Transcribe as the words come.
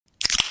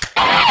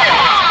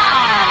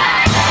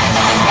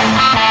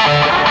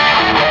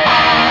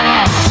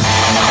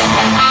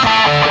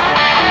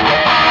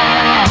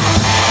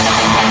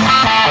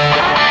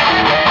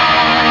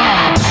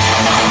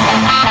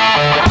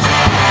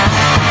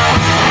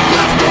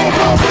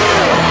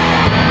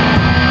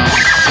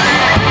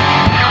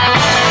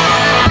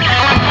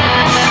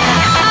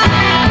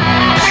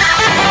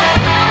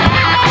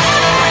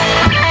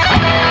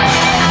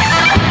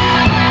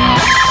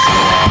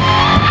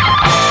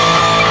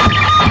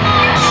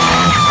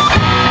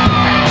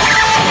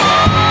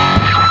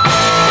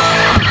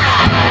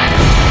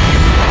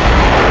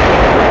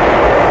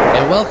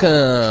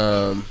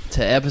Welcome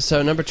to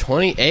episode number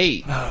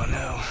 28. Oh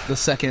no. The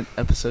second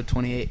episode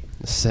 28.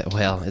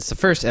 Well, it's the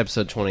first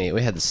episode 28.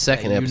 We had the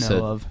second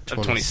episode of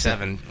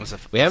 27 was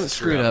We haven't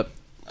screwed up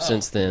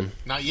since then.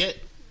 Not yet.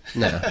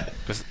 No.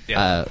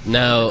 Yeah.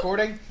 No.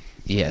 Recording?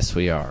 Yes,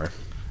 we are.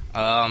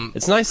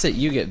 It's nice that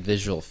you get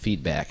visual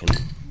feedback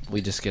and we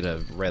just get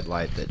a red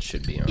light that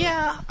should be on.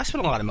 Yeah, I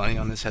spent a lot of money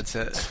on this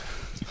headset.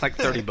 Like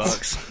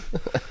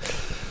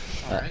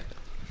 $30. All right.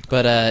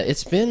 But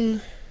it's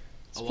been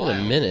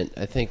a minute.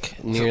 I think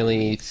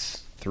nearly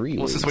 3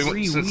 Well, weeks. since we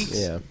went,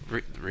 Yeah.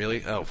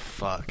 Really? Oh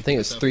fuck. I think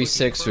it's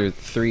 3.6 or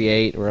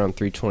 3.8. We're on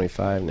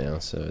 3.25 now,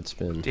 so it's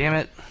been... Damn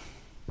it.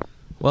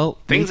 Well,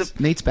 Things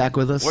Nate's back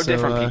with us. We're so,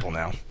 different people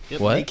now.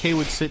 Yep, What? AK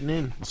was sitting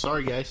in.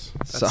 Sorry, guys.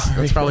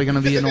 That's probably going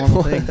to be a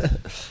normal thing.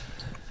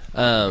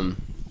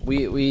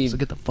 We So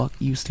get the fuck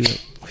used to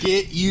it.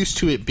 Get used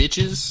to it,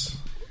 bitches.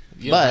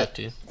 You don't have but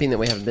to. being that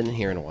we haven't been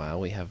here in a while,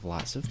 we have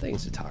lots of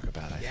things to talk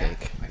about. I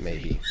think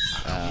maybe.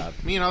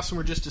 Me and Austin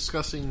were just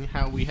discussing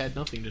how we had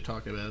nothing to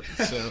talk about.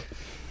 So,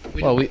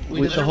 Well, we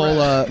did the whole. We've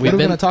What are we been-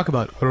 going to talk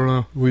about? I don't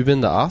know. We've been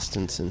to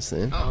Austin since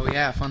then. Oh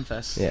yeah, Fun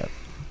Fest. Yeah.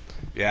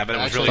 Yeah, but it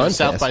was actually, really Fun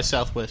South Fest. by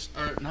Southwest.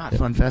 Or not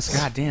Fun Fest.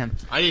 God damn.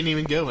 I didn't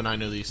even go, and I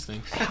know these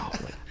things.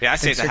 Yeah, I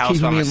stayed at Thanks the for house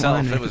keeping by me in myself.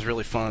 line, It Nick. was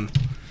really fun.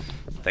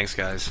 Thanks,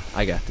 guys.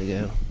 I got to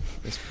go.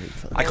 It's pretty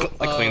fun. I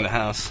cleaned the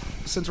house.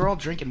 Since we're all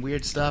drinking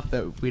weird stuff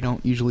that we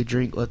don't usually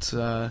drink, let's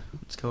go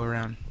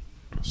around.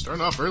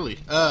 Starting off early.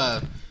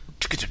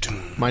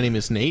 My name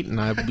is Nate,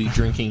 and I will be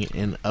drinking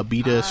an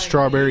Abita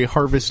Strawberry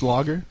Harvest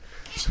Lager.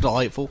 It's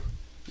delightful.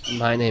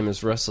 My name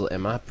is Russell,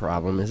 and my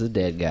problem is a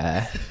dead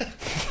guy.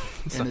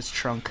 In his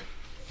trunk.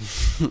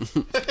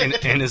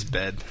 In his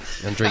bed.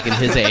 I'm drinking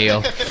his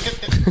ale.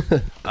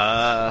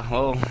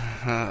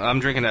 I'm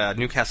drinking a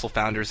Newcastle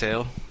Founders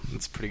Ale.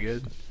 It's pretty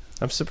good.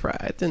 I'm surprised.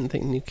 I didn't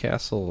think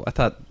Newcastle... I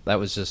thought that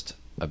was just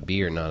a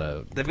beer, not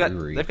a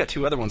brewery. They've got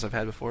two other ones I've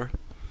had before.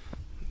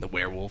 The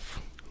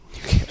Werewolf.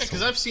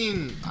 Because I've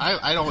seen...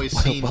 I'd always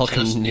seen Welcome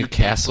just to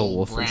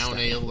Newcastle Brown Wolfenstein.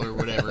 Ale or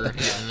whatever.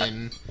 And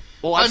then...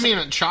 Well, I mean,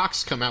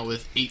 Chalk's come out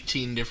with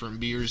 18 different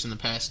beers in the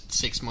past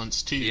 6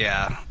 months, too.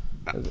 Yeah.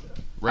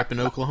 Reppin'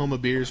 Oklahoma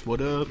beers,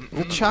 what up?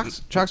 Well,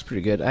 Chalk's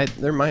pretty good.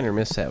 Their minor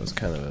mishap was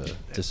kind of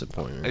a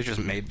disappointment. It was just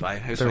made by...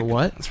 They're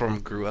what? That's where I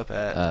grew up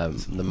at.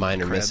 The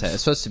minor Krebs. mishap.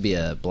 It's supposed to be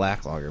a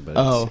black lager, but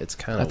it's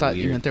kind of I thought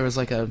weird. you meant there was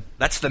like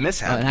That's the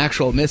mishap. an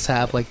actual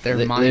mishap, like they're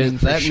Th- mining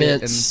for that shit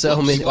meant and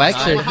so many. Well,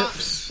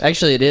 Hops.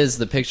 actually, it is.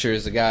 The picture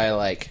is a guy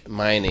like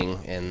mining,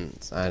 and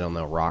I don't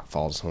know, rock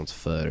falls on his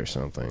foot or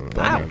something.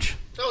 Ouch.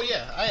 Oh,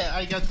 yeah.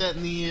 I got that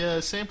in the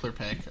sampler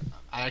pack.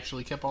 I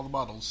actually kept all the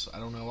bottles. I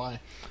don't know why.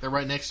 They're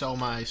right next to all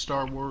my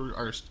Star Trek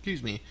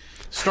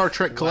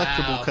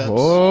collectible cups.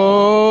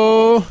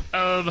 Oh,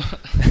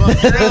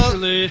 Fucked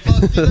it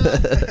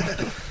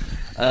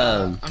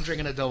up. I'm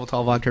drinking a double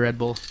tall vodka Red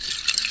Bull.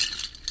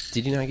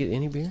 did you not get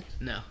any beer?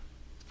 No.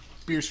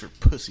 Beers for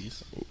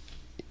pussies.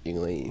 You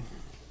can leave.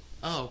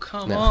 Oh,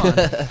 come No. on.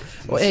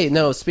 Well, hey,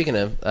 no. Speaking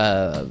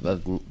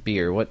of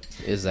beer, what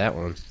is that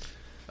one?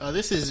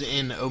 This is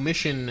an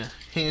Omission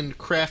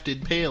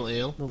handcrafted pale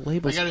ale. The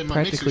label's I got it in my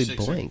practically mixer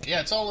sixer. blank. Yeah,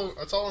 it's all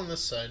on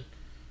this side.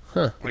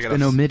 We got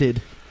Been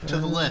omitted. To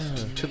the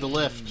left. To the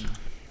left.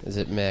 Is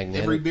it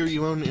magnetic? Every beer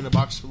you own in a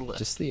box to the left.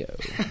 Just the O.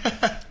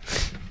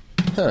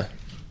 Huh.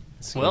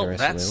 That's Well,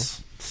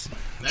 interesting, that's...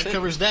 That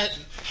covers that.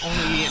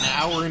 Only an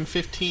hour and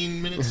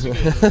 15 minutes ago.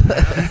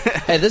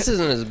 Hey, this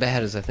isn't as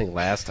bad as I think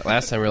last time.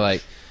 Last time we were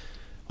like,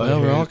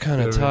 well, we're all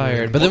kind of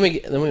tired. But then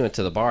we went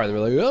to the bar and we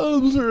were like,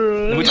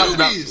 oh, We talked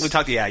about...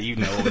 Yeah, you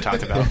know what we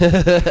talked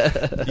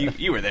about.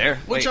 you were there.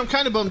 Which Wait. I'm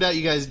kind of bummed out,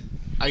 you guys.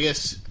 I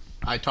guess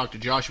I talked to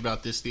Josh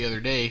about this the other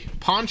day.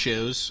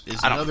 Ponchos is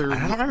I don't another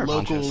remember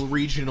local Ponchos.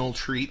 regional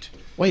treat.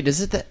 Wait,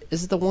 is it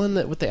the one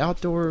that with the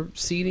outdoor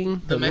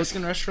seating? The That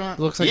Mexican restaurant?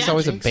 looks like it's Yeah,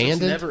 always Jinx is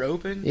abandoned. never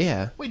open?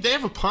 Yeah. Wait, they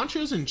have a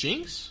Ponchos in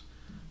Jinx?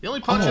 The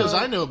only Ponchos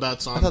I know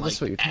about's on thought that's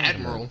what you're talking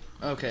Admiral.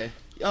 Okay.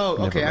 Oh,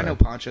 Never okay, I mind. know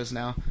Ponchos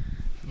now.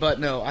 But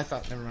no,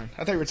 never mind.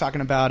 I thought you were talking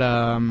about,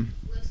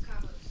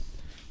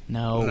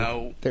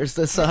 No. There's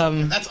this,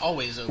 That's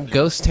always open.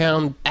 Ghost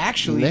Town,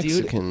 actually,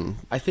 Mexican. dude,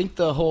 I think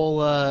the whole,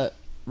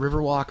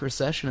 Riverwalk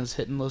recession is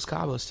hitting Los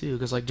Cabos, too,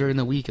 because, like, during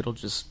the week, it'll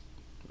just...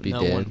 Be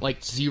dead.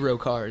 Like, 0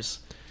 cars.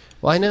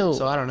 Well, I know.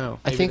 So I don't know.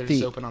 I Maybe think they're just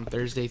the- open on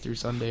Thursday through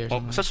Sunday or Well,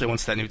 something. especially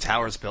once that new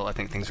tower's built, I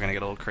think things are going to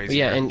get a little crazy.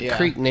 Yeah, and Yeah.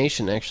 Creek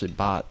Nation actually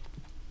bought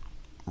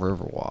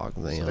Riverwalk.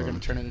 They, So they're going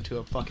to turn it into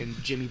a fucking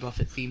Jimmy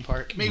Buffett theme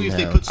park. Maybe if No,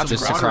 they put some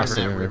just water across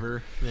in the that river.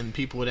 river, then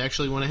people would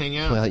actually want to hang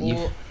out. well, Well, you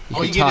all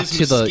can you get talk is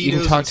to the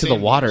mosquitoes and the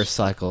water sandworms.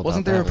 cycle. About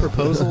Wasn't there a that one.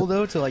 proposal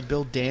though to like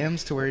build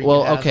dams to where you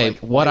Well, could have, okay, like,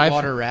 what I've-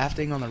 water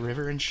rafting on the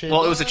river and shit?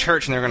 Well, it was a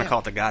church, and they were going to call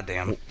it the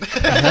Goddamn.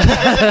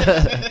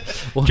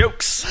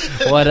 Jokes.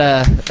 What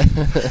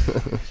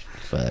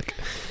fuck.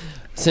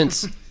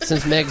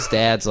 Since Meg's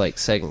dad's like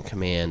second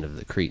command of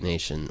the Creek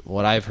Nation,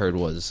 what I've heard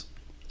was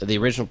the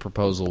original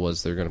proposal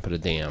was they're going to put a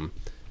dam,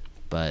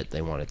 but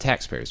they wanted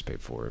taxpayers to pay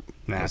for it.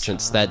 Nah. And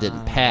since that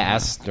didn't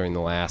pass during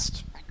the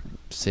last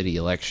city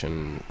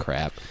election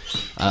crap,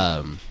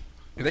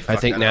 It I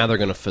think now they're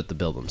going to foot the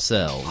bill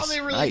themselves. Oh,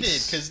 they really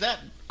did. Because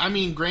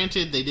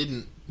granted, they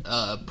didn't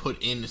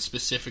put in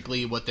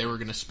specifically what they were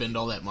going to spend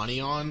all that money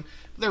on.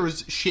 There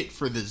was shit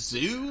for the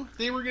zoo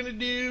they were going to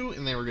do,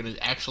 and they were going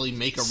to actually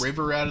make a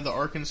river out of the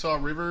Arkansas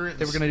River.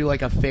 They were going to do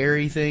like a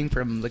ferry thing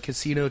from the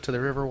casino to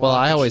the river. Well,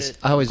 I always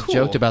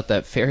joked about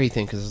that ferry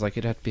thing because it's like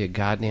it'd have to be a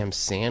goddamn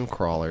sand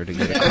crawler to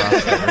get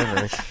across the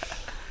river.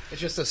 It's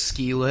just a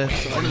ski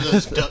lift. One of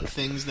those duck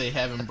things they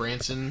have in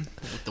Branson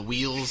with the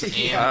wheels and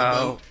the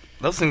boat.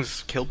 Those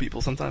things kill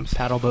people sometimes.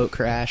 Paddle boat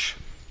crash.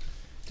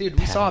 Dude,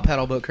 we saw a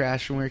paddle boat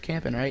crash when we were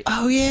camping, right?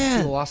 Oh, yeah.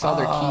 People lost all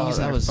their keys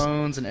and their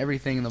phones and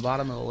everything in the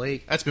bottom of the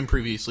lake. That's been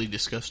previously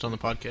discussed on the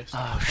podcast.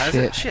 Oh,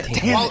 shit.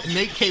 Damn it.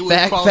 Nate K.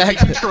 with quality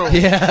control.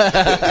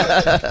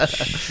 Yeah.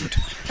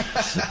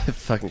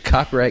 Fucking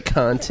copyright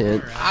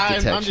content.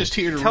 I'm just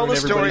here to ruin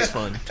everybody's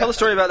fun. Tell the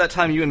story about that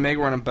time you and Meg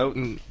were on a boat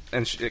and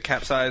it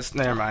capsized.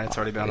 Never mind, it's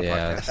already been on the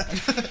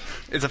podcast.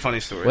 It's a funny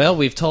story. Well,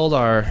 we've told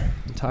our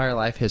entire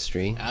life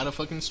history. Out of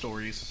fucking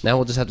stories. Now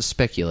we'll just have to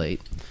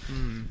speculate.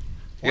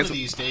 One of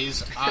these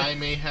days, I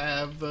may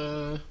have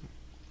a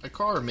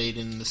car made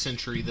in the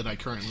century that I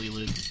currently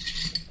live.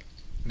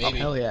 Maybe.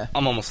 Oh, hell yeah.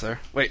 I'm almost there.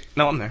 Wait,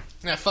 no, I'm there.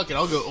 Nah, fuck it.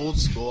 I'll go old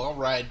school. I'll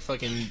ride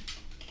fucking...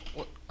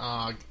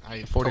 I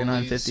 49,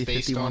 totally 50,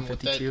 spaced 51, on what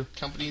 52. that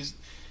company's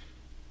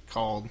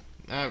called.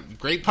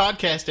 Great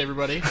podcast,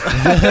 everybody.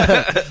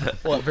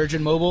 What,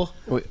 Virgin Mobile?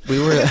 We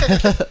were...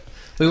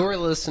 We were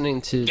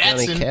listening to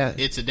Johnny Datsun. Cash.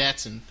 It's a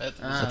Datsun.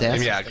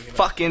 Datsun? Yeah,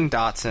 fucking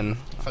Datsun.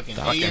 Fucking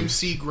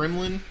AMC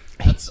Gremlin.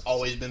 That's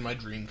always been my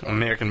dream car.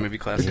 American movie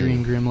The classic.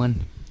 Green Gremlin.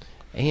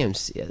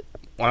 AMC.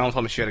 My mom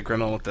told me she had a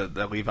Gremlin with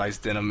the Levi's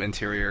denim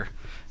interior.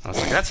 I was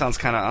like, that sounds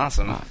kind of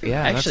awesome.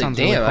 Yeah, Actually, that sounds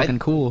damn, really fucking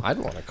cool. I'd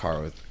want a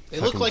car with They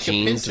look like a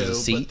jeans Pinto, as a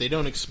seat. but they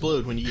don't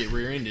explode when you get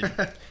rear-ended.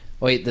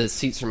 Wait, the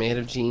seats are made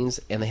of jeans,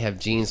 and they have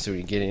jeans, so when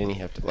you get in, you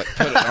have to like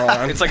put it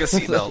on. It's like a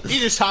seatbelt. You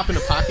just hop in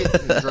a pocket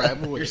and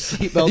drive away. Your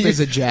seatbelt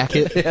is a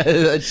jacket.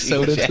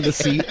 Sewed into the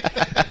seat.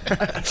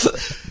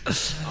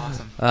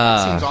 Awesome.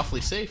 Seems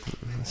awfully safe.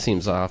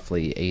 Seems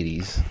awfully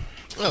 80s.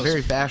 Well,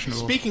 Very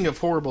fashionable. Speaking of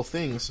horrible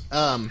things,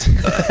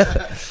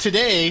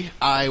 today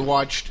I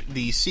watched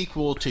the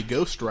sequel to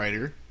Ghost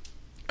Rider.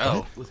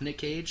 Oh. With Nick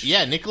Cage?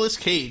 Yeah, Nicolas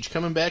Cage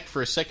coming back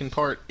for a second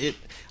part.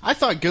 I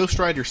thought Ghost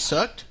Rider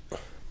sucked,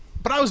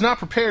 but I was not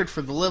prepared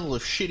for the level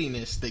of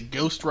shittiness that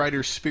Ghost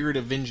Rider Spirit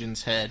of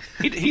Vengeance had.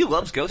 He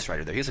loves Ghost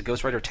Rider, though. He has a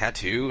Ghost Rider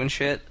tattoo and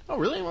shit. Oh,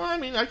 really? Well, I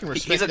mean, I can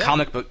respect He's a that.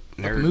 comic book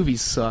nerd. The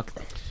movies suck.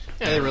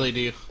 Yeah, they really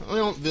do.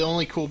 The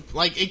only cool...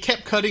 Like, it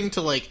kept cutting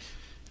to, like...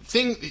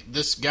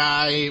 This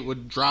guy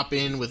would drop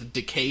in with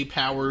decay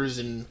powers,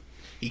 and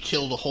he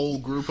killed a whole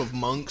group of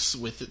monks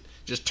with it,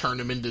 just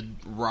turned them into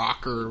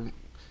rock or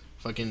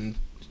fucking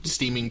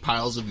steaming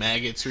piles of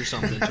maggots or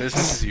something.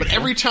 Business as But usual.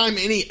 every time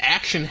any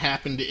action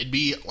happened, it'd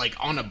be like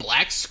on a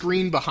black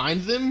screen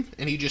behind them,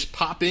 and he'd just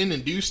pop in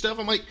and do stuff.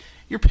 I'm like,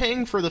 you're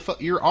paying for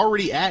you're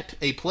already at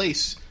a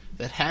place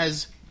that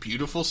has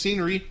beautiful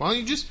scenery. Why don't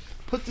you just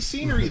put the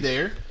scenery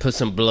there? Put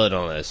some blood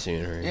on that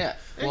scenery. Yeah.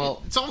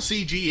 Well, It's all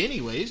CG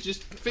anyways.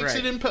 Just fix Right.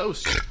 it in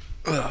post.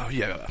 Oh,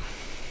 yeah.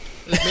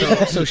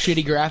 so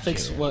shitty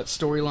graphics. What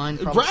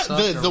storyline? Probably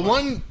sucked, or The what?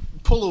 one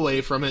pull away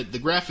from it, the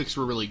graphics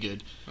were really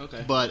good.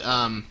 Okay. But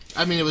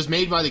I mean, it was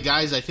made by the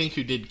guys I think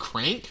who did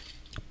Crank,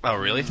 Oh,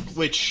 really?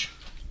 which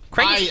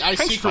Crank's I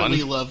Crank's secretly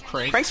fun. love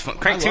Crank. Crank's fun.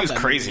 Crank I 2 love is that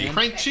crazy. movie.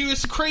 Crank 2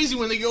 is crazy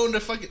when they go into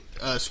fucking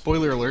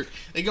spoiler alert.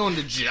 They go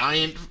into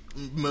giant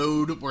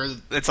mode where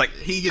It's like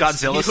he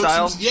gets Godzilla he hooks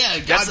style? him- yeah,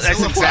 Godzilla.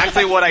 That's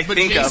exactly what I But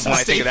think of Jason when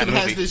I think of that Statham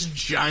has movie. this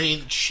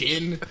giant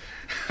chin.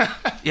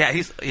 Yeah,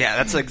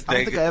 that's like I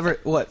don't think I ever.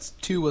 What?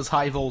 2 was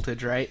high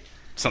voltage, right?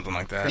 something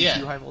like that. Yeah,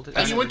 Too high voltage?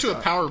 and he went to a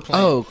power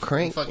plant. Oh,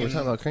 Crank. Fucking- We're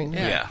talking about Crank?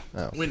 Yeah.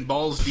 Went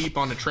balls deep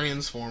on a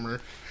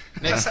transformer.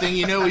 Next thing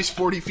you know, he's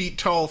 40 feet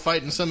tall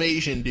fighting some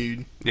Asian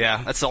dude.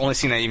 Yeah, that's the only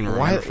scene I even remember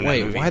Why? from that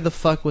Wait, movie. why the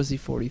fuck was he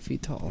 40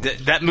 feet tall?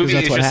 That movie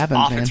that's is what just happens,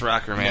 off man. its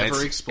rocker, man. Never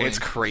It's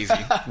explained. crazy.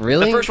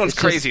 Really? The first one's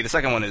It's just- crazy. The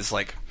second one is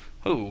like,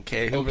 oh,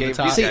 okay, who Over the gave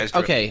top. these See, guys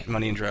okay.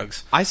 money and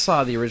drugs? I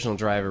saw the original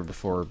Driver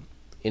before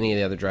any of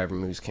the other Driver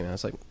movies came out. I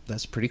was like,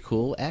 that's a pretty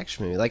cool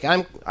action movie. Like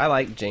I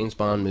like James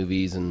Bond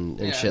movies and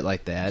Yeah. shit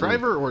like that.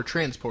 Driver or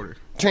transporter?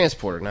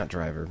 Transporter, not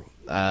Driver.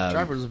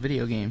 Driver was a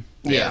video game.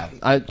 Yeah,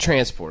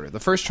 Transporter. The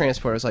first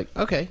Transporter, I was like,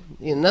 okay,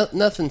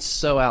 nothing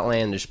so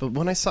outlandish. But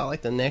when I saw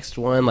like the next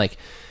one, like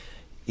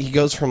he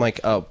goes from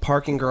like a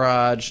parking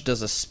garage,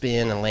 does a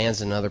spin, and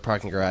lands in another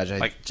parking garage.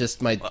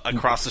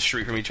 Across the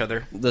street from each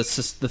other. The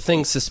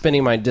thing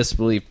suspending my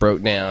disbelief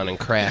broke down and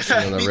crashed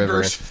into the He river.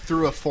 burst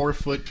through a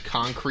 4-foot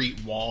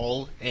concrete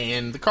wall,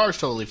 and the car's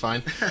totally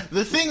fine.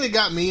 The thing that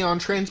got me on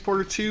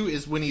Transporter 2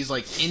 is when he's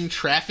like in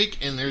traffic,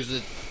 and there's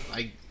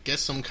I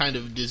guess some kind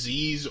of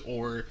disease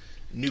or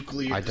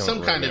nuclear, I don't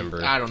some kind of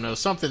remember. I don't know,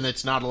 something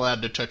that's not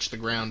allowed to touch the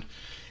ground.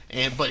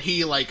 But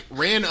he like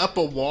ran up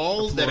a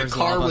wall that a is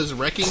car lava. was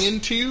wrecking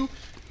into,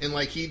 and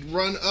like he'd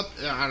run up.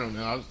 I don't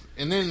know.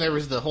 And then there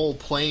was the whole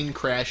plane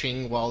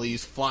crashing while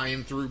he's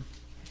flying through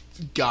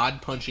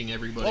god punching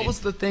everybody. What was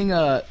the thing?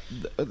 There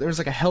was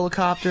like a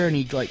helicopter, and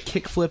he like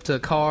kick flipped a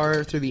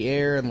car through the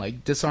air and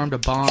like disarmed a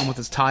bomb with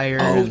his tire.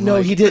 Oh and, no,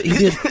 like, he did.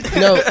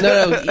 No.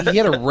 He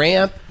had a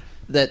ramp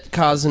that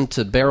caused him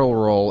to barrel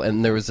roll,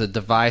 and there was a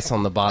device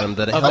on the bottom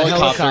that a Of a helicopter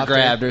helicopter.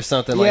 grabbed or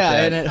something like Yeah,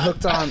 that. and it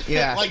hooked on.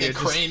 Yeah, like a dude,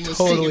 crane just was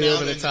totally sticking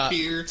over out the in top. the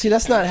pier. See,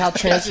 that's not how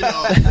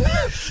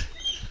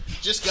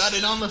Just got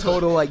it on the hook.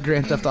 Total like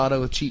Grand Theft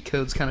Auto with cheat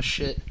codes kind of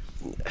shit.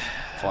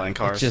 Flying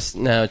cars. Just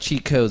no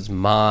cheat codes,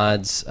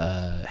 mods,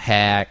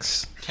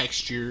 hacks,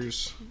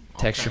 Textures.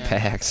 all texture kinds.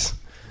 packs,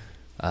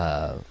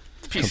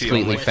 PC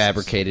completely only.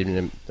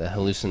 fabricated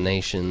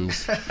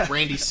hallucinations.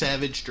 Randy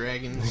Savage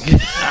dragons.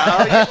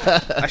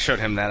 I showed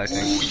him that, I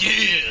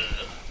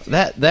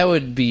think. That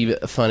would be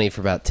funny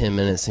for about 10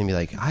 minutes, and be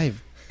like,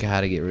 I've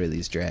got to get rid of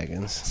these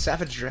dragons.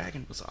 Savage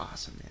Dragon was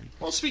awesome, man.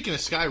 Well, speaking of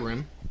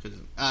Skyrim, 'cause,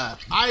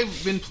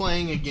 I've been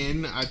playing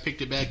again. I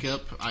picked it back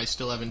up. I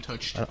still haven't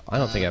touched I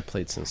don't think I've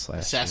played since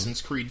last.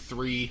 Assassin's Creed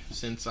 3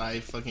 since I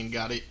fucking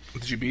got it.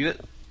 Did you beat it?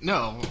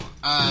 No,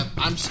 I'm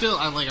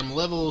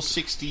level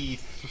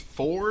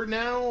 64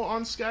 now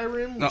on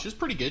Skyrim, which is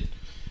pretty good.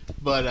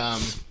 But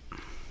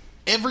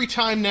every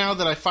time now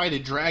that I fight a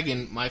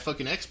dragon, my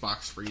fucking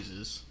Xbox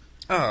freezes,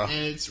 Oh. and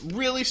it's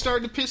really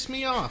starting to piss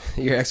me off.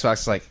 Your Xbox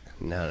is like,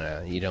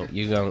 no, you don't.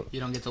 You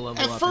don't get to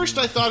level up. At first,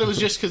 anymore. I thought it was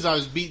just because I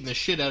was beating the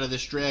shit out of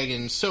this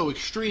dragon so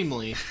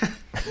extremely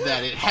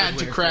that it had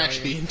to Hardware crash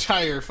failure. the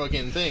entire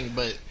fucking thing.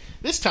 But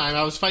this time,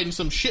 I was fighting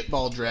some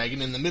shitball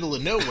dragon in the middle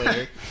of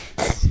nowhere,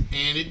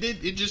 and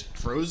it just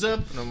froze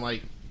up, and I'm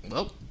like,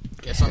 well,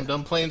 guess I'm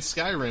done playing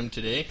Skyrim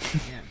today.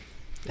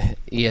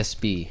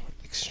 ESB,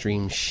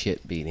 extreme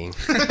shit beating.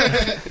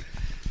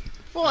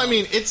 Well, I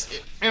mean,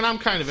 and I'm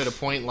kind of at a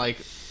point, like,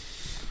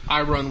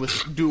 I run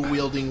with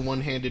dual-wielding,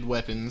 one-handed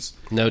weapons.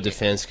 No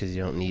defense because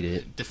you don't need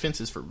it.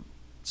 Defense is for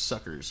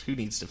suckers. Who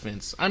needs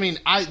defense? I mean,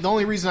 the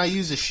only reason I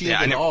use a shield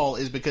Yeah, I at never- all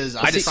is because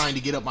I'm trying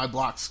to get up my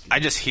blocks. I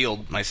just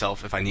healed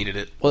myself if I needed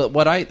it. Well,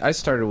 what I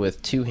started with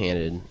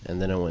two-handed,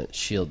 and then I went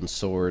shield and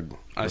sword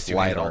I was with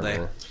light two-handed all day.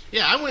 armor.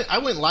 Yeah, I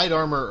went light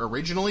armor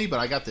originally, but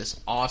I got this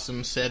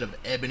awesome set of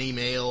ebony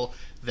mail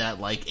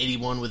that, like,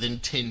 anyone within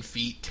 10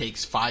 feet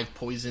takes 5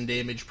 poison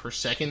damage per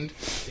second.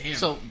 Damn.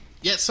 So,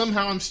 yet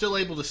somehow I'm still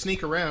able to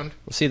sneak around.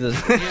 See the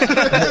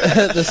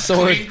the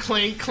sword. Clank,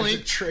 clank,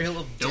 clank. trail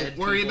of Don't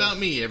worry about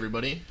me,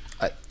 everybody.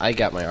 I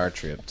got my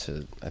archery up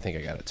to. I think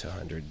I got it to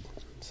 100.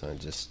 So I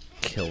just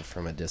kill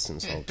from a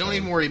distance. Yeah, all the don't time.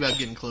 even worry about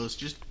getting close.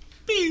 Just,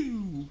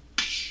 pew!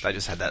 I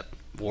just had that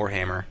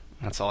Warhammer.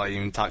 That's all I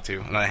even talked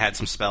to. And I had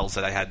some spells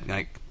that I had,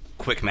 like,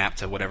 quick map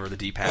to whatever, the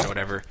D-pad or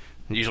whatever.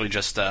 And usually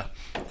just,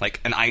 like,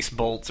 an ice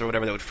bolt or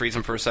whatever that would freeze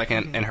him for a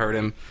second and hurt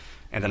him.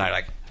 And then I,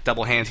 like,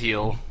 double hand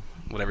heal,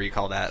 whatever you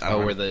call that. I don't Oh,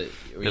 know. where you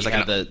There's like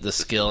have the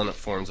skill and it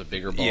forms a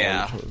bigger ball.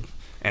 Yeah.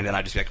 And then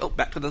I'd just be like, oh,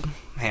 back to the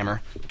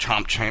hammer.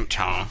 Chomp, chomp,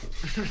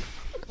 chomp.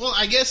 Well,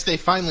 I guess they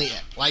finally...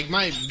 Like,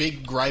 my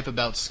big gripe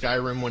about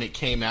Skyrim when it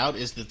came out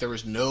is that there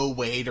was no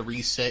way to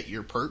reset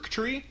your perk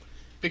tree.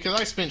 Because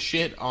I spent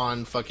shit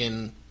on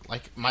fucking...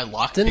 Like, my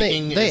lock Didn't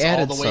picking they is all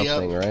added the way up.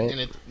 something, right?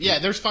 And yeah,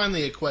 there's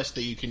finally a quest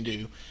that you can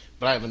do.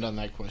 But I haven't done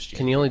that quest yet.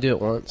 Can you only do it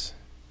once?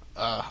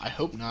 I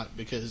hope not,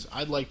 because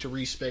I'd like to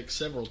respec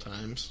several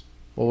times.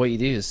 Well, what you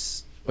do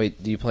is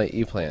wait. Do you play?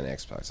 You play on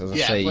Xbox? I was gonna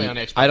Yeah, I say play you- on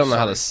Xbox, I don't know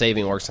how sorry. the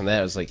saving works on that.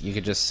 It was like you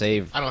could just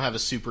save I don't have a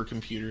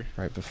supercomputer.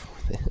 right before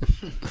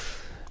then.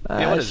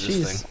 Yeah, what is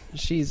this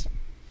she's, She's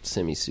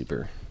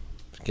semi-super,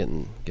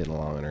 getting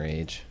along in her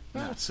age.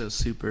 Not so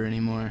super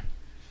anymore.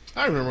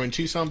 I remember when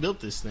Tucson built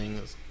this thing.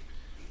 It was,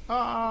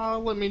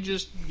 let me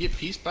just get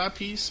piece by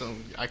piece. So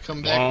I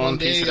come back One one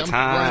day, piece at a I'm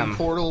time. running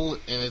Portal,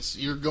 and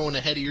you're going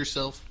ahead of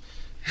yourself.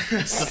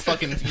 It's the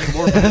fucking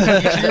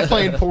you're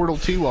playing Portal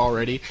 2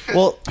 already.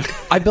 Well,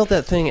 I built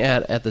that thing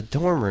at the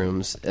dorm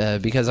rooms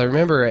because I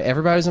remember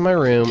everybody was in my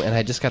room and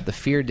I just got the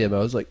fear demo.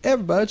 I was like,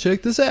 everybody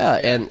check this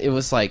out. And it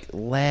was like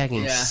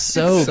lagging Yeah.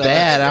 so So-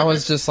 bad. I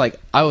was just like,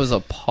 I was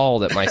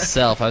appalled at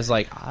myself. I was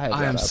like,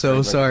 I am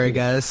so sorry,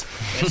 guys.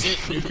 That's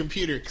it, new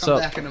computer. Come So-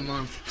 back in a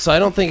month. So I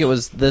don't think it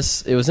was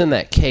this. It was in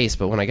that case,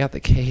 but when I got the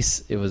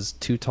case, it was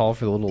too tall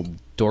for the little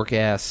dork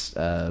ass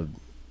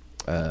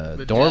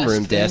dorm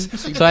room desk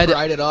desk. thing? So I had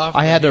Pried it off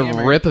I with had a to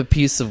hammer. rip a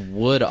piece of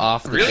wood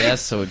off the Really?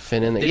 desk so it would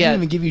fit in there. They Yeah, didn't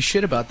even give you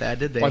shit about that,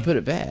 did they? well, I put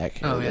it back.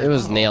 Oh, yeah. It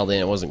was Oh. nailed in.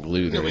 It wasn't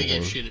glued or Nobody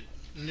anything. gave shit.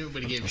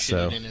 Nobody gave a shit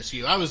So- at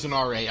NSU. I was an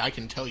RA. I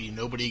can tell you,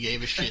 nobody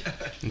gave a shit.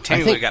 And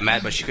Tammy I think- would've got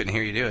mad, but she couldn't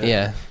hear you do it.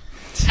 Yeah.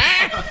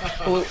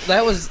 Well,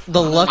 that was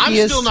the I'm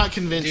luckiest. still not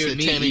convinced Dude, that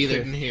me Tammy either.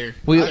 couldn't hear.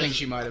 We, I think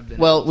she might have been.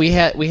 well, we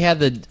had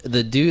the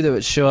dude that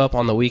would show up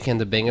on the weekend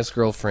to bang his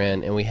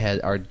girlfriend, and we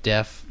had our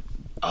deaf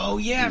oh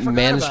yeah, I forgot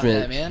management. about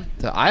that, man.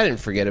 So I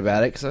didn't forget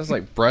about it because I was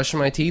like brushing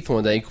my teeth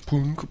one day.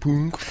 Kapoom,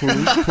 kapoom,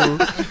 kapoom,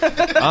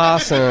 kapoom. When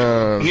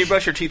Awesome. you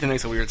brush your teeth, it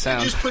makes a weird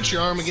sound. Just put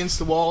your arm against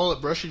the wall.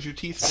 It brushes your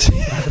teeth.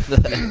 for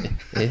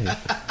you. Ew.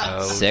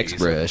 Oh, Sex geez.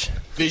 brush.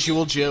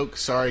 Visual joke.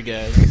 Sorry,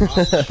 guys.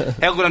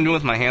 Hey, look what I'm doing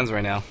with my hands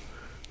right now.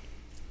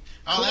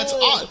 Oh,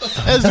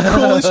 that's the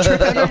coolest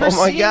trick I've ever Oh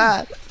my seen.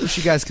 god. Wish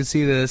you guys could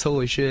see this.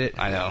 Holy shit.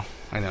 I know.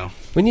 I know.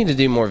 We need to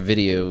do more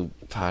video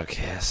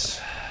podcasts,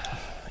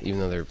 even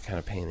though they're kind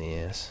of pain in the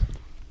ass.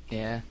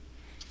 Yeah,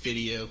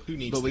 Video. Who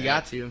needs but we that?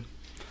 got to.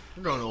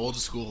 We're going to old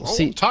school.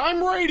 See- Old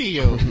time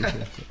radio.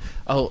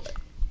 Oh,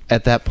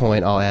 at that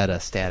point, I'll add a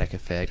static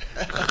effect.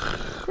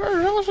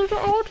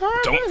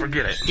 Don't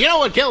forget it. You know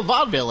what killed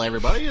vaudeville,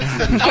 everybody? It's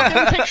the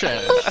fucking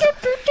pictures.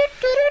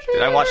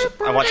 Dude, I watched it.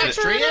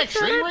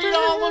 Extra, read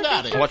all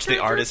about it. I watched The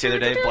Artist the other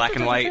day, black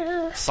and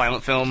white,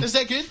 silent film. Is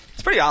that good?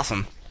 It's pretty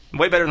awesome.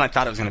 Way better than I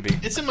thought it was going to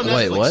be. It's in my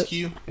Wait, Netflix what?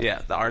 queue.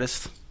 Yeah, The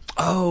Artist.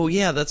 Oh,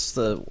 yeah, that's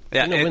the...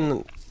 Yeah, you know, it-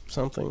 when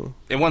something...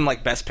 It won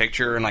like Best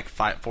Picture and like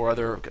 4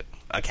 other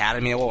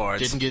Academy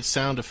Awards. Didn't get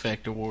sound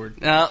effect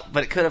award. No,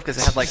 but it could have because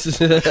it had like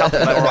a couple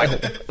that were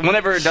like.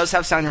 Whenever it does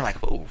have sound, you're like,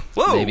 whoa,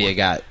 whoa. Maybe it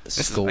got This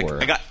is, score.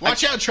 like, I got.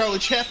 Watch out, Charlie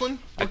Chaplin.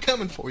 We're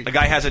coming for you. The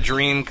guy has a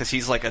dream because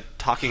he's like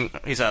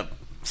he's a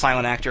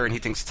silent actor and he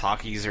thinks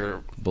talkies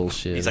are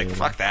Bullshit. He's like,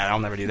 fuck that, I'll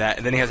never do that.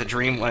 And then he has a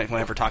dream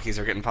whenever talkies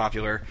are getting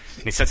popular,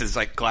 and he sets his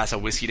like glass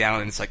of whiskey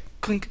down and it's like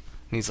clink,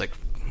 and he's like,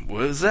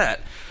 what is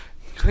that?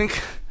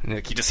 Clink, and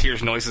like, he just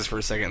hears noises for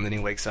a second and then he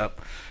wakes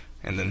up,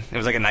 and then it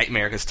was like a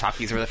nightmare because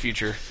talkies were the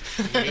future.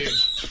 Weird.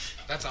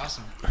 That's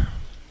awesome.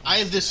 I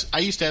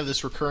used to have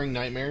this recurring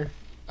nightmare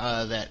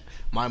that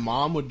my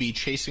mom would be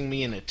chasing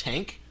me in a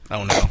tank.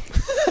 Oh no.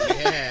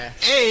 Yeah.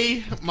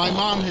 A, my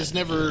mom has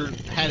never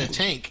had a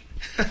tank.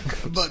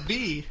 But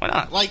B, Why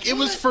not? like it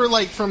was for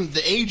like from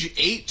the age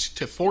 8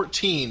 to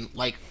 14,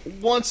 like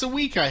once a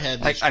week I had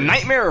this Like a dream.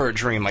 nightmare or a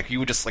dream? Like you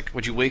would just like,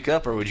 would you wake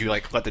up or would you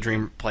like let the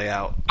dream play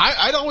out?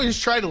 I'd always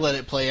try to let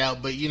it play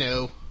out, but you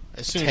know,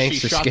 as soon as Tanks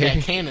she are shot scary.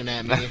 that cannon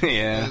at me,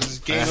 Yeah. it was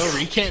game over.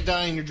 You can't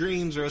die in your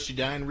dreams or else you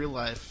die in real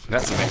life.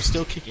 That's I'm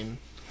still kicking.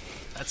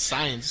 That's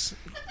science.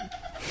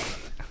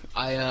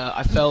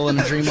 I fell in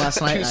a dream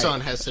last night,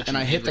 Tucson has such and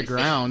an I hit the angry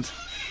face. ground,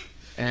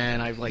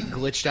 and I like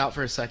glitched out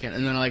for a second,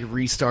 and then I like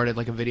restarted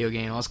like a video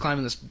game. I was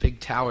climbing this big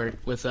tower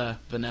with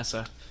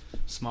Vanessa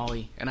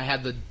Smalley, and I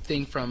had the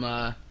thing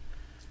from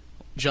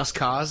Just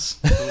Cause.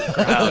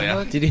 Oh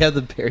yeah. Did you have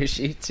the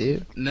parachute,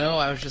 too? No,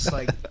 I was just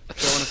like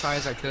going as high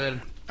as I could.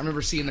 I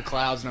remember seeing the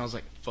clouds, and I was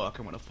like, "Fuck,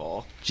 I'm gonna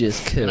fall,"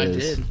 Just because. and I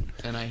did,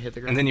 and I hit the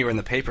ground. And then you were in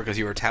the paper because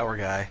you were a tower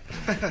guy.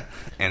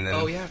 And then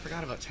oh yeah, I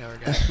forgot about Tower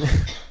Guy.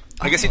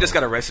 I guess he just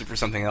got arrested for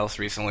something else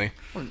recently.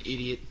 What an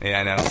idiot.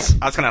 Yeah, I know.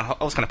 I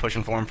was kind of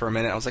pushing for him for a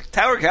minute. I was like,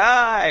 Tower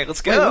guy,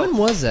 let's Wait, go. when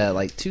was that?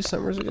 Like 2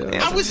 summers ago?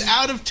 Yeah. I was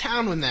out of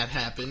town when that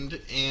happened,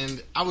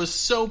 and I was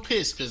so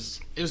pissed because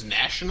it was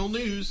national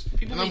news.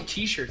 People And make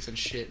T-shirts and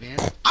shit, man.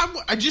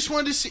 I just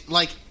wanted to see,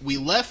 like, we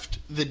left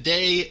the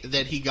day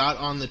that he got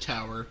on the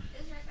tower.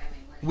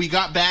 We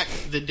got back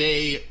the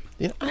day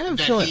You know, I have a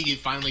that feeling. he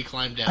finally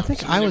climbed down. I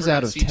think So we I never was got out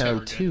to of see Tower town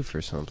Guy. too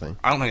for something.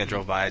 I don't think I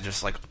drove by. I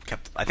just like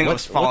kept. I think I What,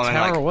 was following what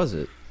tower like. was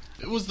it?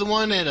 It was the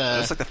one at It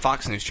was like the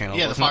Fox News channel.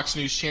 yeah, the wasn't Fox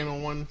News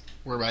Channel one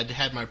where I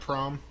had my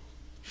prom.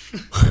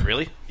 it?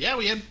 Really Yeah,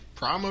 we had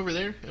prom over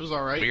there. It was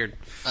all right. weird.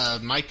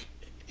 Mike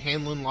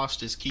Hanlon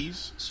lost his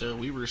keys, so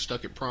we were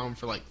stuck at prom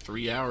for like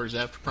 3 hours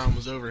after prom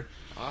was over.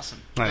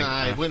 Awesome. Like,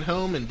 I went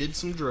home and did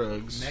some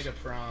drugs. Mega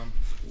prom.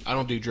 I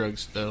don't do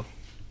drugs though.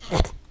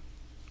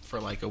 For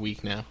like a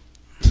week now.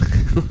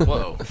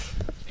 whoa.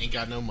 Ain't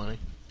got no money.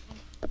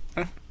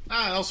 Huh?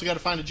 I also got to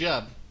find a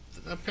job.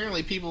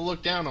 Apparently, people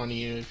look down on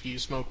you if you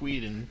smoke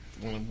weed and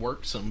want to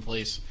work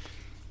someplace.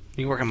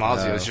 You can work in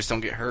Mazio's, just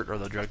don't get hurt or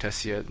they'll drug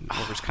test you at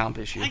workers' comp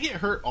issue. I get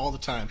hurt all the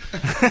time.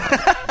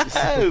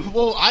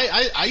 Well,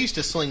 I used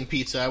to sling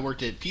pizza. I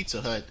worked at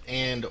Pizza Hut,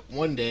 and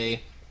one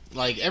day,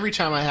 like every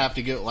time I have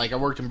to go, like I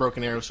worked in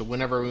Broken Arrow, so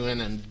whenever we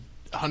went in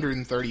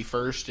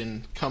 131st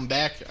and come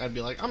back, I'd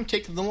be like, I'm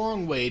taking the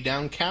long way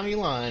down county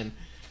line,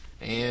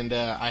 and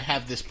I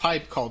have this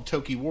pipe called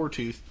Toki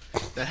Wartooth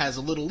that has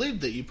a little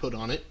lid that you put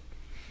on it.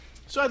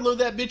 So I'd load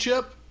that bitch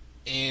up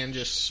and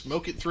just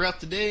smoke it throughout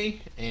the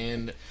day.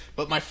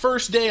 But my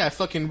first day, I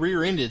fucking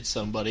rear-ended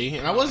somebody,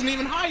 and I wasn't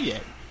even high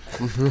yet.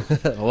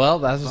 Well,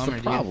 that was Bummer, the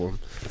dude. problem.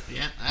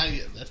 Yeah,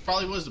 that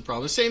probably was the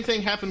problem. The same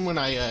thing happened when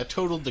I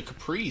totaled the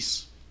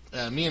Caprice.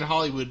 Me and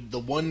Hollywood, the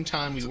one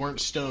time we weren't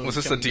stoned. Was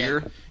this the coming deer?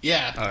 back-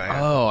 Yeah. Oh, yeah.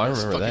 Oh, I It was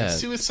remember fucking that.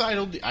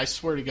 suicidal. I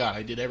swear to God,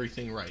 I did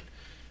everything right.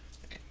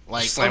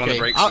 Like, Slam on the okay,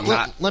 brakes and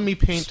not- let me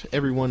paint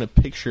everyone a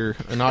picture,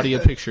 an audio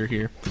picture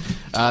here.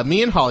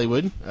 Me and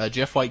Hollywood,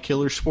 Jeff White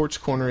Killer Sports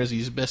Corner, as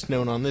he's best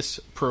known on this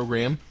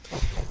program.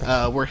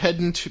 We're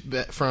heading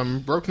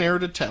from Broken Arrow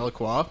to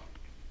Tahlequah,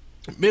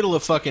 middle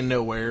of fucking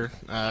nowhere.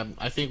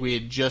 I think we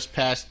had just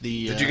passed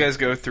the. Did you guys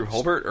go through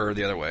Holbert or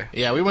the other way?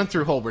 Yeah, we went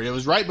through Holbert. It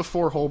was right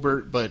before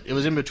Holbert, but it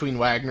was in between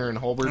Wagner and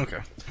Holbert.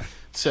 Okay.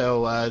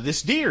 So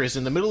this deer is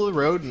in the middle of the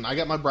road, and I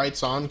got my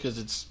brights on because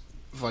it's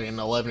fucking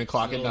 11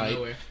 o'clock at Middle of night.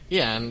 nowhere.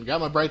 Yeah, and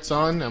got my brights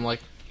on. I'm like,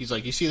 he's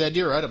like, you see that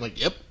deer, right? I'm like,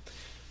 yep.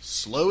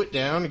 Slow it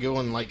down,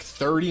 going like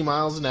 30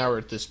 miles an hour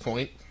at this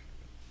point.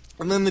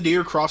 And then the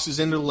deer crosses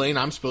into the lane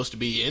I'm supposed to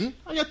be in.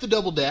 I got the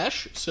double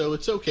dash, so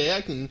it's okay.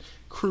 I can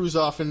cruise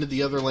off into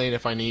the other lane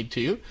if I need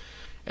to.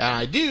 And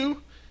I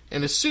do.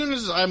 And as soon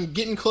as I'm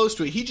getting close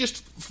to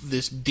it,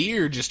 this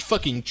deer just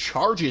fucking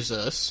charges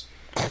us.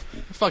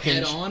 Fucking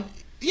Head on.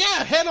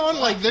 Yeah, head on.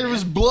 Like there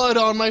was blood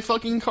on my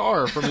fucking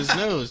car from his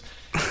nose.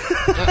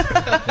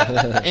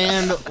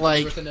 And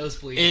like With the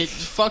nosebleed. it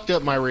fucked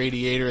up my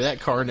radiator. That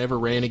car never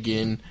ran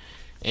again.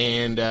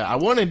 And I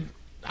wanted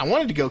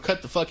to go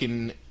cut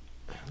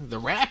the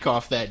rack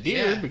off that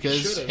deer Yeah,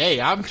 because should've. hey,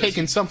 I'm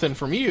taking something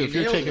from you if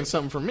you're nailed taking it.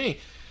 something from me.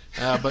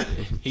 But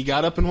he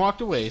got up and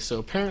walked away. So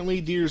apparently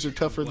deers are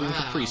tougher than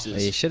Wow.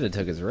 caprices. You should have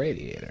took his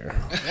radiator.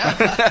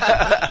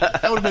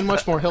 That would have been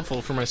much more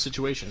helpful for my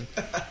situation.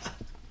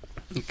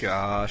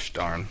 Gosh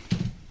darn.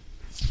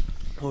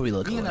 What are we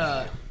looking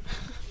at?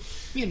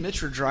 Me and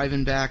Mitch were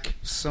driving back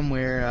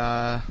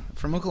somewhere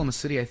from Oklahoma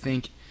City, I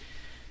think,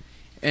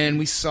 and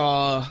we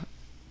saw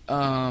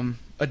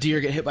a deer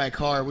get hit by a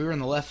car. We were in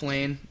the left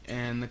lane,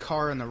 and the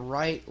car in the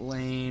right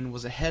lane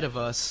was ahead of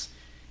us,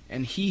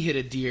 and he hit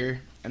a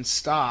deer and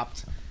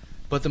stopped,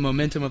 but the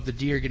momentum of the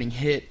deer getting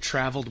hit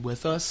traveled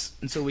with us,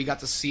 and so we got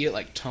to see it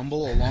like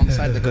tumble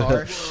alongside the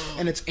car,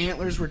 and its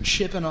antlers were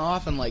chipping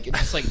off, and like it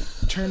just like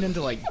turned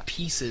into like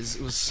pieces.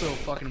 It was so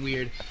fucking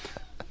weird.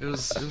 It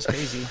was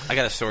crazy. I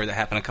got a story that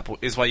happened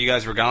is while you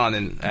guys were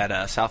gone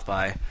at South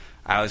by.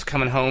 I was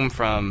coming home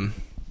from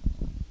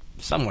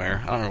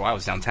somewhere. I don't know why I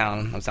was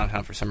downtown. I was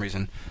downtown for some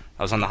reason.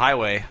 I was on the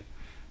highway.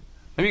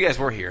 Maybe you guys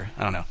were here.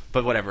 I don't know.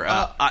 But whatever.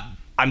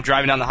 I'm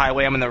driving down the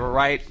highway. I'm in the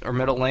right or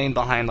middle lane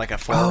behind like a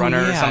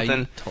 4Runner or something.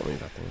 You told me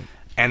about that.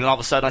 And then all of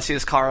a sudden I see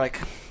this car like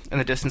in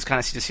the distance, kind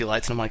of see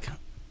lights, and I'm like,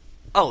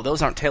 oh,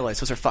 those aren't taillights.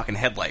 Those are fucking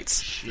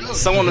headlights.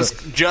 Someone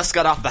just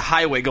got off the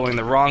highway going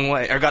the wrong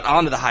way, or got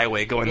onto the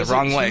highway going Was the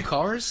wrong it way. two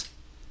cars?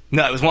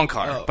 No, it was one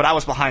car, Oh. but I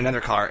was behind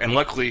another car, and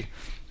luckily,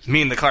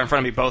 me and the car in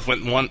front of me both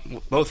went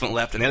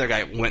left, and the other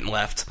guy went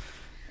left,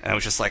 and it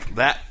was just like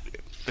that.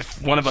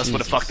 If one of us would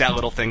have fucked that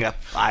little thing up,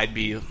 I'd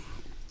be in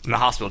the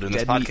hospital doing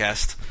this Dead meat.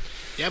 podcast.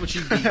 Yeah, but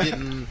you'd be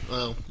getting.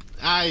 Well,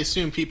 I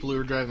assume people who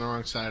are driving the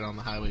wrong side on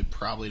the highway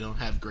probably don't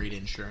have great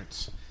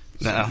insurance.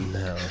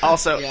 No.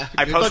 Also, Yeah,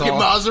 I good posted.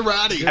 Fucking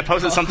Maserati. I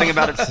posted something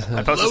about it.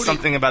 I posted Loading.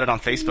 something about it on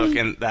Facebook,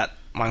 and that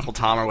my Uncle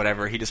Tom or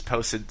whatever, he just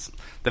posted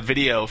the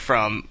video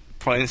from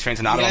Planes, Trains,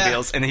 and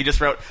Automobiles, and he just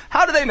wrote,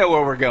 "How do they know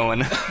where we're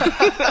going?"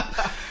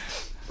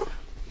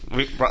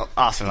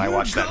 Austin and I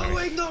watched that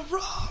movie.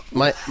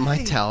 My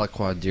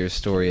Tahlequah deer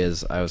story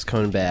is I was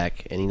coming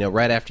back, and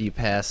right after you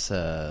pass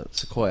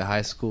Sequoia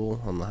High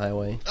School on the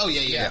highway, Oh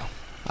yeah.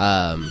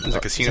 There's a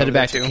casino headed over there,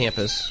 back to too?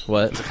 campus.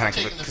 What? There's a kind of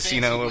Taking a the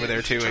casino fancy over way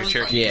there to too, a Turnpike.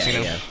 Cherokee Yeah,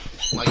 casino. yeah.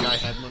 My guy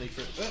had money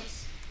for it.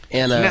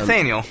 And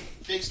Nathaniel,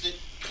 Fixed it.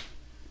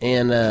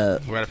 and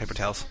we're out of paper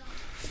towels.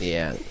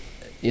 yeah,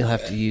 you'll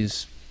have to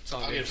use I'll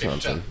get a picture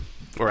something.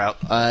 We're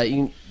out.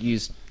 You can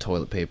use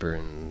toilet paper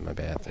in my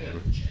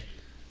bathroom.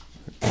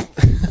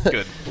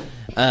 Good.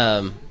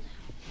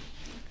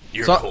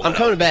 You're So cool I'm enough.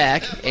 coming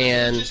back,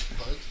 and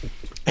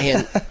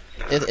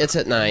it's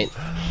at night,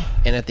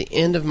 and at the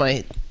end of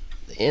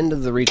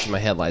the reach of my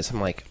headlights,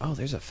 I'm like, oh,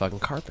 there's a fucking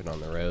carpet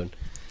on the road.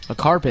 A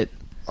carpet.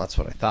 That's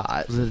what I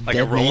thought. Was it a Like a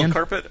dead roll man? of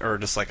carpet, or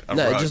just like a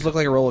No, rug? it just looked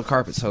like a roll of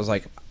carpet, so I was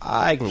like,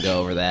 I can go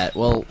over that.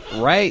 Well,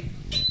 right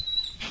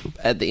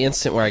at the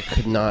instant where I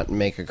could not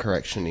make a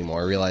correction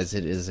anymore, I realized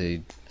it is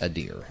a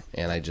deer,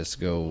 and I just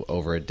go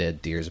over a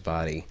dead deer's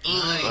body.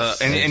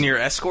 and your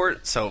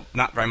escort, so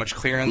not very much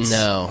clearance.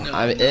 No, No,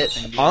 I mean,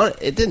 nothing, dude.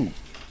 it didn't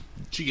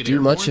Did you get do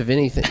much airborne? of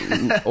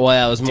anything.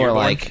 Well, it was more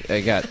Dearborn? like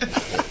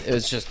it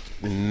was just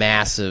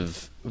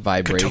massive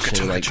vibration,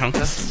 like,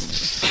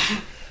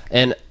 Ka-chunka.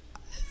 and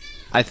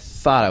I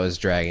thought I was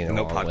dragging it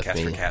No along with podcast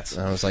me. for cats.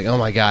 And I was like, oh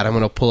my god, I'm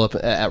gonna pull up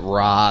at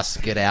Ross,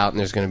 get out, and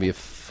there's gonna be a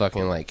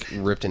fucking like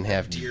ripped in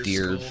half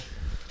deer.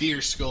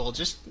 Deer skull.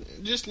 Just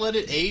let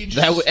it age.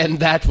 And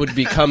that would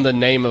become the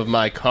name of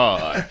my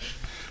car.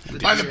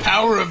 by the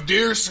power of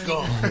deer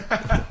skull.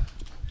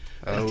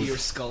 A deer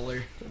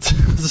sculler.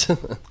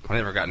 I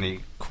never got any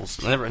cool.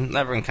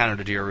 Never encountered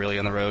a deer really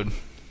on the road.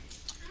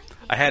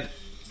 I had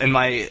in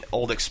my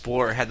old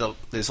Explorer had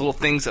these little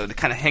things that would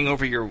kind of hang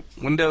over your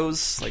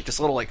windows, like just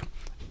little like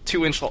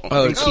 2-inch. Oh,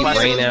 things to of keep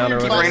plastic. rain out or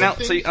Keep whatever. rain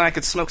out, so I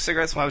could smoke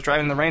cigarettes when I was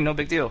driving in the rain. No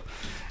big deal.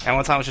 And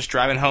one time I was just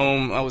driving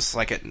home. I was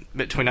like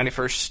between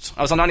 91st.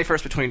 I was on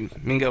 91st between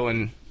Mingo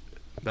and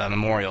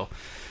Memorial,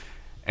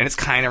 and it's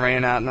kind of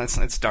raining out, and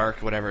it's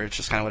dark, whatever. It's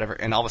just kind of whatever.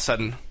 And all of a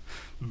sudden,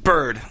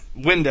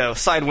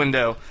 side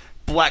window,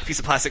 black piece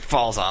of plastic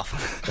falls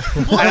off,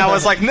 and I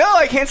was like, "No,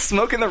 I can't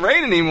smoke in the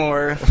rain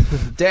anymore."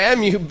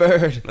 Damn you,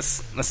 bird!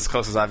 That's as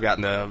close as I've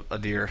gotten to a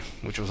deer,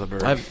 which was a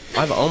bird.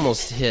 I've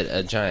almost hit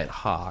a giant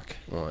hawk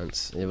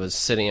once. It was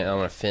sitting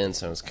on a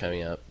fence and I was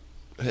coming up.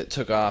 It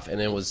took off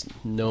and it was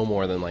no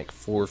more than like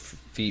 4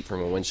 feet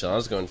from a windshield. I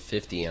was going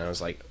 50 and I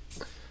was like,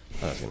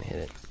 I was gonna hit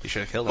it. You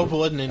should have killed Hope it him.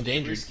 wasn't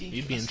endangered.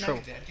 You'd be in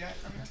trouble.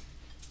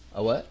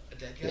 A what? A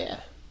dead guy? Yeah.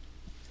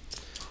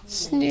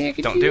 Sneak.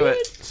 Don't do it.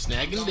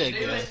 Snagging dead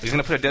guy. He's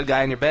gonna put a dead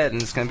guy in your bed,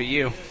 and it's gonna be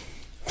you.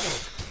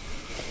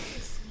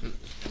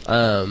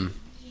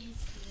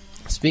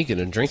 Speaking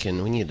of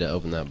drinking, we need to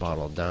open that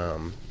bottle of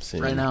Dom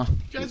soon. Right now.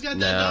 You guys got that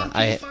No,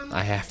 down?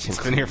 I have to.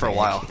 It's been here for a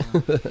while.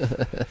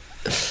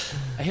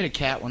 I hit a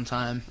cat one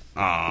time.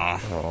 Aww.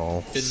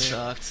 Oh. It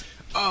sucked.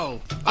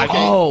 Oh, okay.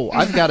 Oh,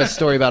 I've got a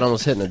story about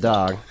almost hitting a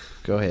dog.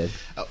 Go ahead.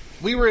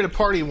 We were at a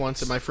party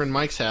once at my friend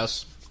Mike's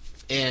house,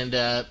 and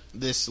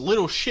this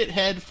little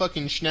shithead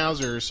fucking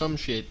schnauzer or some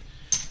shit,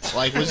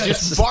 like, was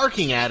just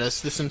barking at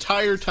us this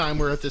entire time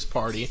we're at this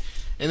party,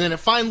 and then it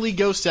finally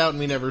ghosted out and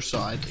we never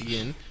saw it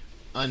again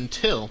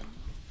until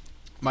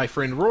my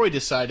friend Roy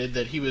decided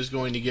that he was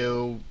going to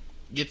go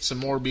get some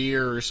more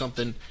beer or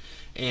something,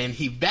 and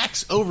he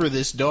backs over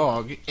this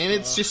dog, and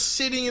it's just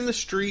sitting in the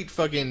street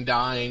fucking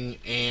dying,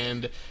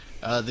 and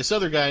this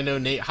other guy I know,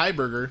 Nate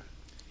Heiberger,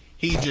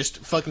 he just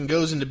fucking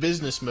goes into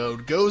business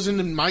mode, goes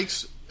into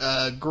Mike's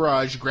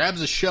garage,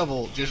 grabs a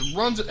shovel, just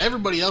runs.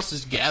 Everybody else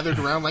is gathered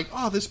around like,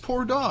 oh, this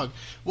poor dog.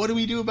 What do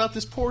we do about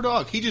this poor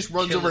dog? He just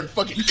runs over and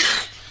fucking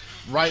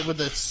right with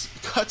this,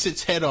 cuts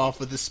its head off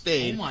with a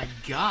spade. Oh my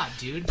god,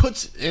 dude.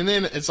 And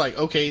then it's like,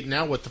 okay,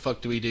 now what the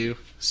fuck do we do?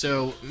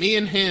 So me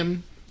and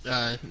him,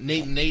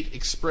 Nate and Nate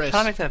Express, How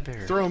do I make that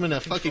bigger? throw him in a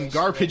fucking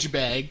garbage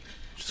bag,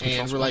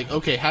 and we're like,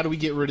 okay, how do we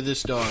get rid of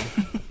this dog?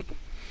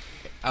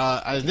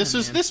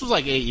 This was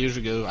like 8 years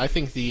ago. I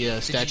think the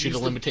statute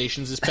of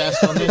limitations is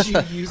passed on this.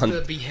 Did you use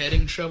the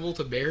beheading shovel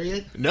to bury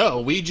it?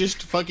 No, we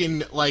just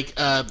fucking like.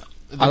 I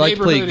like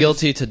to plead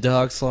guilty to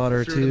dog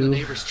slaughter Threw it in the too.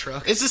 neighbor's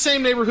truck. It's the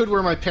same neighborhood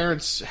where my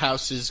parents'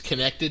 house is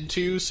connected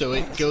to, so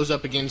it goes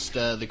up against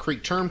the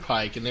Creek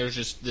Turnpike, and there's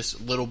just this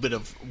little bit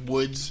of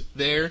woods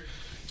there.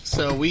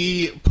 So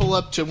we pull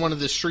up to one of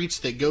the streets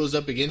that goes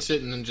up against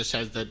it, and then just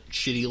has that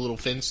shitty little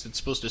fence that's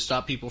supposed to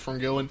stop people from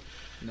going.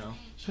 No.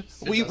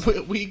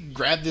 We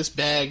grab this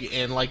bag,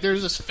 and like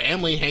there's this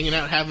family hanging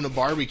out having a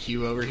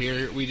barbecue over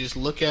here. We just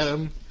look at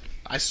them.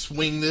 I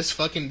swing this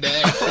fucking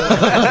bag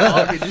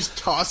and just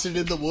toss it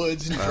in the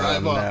woods and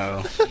drive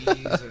off. No.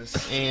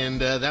 Jesus.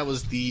 And that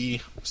was the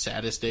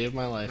saddest day of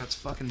my life. That's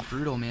fucking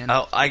brutal, man.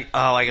 I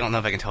don't know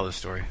if I can tell this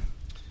story.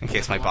 In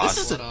case my boss...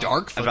 This is a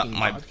dark about fucking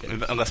my...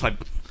 podcast. Unless my...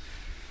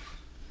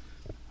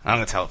 I'm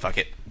going to tell it, fuck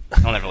it.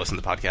 I'll never listen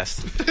to the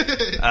podcast.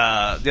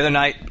 The other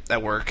night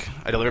at work,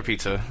 I delivered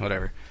pizza,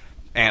 whatever,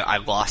 and I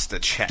lost a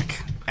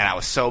check. And I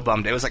was so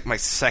bummed. It was like my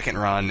second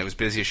run. It was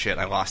busy as shit.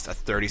 I lost a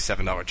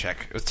 $37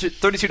 check. It was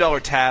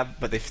 $32 tab,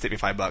 but they tipped me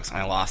 $5, and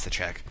I lost the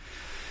check.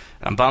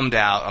 And I'm bummed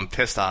out. I'm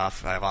pissed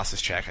off. I lost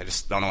this check. I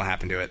just don't know what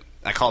happened to it.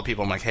 I called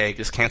people. I'm like, hey,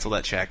 just cancel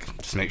that check.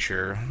 Just make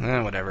sure.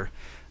 Whatever.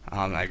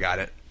 I got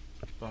it.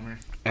 Bummer.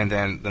 And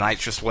then the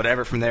night's just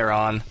whatever from there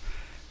on.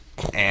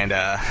 And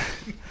I'm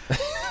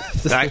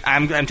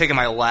taking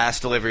my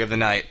last delivery of the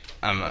night.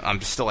 I'm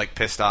just still like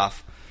pissed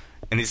off.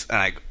 And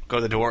I go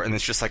to the door, and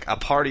it's just like a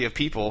party of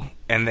people,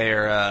 and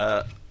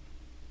they're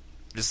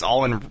just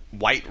all in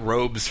white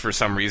robes for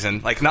some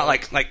reason. Like not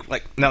like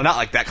no, not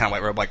like that kind of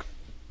white robe, like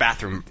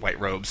bathroom white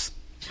robes.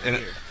 And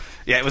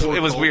yeah, it was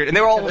weird. And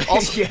they were all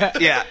also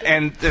yeah,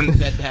 and then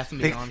Bed Bath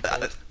and Beyond.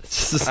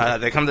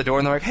 they come to the door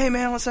and they're like, "Hey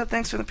man, what's up?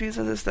 Thanks for the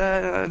pizza, this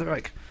that." And they're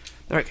like,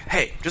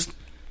 "Hey, just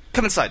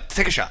come inside,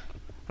 take a shot."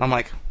 And I'm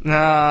like,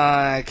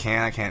 "Nah, I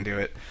can't do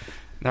it."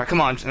 And they're like, "Come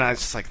on," and I was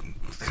just like,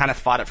 kind of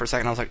fought it for a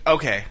second. I was like,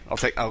 "Okay,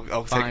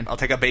 I'll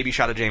take a baby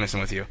shot of Jameson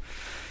with you."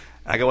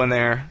 I go in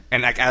there,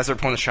 and like as they're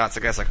pulling the shots,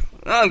 the guy's like,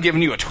 "I'm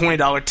giving you a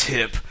 $20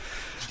 tip,"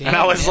 and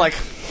I was like,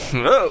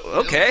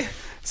 "Oh, okay."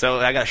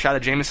 So I got a shot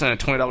of Jameson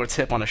and a $20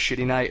 tip on a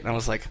shitty night, and I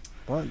was like,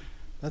 What?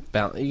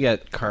 That's you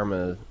got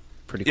karma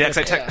pretty yeah,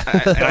 quick.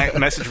 because I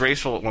messaged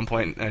Rachel at one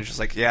point, and I was just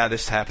like, "Yeah,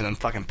 this happened. I'm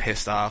fucking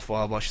pissed off."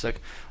 Blah blah. She's like,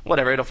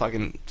 "Whatever,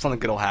 something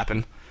good will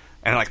happen."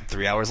 And like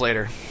 3 hours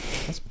later,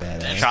 That's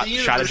badass.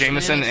 shot of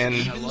Jameson and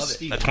I love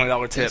it. a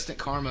 $20 tip. Instant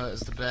karma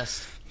is the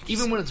best.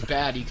 Even when it's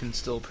bad, you can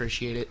still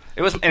appreciate it.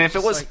 It was, and if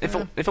it was,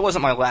 like, if it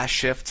wasn't my last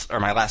shift or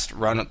my last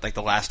run, like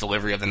the last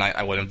delivery of the night,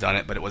 I wouldn't have done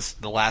it. But it was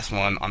the last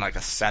one on like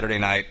a Saturday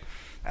night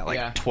at like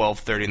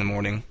 12:30 in the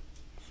morning,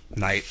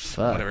 night,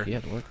 Fuck, whatever. you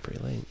had to work pretty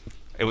late.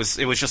 It was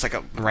just like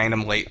a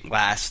random late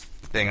last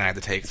thing I had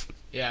to take.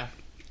 Yeah.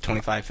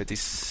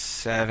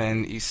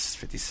 2557 East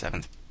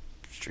 57th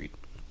Street.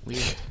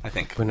 Weird. I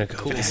think. We're gonna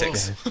go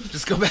 56.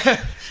 Just go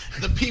back.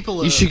 The people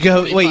of You should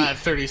go. Wait,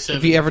 3537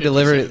 if you ever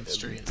 57th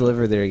Street.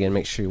 deliver there again,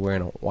 make sure you're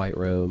wearing a white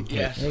robe.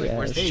 Yeah, Like, hey, like,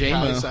 where's guys. the Hey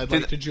J-Mo. guys, I'd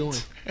like to join.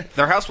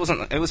 Their house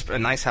wasn't. It was a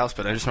nice house,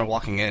 but I just remember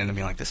walking in and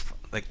being like, "This."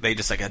 Like they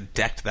just like had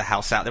decked the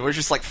house out. There were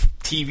just like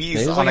TVs Maybe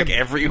it was on like a-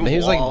 every maybe it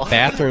was wall. like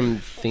bathroom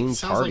themed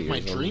Sounds party. like my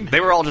or something. dream.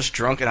 They were all just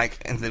drunk,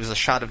 and there was a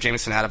shot of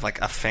Jameson out of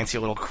like a fancy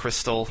little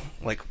crystal,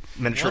 like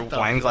miniature What the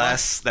wine fuck?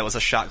 glass that was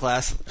a shot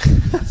glass.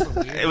 That's so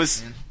weird, It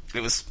was. man.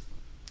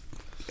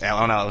 Yeah, I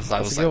don't know. I was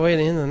That's a like, good way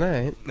to end the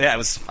night. yeah,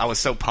 I was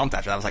so pumped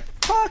after that. I was like,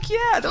 fuck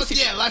yeah! Fuck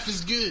yeah, life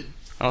is good.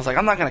 I was like,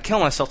 I'm not gonna kill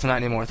myself tonight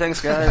anymore. Thanks,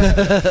 guys.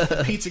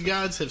 The pizza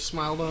gods have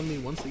smiled on me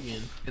once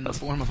again. In the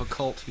form of a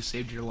cult who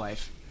saved your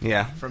life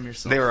Yeah, from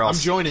yourself. they were all. I'm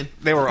joining.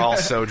 They were all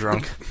so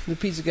drunk. The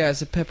pizza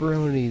guys have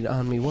pepperoni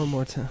on me one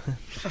more time.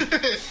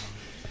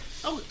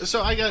 Oh,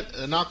 so I got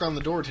a knock on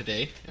the door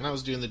today, and I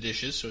was doing the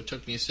dishes, so it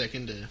took me a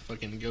second to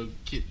fucking go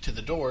get to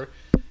the door.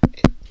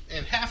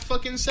 And half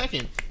fucking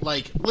second.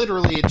 Like,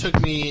 literally, it took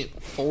me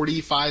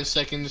 45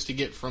 seconds to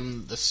get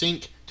from the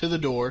sink to the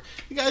door.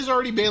 The guy's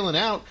already bailing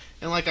out,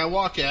 and, like, I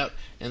walk out,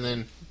 and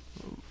then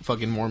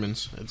fucking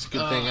Mormons. It's a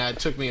good thing it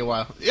took me a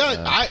while.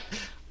 Yeah,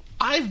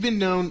 I've been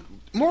known.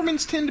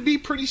 Mormons tend to be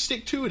pretty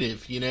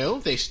stick-to-itive, you know?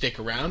 They stick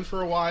around for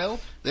a while.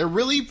 They're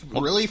really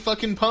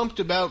fucking pumped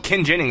about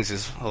Ken Jennings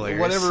is hilarious.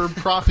 whatever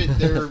profit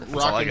they're all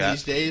I rocking got.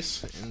 these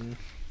days. And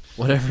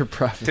Whatever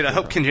profit. Dude, I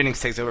hope Ken Jennings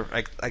takes over.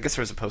 I guess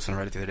there was a post on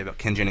Reddit the other day about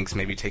Ken Jennings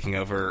maybe taking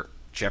over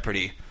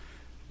Jeopardy.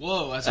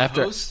 Whoa, as a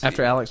after host?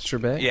 Alex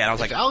Trebek. Yeah, and I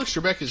was if like, Alex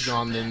Trebek is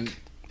gone, then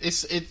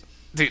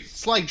dude,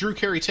 it's like Drew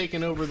Carey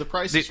taking over The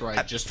Price is Dude,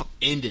 Right. Just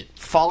end it.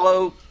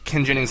 follow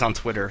Ken Jennings on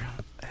Twitter.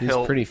 He's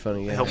pretty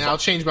funny. Yeah. he'll And I'll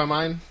change my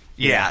mind.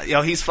 Yeah,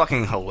 he's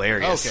fucking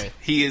hilarious. Okay.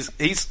 He's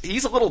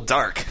a little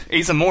dark.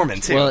 He's a Mormon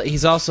too. Well,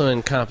 he's also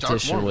in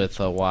competition Mormon. with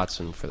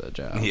Watson for the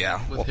job.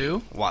 yeah. With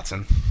who?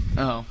 Watson.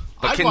 Oh.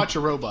 But I'd Ken- watch a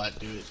robot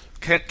do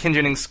it. Ken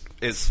Jennings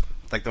is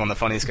like one of the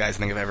funniest guys I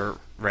think I've ever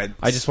read.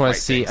 I just want write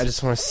to see. things. I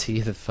just want to see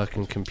the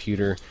fucking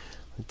computer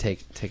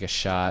take a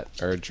shot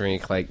or a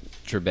drink like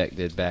Trebek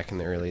did back in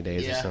the early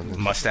days or Yeah. something.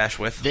 mustache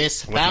with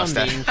This with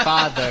mustache. founding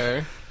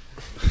father.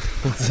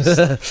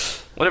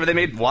 Whatever, they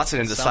made Watson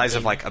into the size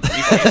of like a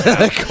briefcase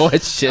now.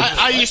 Question.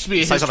 I used to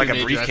be a Size of history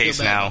like a major. I feel briefcase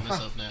bad now. about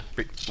myself now.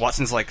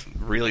 Watson's like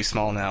really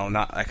small now,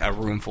 not like a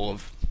room full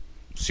of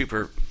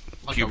super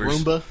Like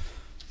pubers. a Roomba.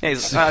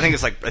 Yeah, I think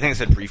it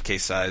said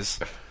briefcase size.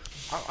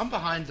 I'm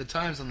behind the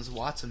times on this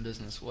Watson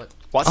business. What?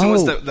 Watson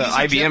was Oh. the He's a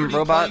IBM Jeopardy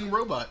robot. playing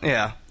robot.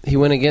 Yeah, He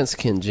went against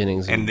Ken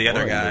Jennings and the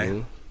other won, guy.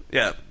 didn't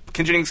Yeah,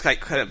 Ken Jennings kind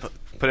of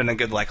put in a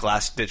good like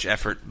last ditch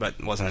effort,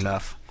 but wasn't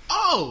enough.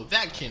 Oh,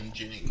 that Ken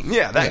Jennings.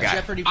 Yeah, that guy.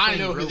 Jeopardy I playing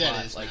know who robot,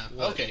 that is like now.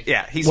 what? Okay.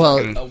 Yeah, he's Well-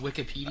 fucking A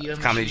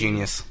Wikipedia comedy machine?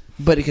 genius.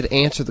 he? But he could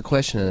answer the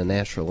question in a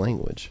natural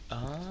language.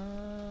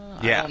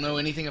 Yeah. I don't know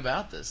anything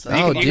about this.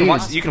 Oh, you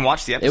dude. can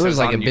watch the It episodes was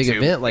like a on big YouTube.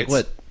 event. Like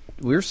It's- what?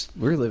 We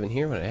were living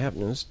here when it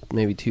happened. It was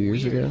maybe 2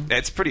 years ago.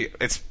 It's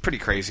pretty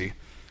crazy.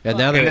 Yeah,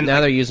 now And then,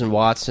 they're using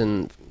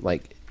Watson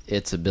like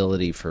its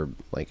ability for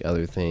like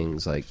other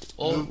things like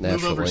Well, move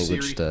natural over,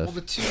 language Siri. stuff.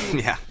 Well,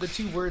 Yeah. the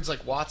two words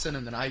like Watson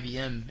and then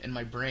IBM in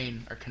my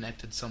brain are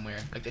connected somewhere.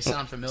 Like they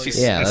sound familiar.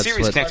 Yeah, and that's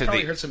Siri's what- connected I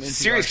probably to heard some the NPR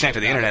Siri's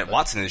connected to the shit about internet. it, but-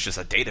 Watson is just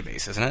a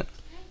database, isn't it?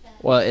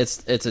 Well, it's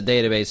a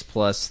database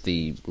plus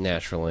the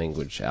natural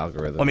language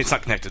algorithm. Well, I mean, it's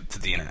not connected to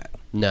the internet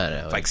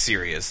no. like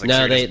Siri is. Like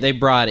no, Siri they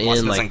brought in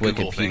Watson like doesn't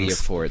Google Wikipedia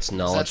things. for its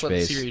knowledge That's what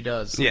base. Siri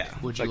does. Yeah.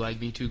 Would you like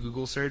me to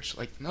Google search?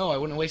 Like, no, I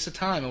wouldn't waste the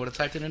time. I would have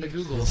typed it into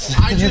Google.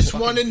 I just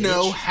Fucking want to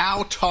know bitch.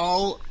 how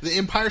tall the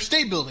Empire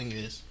State Building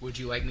is. Would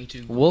you like me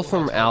to? Google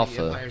Wolfram how tall the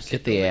Alpha. Empire State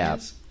Get the Building app.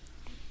 is?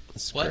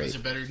 It's What? great. Is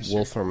it better than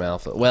Wolfram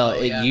Alpha. Well,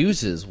 Oh, it yeah.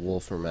 uses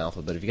Wolfram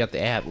Alpha, but if you got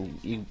the app,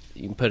 you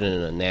can put it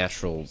in a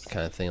natural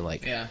kind of thing.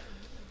 Like, Yeah.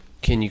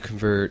 can you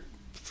convert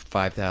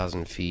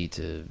 5,000 feet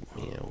to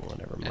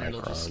whatever And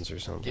it'll just microns or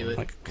something? do it.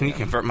 Like, can you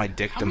convert my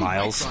dick How to many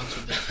miles? microns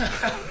would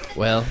that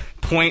Well,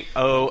 How big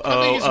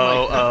is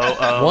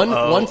a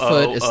one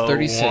foot is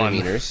 30 1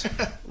 centimeters,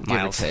 give or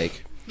Miles.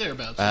 take. be?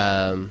 Thereabouts.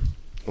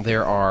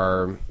 There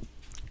are.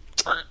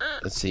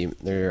 Let's see.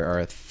 There are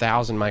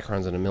 1,000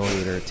 microns in a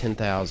millimeter.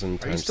 10,000 Are you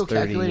times still 30.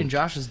 calculating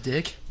Josh's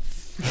dick?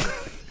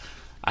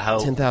 I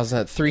hope.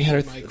 10,000,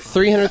 300 microns.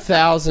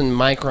 300,000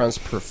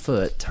 microns per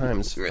foot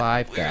times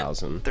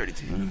 5,000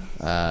 32.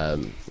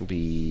 would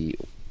be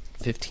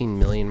 15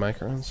 million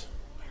microns.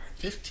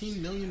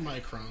 15 million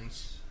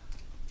microns.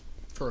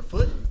 For a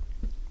foot?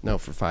 No,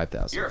 for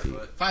 5,000 You're a feet.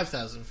 foot.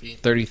 5,000 feet.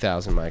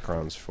 30,000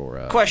 microns for.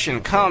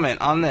 Question,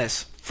 comment on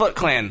this. Foot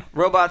Clan,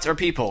 robots or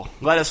people?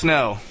 Let us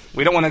know.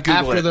 We don't want to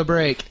Google After it the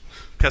break.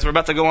 because we're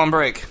about to go on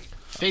break.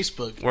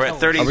 Facebook. We're at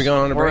 30. Are we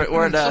going on a break?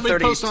 We're at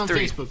Somebody post on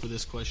 33. Facebook with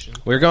this question.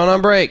 We're going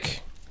on break.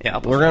 Yeah,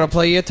 We're going to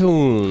play you a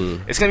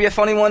tune. It's gonna be a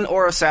funny one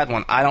or a sad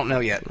one. I don't know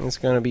yet. It's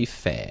going to be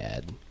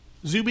fad.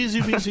 Zooby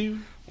zooby zoo.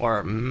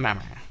 Or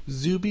mama.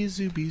 Zooby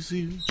zooby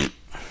zoo.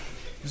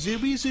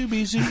 Zooby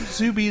zooby zoo.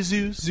 Zooby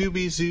zoo.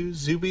 Zooby zoo.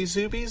 Zooby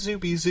zooby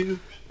zooby zoo.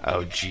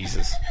 Oh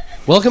Jesus.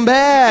 Welcome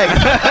back.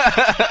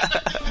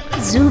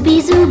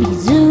 Zooby zooby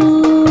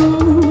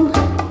zoo.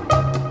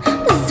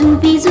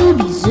 Zooby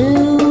zooby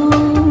zoo.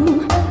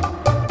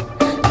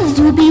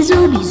 Zooby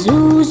zooby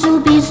zoo.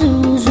 Zooby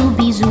zoo.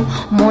 Zooby zoo.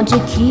 Mon Dieu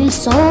qu'ils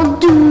sont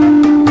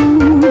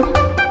doux.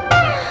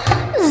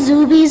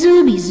 Zooby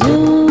zooby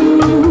zoo.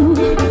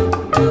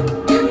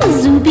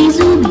 Zooby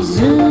zooby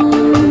zoo.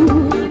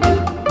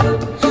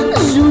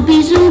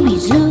 Zooby zooby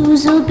zoo.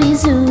 Zooby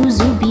zoo.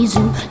 Zooby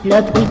zoo.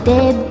 Le bruit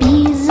des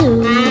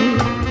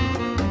bisous.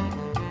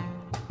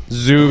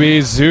 Zooby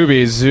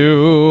Zooby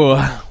Zoo.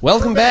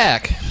 Welcome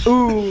back.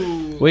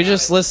 Ooh. We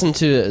just listened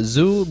to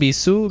Zooby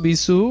Zooby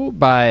Zoo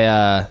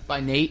by By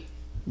Nate.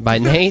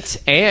 Nate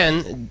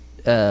and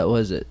what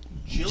was it?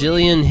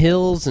 Jillian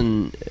Hills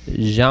and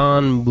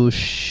Jean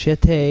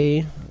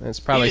Bouchette. That's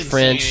probably He didn't say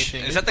French.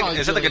 anything. Is that the Probably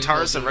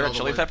guitarist of Jillian Red Hot Hills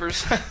Chili doing all the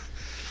Peppers?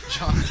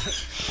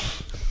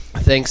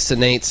 Thanks to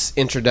Nate's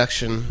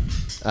introduction.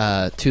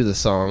 to the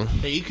song.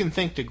 Hey, you can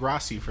thank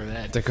Degrassi for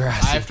that.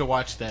 Degrassi. I have to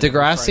watch that.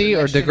 Degrassi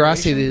or Next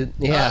Degrassi?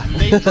 Yeah.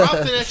 They dropped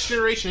the Next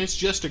Generation. It's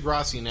just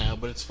Degrassi now,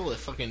 but it's full of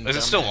fucking. Is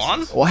it still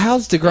on? Well,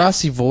 how's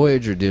Degrassi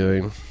Voyager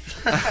doing?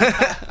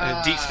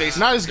 Deep Space.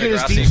 Not as good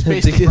as Degrassi. Deep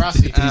Space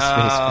Degrassi.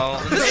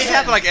 Oh, this has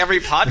happened like every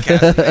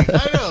podcast.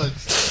 I know.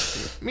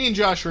 Me and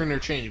Josh are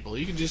interchangeable.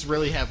 You can just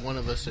really have one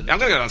of us. I'm gonna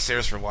go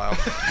downstairs for a while.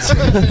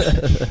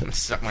 And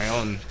suck my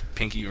own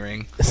pinky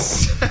ring.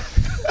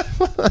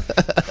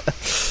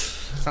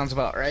 Sounds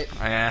about right.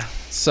 Yeah.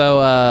 So,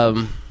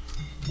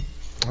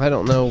 I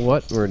don't know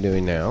what we're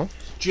doing now.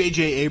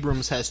 J.J.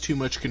 Abrams has too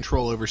much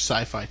control over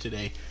sci-fi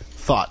today.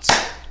 Thoughts?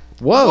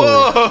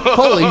 Whoa!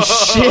 Holy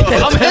shit!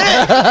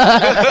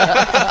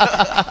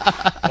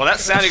 Well, that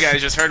sound you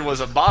guys just heard was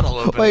a bottle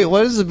opening. Wait,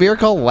 what is the beer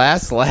called?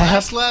 Last Laugh?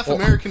 Last Laugh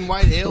American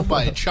White Ale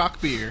by Chalk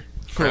Beer.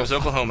 It was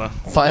Oklahoma.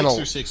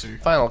 Final Sixer.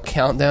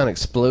 countdown,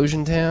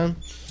 Explosion Town.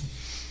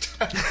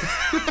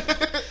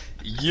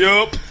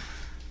 Yup.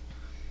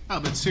 Oh,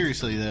 but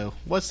seriously though,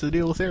 what's the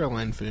deal with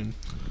airline food?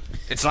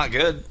 It's not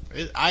good.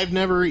 I've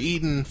never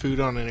eaten food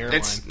on an airline.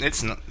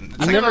 It's not.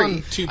 I've never been on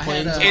eat- 2 I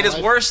planes. had, in It my is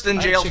life. worse than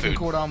I had jail chicken food.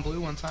 cordon bleu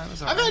one time.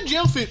 I've had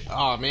jail food.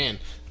 Oh man.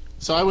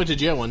 So I went to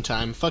jail one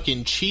time.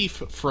 Fucking Chief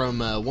from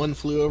One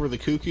Flew Over the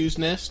Cuckoo's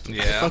Nest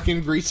Yeah.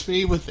 fucking greets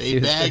me with a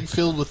bag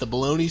filled with a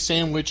bologna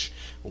sandwich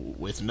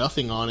with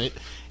nothing on it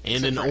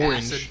and an for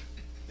orange. acid.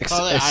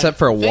 Except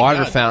for a thank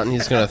water God. fountain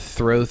he's gonna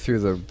throw through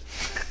the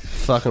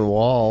fucking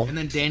wall. And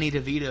then Danny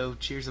DeVito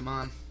cheers him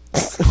on.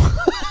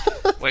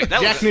 Wait,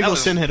 that Jack was,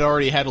 Nicholson had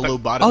already had a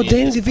lobotomy. Oh, at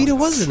Danny this DeVito point.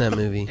 was in that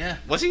movie. Yeah.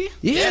 was he?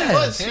 Yeah. It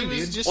was. Him, He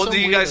was dude. just Well, some do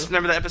you guys weirdo.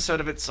 remember the episode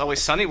of It's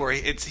Always Sunny where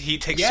he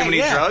takes Yeah, too many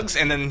yeah. drugs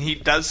and then he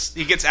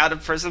gets out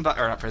of prison,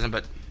 or not prison,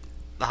 but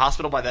the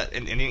hospital by that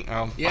Indian.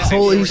 Yeah.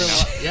 Holy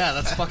shit. Yeah,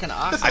 that's fucking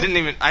awesome. I haven't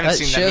That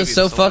seen that movie. show's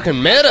so so long.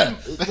 fucking meta.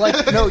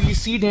 Like, no, you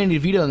see Danny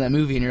DeVito in that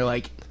movie, and you're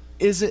like,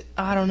 is it?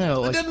 I don't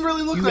know. It Like, doesn't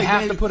really look you like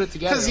have Danny- to put it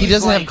together. 'cause He he's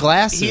doesn't have like-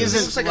 glasses. He Looks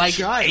isn't like a like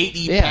child. 80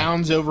 Yeah.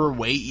 pounds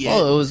overweight yet.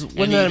 Oh, it was And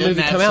when he did that doesn't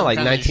movie have come some out? Like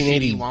kind of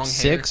shitty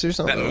 1986 or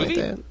something That like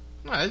movie? that.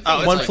 long hair. Oh,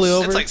 it's One like, Flew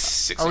Over? It's like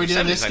 60s, Are we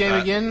doing this 70s, I game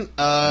thought. again?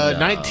 No.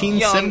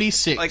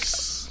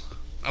 1976.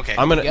 Like, okay.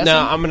 I'm Guessing?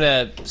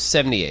 gonna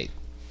 78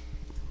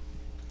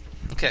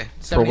 okay.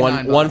 for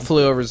 79, one Bob.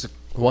 flew over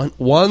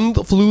one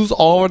flews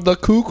over the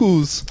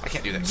cuckoos. I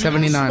can't do that.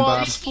 79,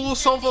 Bob. Full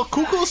of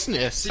cuckoo's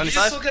nest.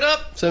 75? it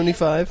up?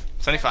 75.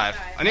 75.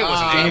 I knew it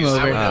wasn't Game 80s.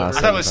 over. I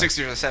thought it was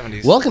 60s or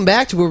 70s. Welcome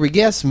back to where we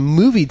guess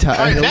movie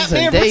titles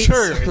Batman and dates.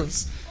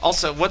 Returns.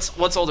 Also,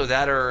 what's older,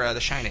 that or The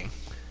Shining?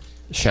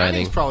 Shining.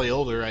 Shining's probably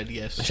older, I'd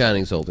guess.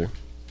 Shining's older.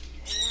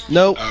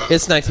 Nope,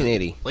 it's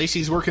 1980.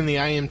 Lacey's working the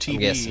I'm IMDb.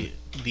 guessing.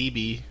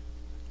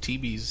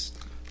 TB's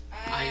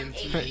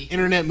IMDb.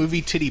 Internet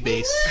Movie Titty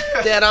Base.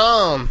 Dead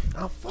on.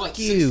 Oh, fuck What,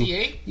 you.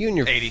 68? You and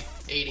your 80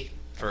 80.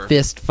 for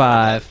fist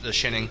five. The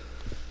Shining.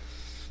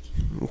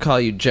 I'll call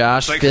you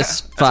Josh Like-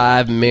 Fist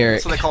Five Merrick.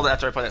 That's what they called it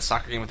after I played that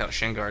soccer game without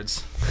shin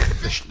guards.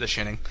 The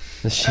Shining.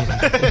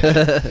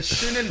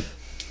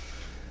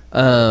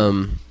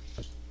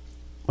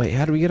 Wait,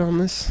 how do we get on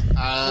this?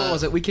 What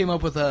was it? We came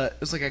up with it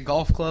was like a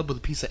golf club with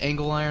a piece of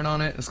angle iron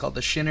on it. It's called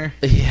the Shinner.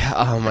 Yeah.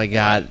 Oh my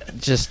God.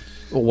 Just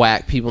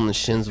whack people in the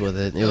shins with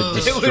it. It would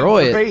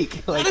destroy it.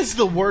 Break. That is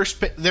the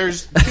worst.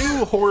 There's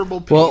two horrible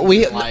pains Well,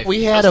 we in life.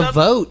 had a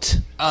vote.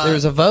 There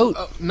was a vote.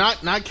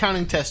 Not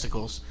counting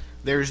testicles.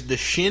 There's the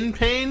shin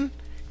pain,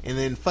 and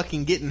then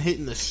fucking getting hit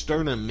in the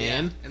sternum,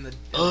 man. And the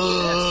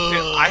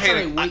I that's how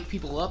they hate wake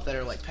people up that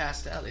are like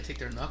passed out. They take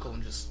their knuckle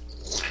and just.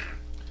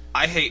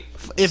 I hate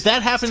If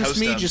that happens Toe to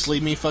me, stubs. just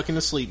leave me fucking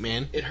asleep,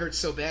 man. It hurts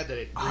so bad that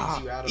it brings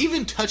you out of.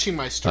 Even touching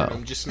my sternum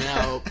Oh. just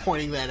now,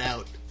 pointing that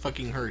out,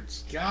 fucking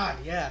hurts. God,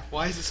 yeah.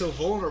 Why is it so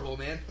vulnerable,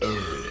 man?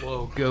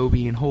 Whoa,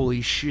 Gobi and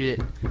holy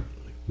shit!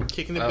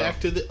 Kicking it back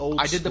to the old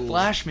I did the school.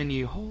 flash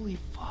menu. Holy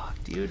fuck,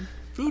 dude.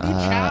 Voodoo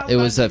child, It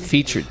was a baby.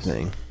 featured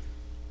thing.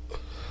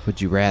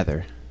 Would you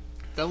rather?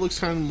 That looks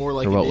kind of more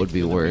like Or a what dick would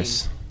be than a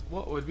worse?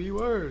 What would be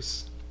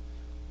worse?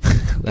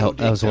 That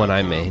was one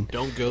I made.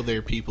 Don't go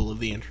there, people of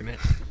the internet.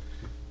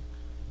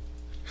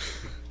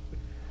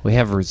 We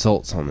have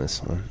results on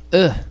this one.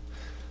 Ugh.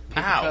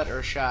 Paper Ow. cut or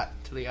a shot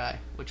to the eye?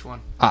 Which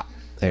one? Ah,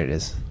 there it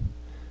is.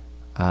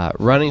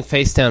 Running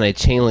face down a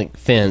chain link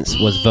fence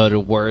was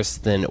voted worse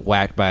than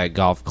whacked by a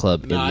golf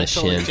club No, in the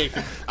shin.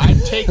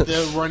 I'd take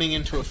the running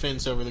into a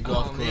fence over the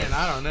golf Oh club. man,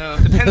 I don't know.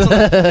 depends on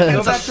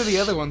Go back to the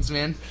other ones,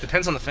 man.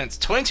 depends on the fence.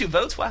 22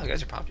 votes. Wow, you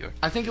guys are popular.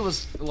 I think it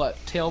was what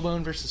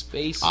tailbone versus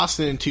face.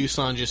 Austin and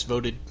Tucson just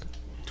voted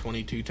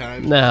 22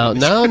 times.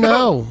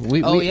 No.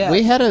 We, Oh, we, yeah.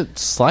 we had a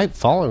slight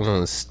following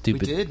on this We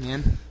stupid did,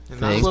 man. Not as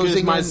good as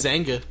Closing my in-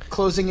 Zenga.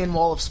 Closing in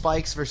wall of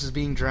spikes versus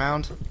being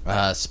drowned.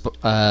 I'll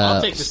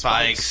take the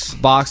spikes. Spikes.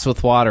 box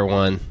with water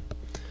one.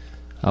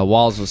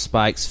 Walls with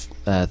spikes,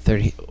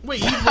 30.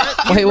 Wait, you'd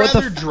Wait, what the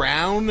rather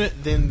drown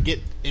than get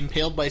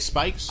impaled by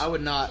spikes? I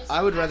would not.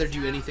 I would rather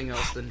do anything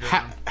else than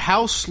drown.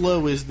 How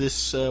slow is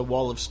this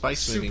wall of spikes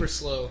Super moving?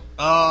 slow.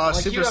 Like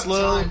Like super you have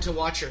slow. time to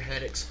watch your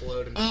head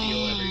explode and feel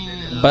every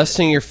minute. of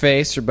Busting your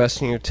face or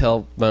busting your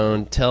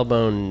tailbone.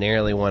 Tailbone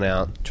narrowly won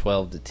out,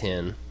 12 to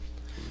 10.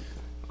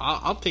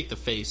 I'll take the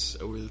face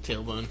over the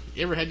tailbone.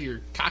 You ever had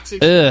your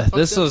coccyx? Ugh, fucked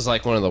this up? was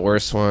like one of the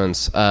worst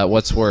ones.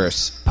 What's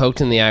worse,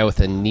 poked in the eye with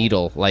a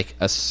needle, like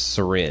a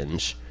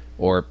syringe,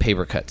 or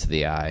paper cut to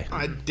the eye?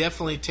 I'd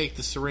definitely take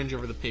the syringe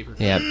over the paper.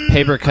 Yeah,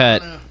 paper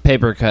cut.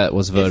 Paper cut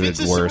was If voted it's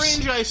a worse.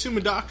 syringe, I assume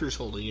a doctor's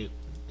holding it,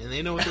 and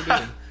they know what they're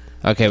doing.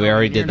 Okay, we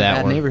already You're did in a that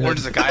bad one. neighborhood. Or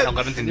does a guy in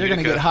 11th and You're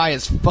gonna Utica? get high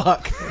as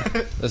fuck.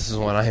 This is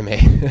one I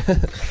made.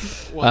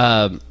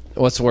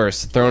 What's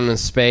worse, thrown in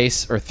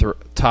space or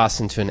tossed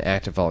into an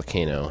active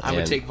volcano? I would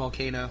And take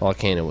volcano.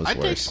 volcano was I'd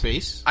take worse.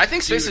 space. I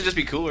think space would just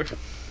be cooler.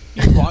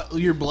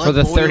 Your blood For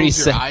the boils, 30 your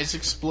sec- eyes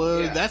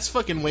explode. Yeah. That's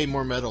fucking way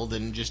more metal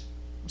than just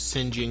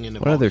singeing in a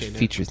What other volcano.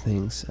 feature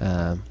things?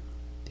 The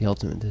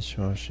ultimate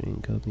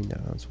dishwashing,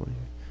 Gobi.com's one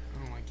here.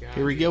 Oh my god.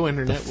 Here we go,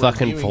 internet. The We're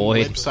fucking viewing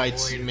void.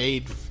 websites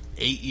made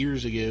 8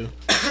 years ago.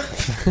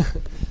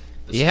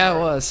 Yeah, it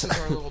was. This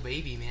is our little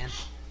baby, man.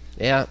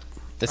 Yeah,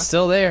 it's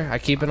still there. I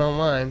keep it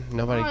online.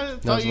 Nobody I knows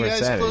thought you where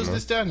it's guys at closed anymore.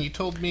 this down. You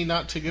told me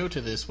not to go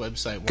to this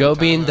website. one time.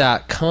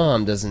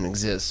 GoBean.com doesn't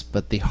exist,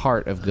 but the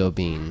heart of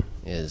GoBean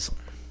is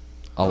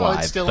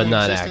alive, still but in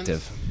not existence?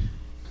 active.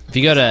 If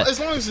you go to As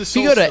long as the if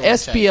you go to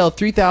soul's still intact.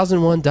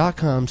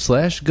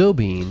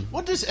 SPL3001.com/GoBean,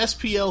 What does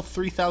SPL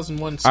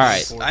 3001 All stand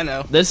right. for? I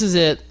know. this is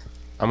it.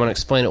 I'm going to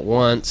explain it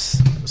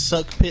once.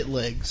 Suck pit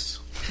legs.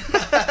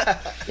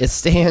 It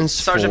stands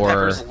Sergeant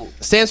Pepper's-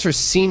 stands for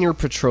Senior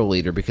Patrol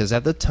Leader because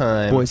at the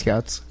time Boy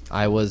Scouts.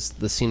 I was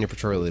the Senior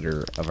Patrol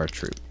Leader of our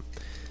troop.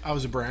 I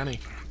was a brownie.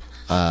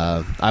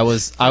 I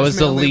was the Male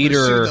neighbor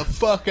leader. sued the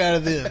fuck out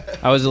of them.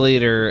 I was the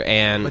leader,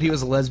 and But he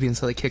was a lesbian,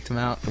 so they kicked him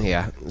out.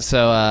 yeah.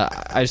 So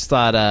I just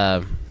thought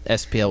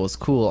SPL was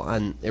cool.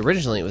 And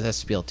originally it was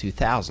SPL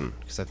 2000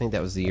 because I think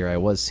that was the year I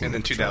was Senior. And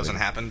then Patrol 2000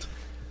 Leader. happened.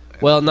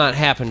 Well, not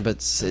happened, but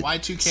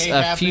Y2K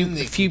a happened. few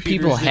the few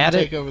computers people didn't had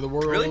take it. over the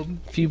world. Really?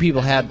 Few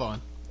people had. Move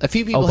on. A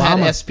few people had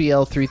Obama.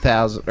 SPL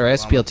 3000 or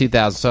SPL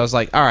 2000, so I was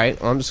like, all right,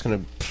 well, I'm just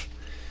gonna,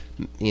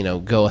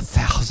 go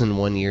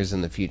 1,001 years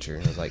in the future.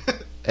 And I was like,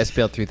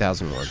 SPL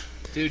 3001.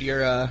 Dude,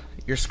 your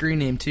screen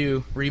name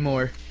too,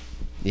 Remore.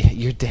 Yeah,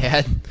 your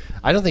dad.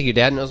 I don't think your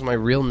dad knows my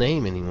real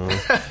name anymore.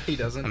 He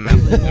doesn't.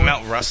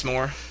 Mount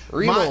Rushmore.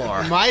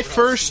 My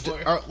first.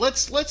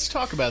 Let's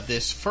talk about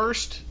this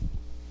first.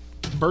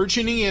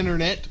 Burgeoning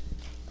internet.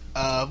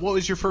 What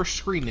was your first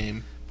screen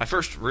name? My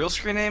first real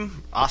screen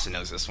name? Austin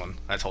knows this one.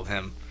 I told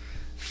him.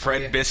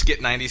 Fred yeah.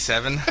 Biscuit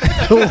 97.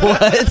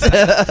 What?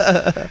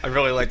 I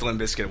really liked Limp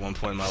Bizkit at one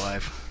point in my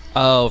life.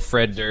 Oh,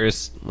 Fred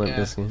Durst. Limp Yeah.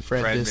 Bizkit.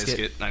 Fred Fred Biscuit.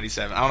 Biscuit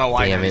 97. I don't know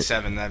why Damn it.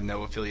 97. I have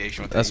no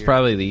affiliation with that That's year.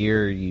 probably the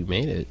year you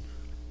made it.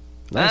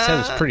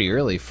 97 is pretty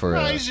early for.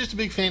 No, he's just a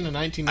big fan of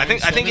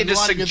 1997. I think it just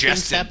a lot of good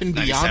things suggested happened.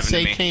 97 to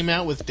Beyonce me. came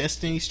out with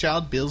Destiny's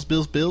Child, Bills.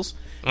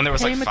 When there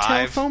was like Pay my 5.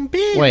 telephone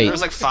bill. Wait. There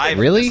was like 5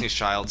 Really? Destiny's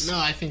Childs. No,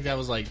 I think that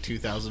was like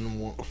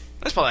 2001.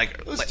 That's probably like,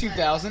 It was like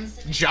 2000.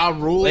 Ja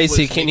Rule.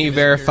 Lacey, was can making you his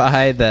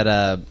verify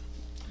that?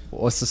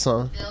 What's the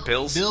song?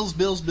 Bills.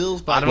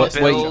 Bills. By Bottom What,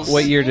 of what, Bills.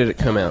 what year did it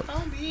come out?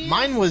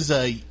 Mine was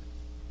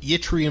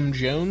Yttrium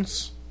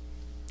Jones.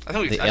 I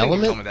think The you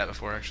Element? told me that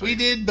before, actually. We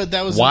did, but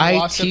that was in the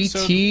last episode,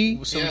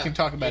 YTT? so we can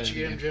talk about it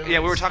again. Yeah,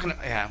 we were talking.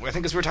 Yeah, I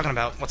think 'cause we were talking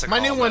about what's it My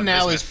called? new one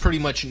now Bismuth. is pretty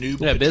much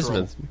Noob Yeah, Patrol.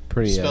 Bismuth.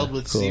 Pretty Spelled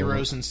with cool.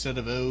 zeros instead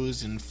of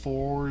O's and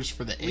 4s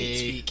for the A.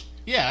 speak.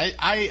 Yeah,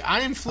 I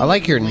am I fluent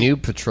like your in new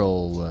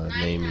patrol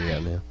name you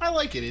got now. I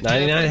like it. It's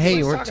 99. Hey,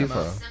 you What weren't are too you far.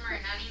 talking off. Summer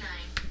at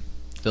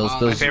 99. Bills, my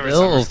Bills, favorite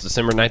Bills. summer.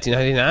 December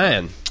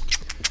 1999.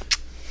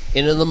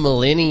 Into the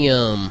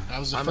millennium. That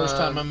was the I'm, first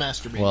time I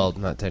masturbated. Well,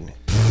 not technically.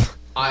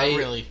 I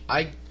really.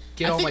 I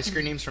get I all think- my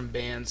screen names from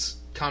bands.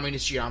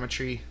 Communist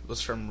Geometry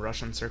was from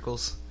Russian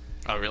Circles.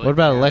 Oh, really? What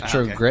about Yeah,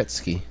 Electro okay.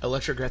 Gretzky?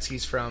 Electro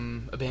Gretzky's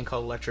from a band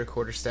called Electro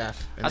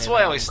Quarterstaff. and That's they why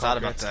I have a always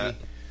album thought called about Gretzky.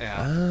 that.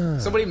 Yeah.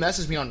 Somebody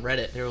messaged me on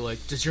Reddit. They were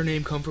like, "Does your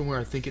name come from where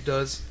I think it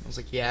does?" I was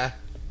like, "Yeah,"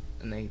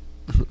 and they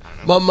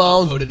My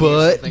mom's voted me or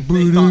butt. something.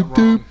 They thought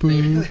wrong.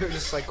 They were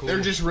just like, "Cool." They're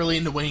just really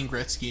into Wayne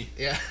Gretzky.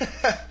 yeah.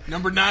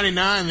 Number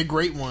 99, the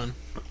great one.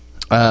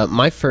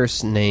 My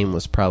first name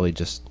was probably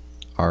just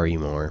Ari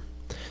Moore.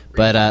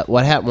 But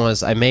what happened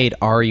was I made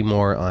Ari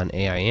Moore on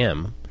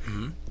AIM.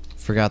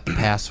 Forgot the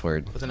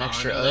password. With an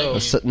extra no, that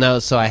O. game.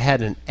 So I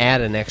had to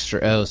add an extra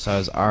O, so I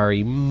was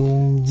Ari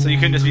Moore. So you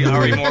couldn't just be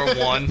Ari Moore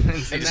 1.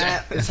 And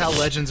that is how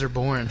legends are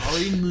born.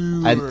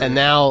 And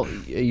now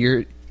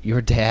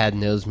your dad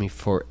knows me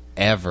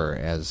forever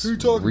as Who you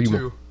talking Remo.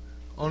 to?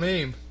 On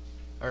AIM.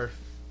 Or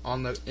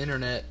on the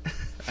internet.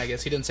 I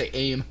guess he didn't say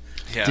AIM.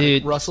 Yeah.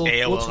 Dude, Russell,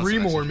 AOL, what's that's what I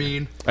Remore said.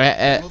 mean?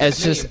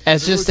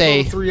 as just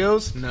a 3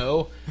 O's?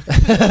 No. as,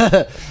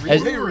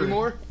 Hey,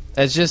 Remore?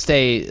 as just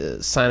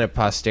a sign of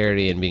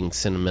posterity and being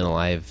sentimental,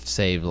 I've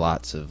saved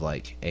lots of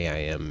like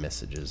AIM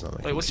messages on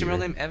my Wait, what's your real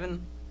computer. name?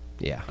 Evan?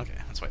 Yeah. Okay,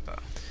 that's what I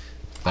thought.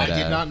 I But,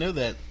 did not know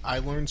that. I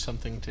learned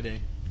something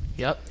today.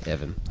 Yep.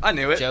 Evan. I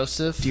knew it.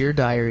 Joseph. Dear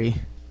Diary.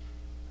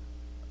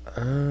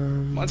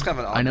 Mine's kind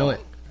of an oddball. I know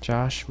it.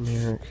 Josh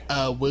Merrick.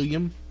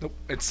 William Nope.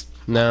 It's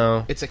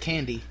No. It's a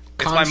candy.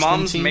 my mom's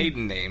Constantine.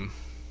 maiden name.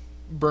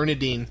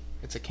 Bernadine.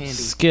 It's a candy.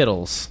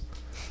 Skittles.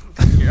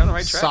 You're on the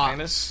right track, Socks.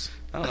 Candace.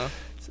 I don't know.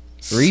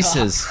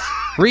 Reese's.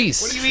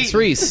 Reese. What do you mean? It's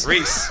Reese.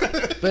 Reese.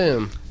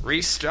 Boom.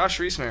 Reese. Josh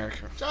Reese Merrick.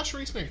 Josh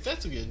Reese-Merrick.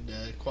 That's a good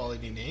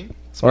quality name.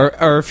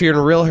 Or if you're in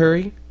a real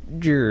hurry,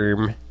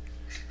 Germ.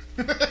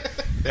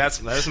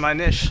 That's my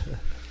niche.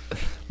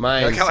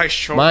 Mine's, Like how I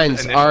shortened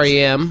mine's initials.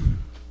 REM.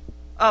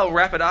 Oh,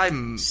 Rapid Eye.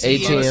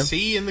 ATM.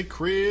 C in the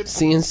crib.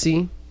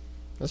 CNC.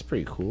 That's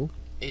pretty cool.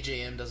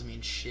 AJM doesn't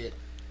mean shit.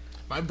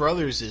 My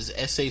brother's is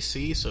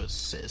SAC, so it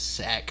says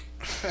sack.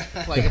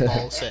 Like a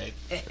ball sack.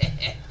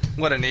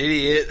 What an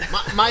idiot.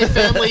 My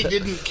family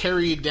didn't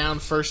carry down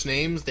first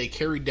names, they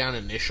carried down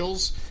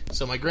initials.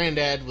 So my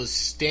granddad was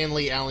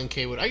Stanley Allen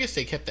Kaywood. I guess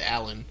they kept the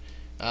Allen.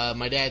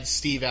 My dad's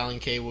Steve Allen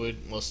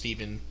Kaywood. Well,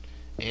 Steven.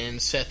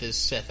 And Seth is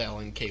Seth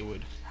Allen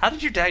Kaywood. How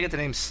did your dad get the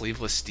name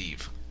Sleeveless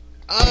Steve?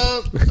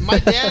 My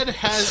dad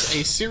has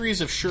a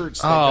series of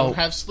shirts that Oh. don't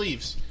have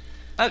sleeves.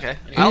 Okay.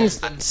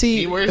 See,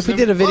 He wears if we them-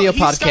 did a video well, he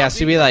stopped- podcast,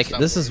 you'd be he like,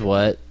 stopped this is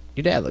wearing what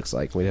your dad looks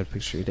like. We'd have a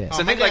picture of your dad.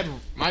 So I my, think, dad, like,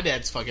 my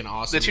dad's fucking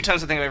awesome. The two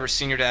times I think I've ever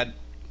seen your dad,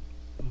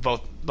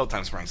 both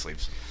times wearing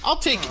sleeves. I'll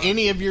take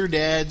any of your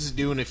dads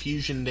doing a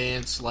fusion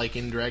dance like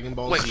in Dragon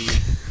Ball Wait, Z.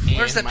 and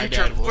Where's that my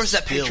picture? dad will Where's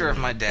that still picture of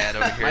win. my dad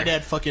over here? My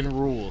dad fucking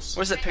rules.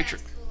 Where's that picture?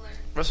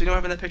 Russell, you know what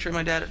happened to that picture of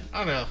my dad? I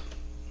don't know.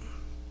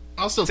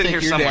 I'll still It's in take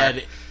here your somewhere.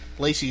 dad,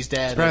 Lacey's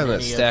dad, probably and that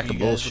any stack of of you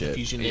guys with bullshit. a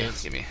fusion Yeah,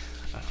 dance. give me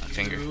a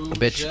finger. I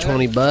bet you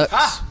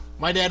 $20.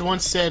 My dad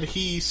once said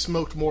he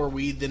smoked more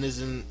weed than is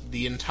in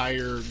the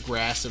entire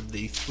grass of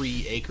the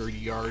 3-acre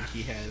yard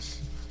he has.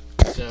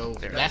 So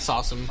that's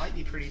awesome. Might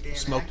be pretty damn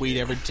Smoke weed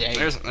every day.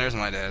 There's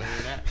my dad.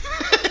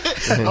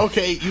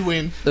 Okay, you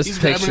win. This He's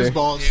grabbing picture. his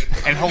balls.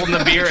 And holding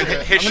the beer. And his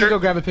I'm gonna shirt. go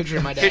grab a picture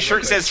of my dad. His shirt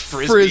real quick. says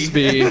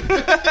Frisbee. Frisbee.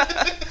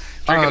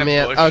 Oh, a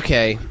man. bush.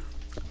 Okay.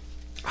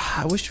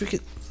 I wish we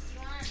could.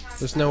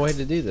 There's no way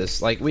to do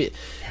this. Like, well,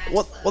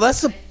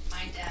 that's the.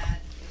 My dad.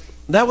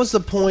 That was the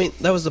point.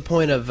 That was the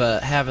point of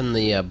having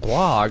the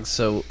blog.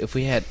 So if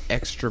we had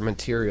extra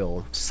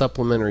material,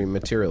 supplementary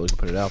material, we could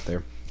put it out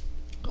there.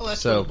 Well,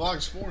 that's So- what a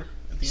blog's for. At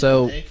the end of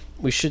So the day.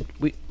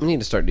 we need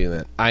to start doing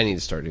that. I need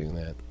to start doing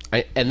that.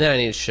 And then I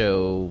need to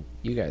show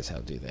you guys how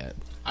to do that.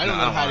 I don't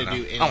No, know how to wanna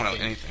do know. anything. I don't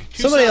know anything.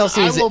 Somebody else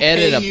Tucson, needs I to will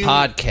edit pay a you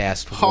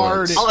podcast. hard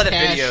once. I'll edit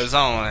Cash. videos.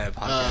 I don't want to edit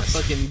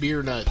podcasts. Fucking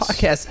beer nuts.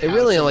 Podcast. It How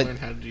really to only learn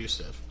how to do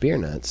stuff. beer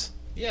nuts.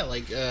 Yeah,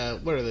 like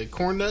what are they?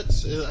 Corn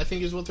nuts? I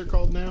think is what they're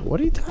called now. What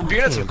are you talking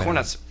Beer nuts about? and corn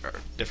nuts are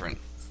different.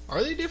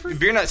 Are they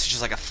different? Beer nuts is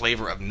just like a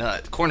flavor of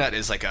nut. Corn nut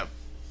is like a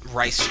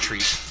rice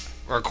treat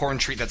or a corn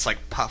treat that's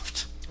like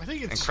puffed I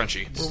think and it's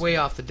crunchy. We're way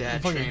off the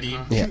dad fucking train, deep.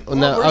 huh? Yeah. Well, Well,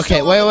 no. we're Okay.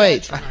 still on the Wait.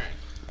 edge. All right.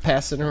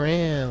 Pass it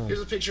around.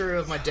 Here's a picture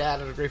of my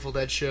dad at a Grateful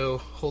Dead show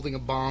holding a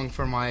bong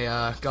for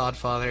my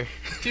godfather.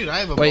 Dude, I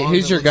have a Wait, bong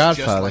who's that your looks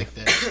just godfather? like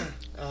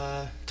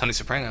that. Tony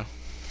Soprano.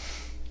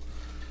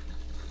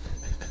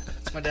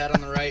 It's my dad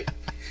on the right.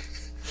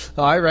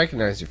 Oh, I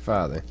recognize your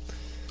father.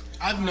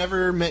 I've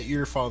never met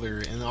your father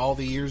in all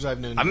the years I've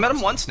known. I've you. met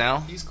him once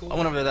now. He's cool. I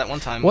went over there that one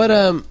time. What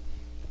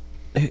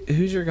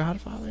who's your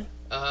godfather?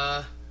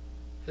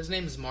 His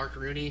name is Mark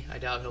Rooney. I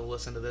doubt he'll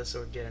listen to this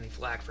or get any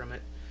flack from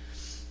it.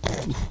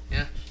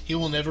 Yeah. He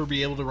will never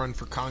be able to run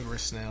for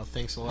Congress now.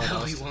 Thanks a lot. No,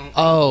 he Austin. won't.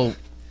 Oh,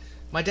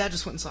 My dad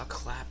just went and saw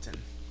Clapton.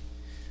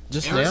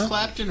 just Eric now?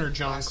 Clapton or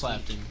John Last week.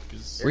 Clapton?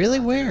 'Cause Really?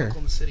 In Where?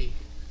 Oklahoma City.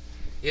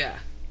 Yeah.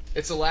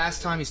 It's the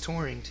last time he's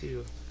touring,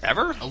 too.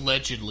 Ever?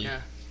 allegedly.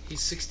 Yeah.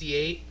 He's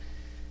 68.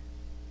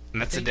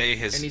 And that's the day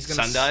his and he's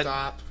gonna son died.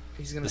 stop.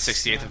 He's gonna The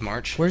 68th stop. of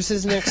March. Where's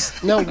his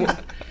next? No,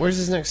 where's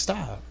his next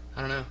stop?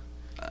 I don't know.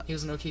 He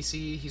was in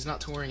OKC. He's not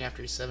touring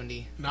after he's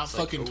 70. Not It's,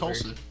 like, fucking over.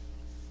 Tulsa.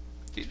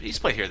 He's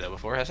played here though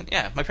before, hasn't he?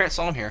 Yeah, my parents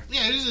saw him here.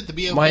 Yeah, it was at the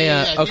BOK.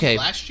 My, I think okay.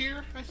 last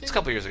year. I think It's a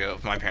couple years ago.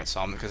 My parents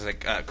saw him because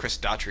like Chris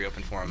Daughtry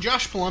opened for him.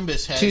 Josh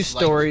Columbus has Two like,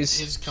 stories.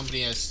 His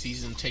company has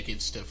season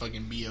tickets to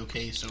fucking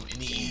BOK. So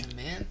Damn,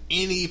 man.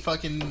 any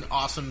fucking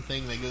awesome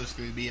thing that goes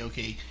through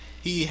BOK,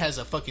 he has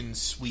a fucking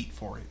suite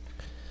for it.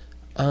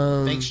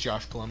 Thanks,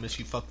 Josh Columbus.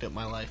 You fucked up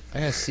my life.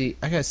 I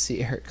gotta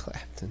see Eric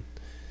Clapton.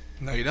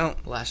 No, you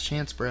don't. Last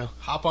chance, bro.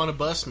 Hop on a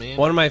bus, man.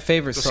 One of my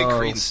favorite Go see Creed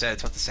songs. instead.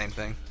 It's about the same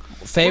thing.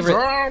 Favorite.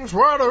 arms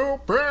wide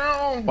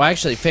open. Well,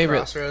 actually, favorite.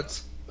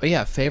 Crossroads. Oh,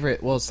 yeah,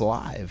 favorite. Well, it's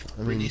live.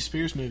 I mean, Britney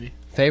Spears movie.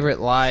 favorite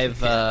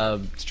live.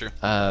 It's true.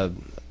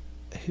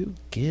 Who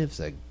gives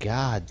a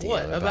goddamn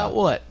What? About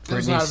what?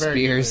 That's Britney not a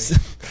very good Spears.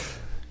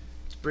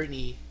 It's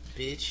Britney,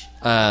 bitch.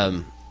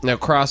 No,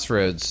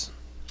 Crossroads.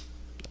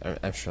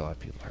 I'm sure a lot of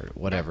people heard it.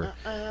 Whatever.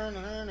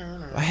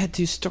 I had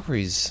two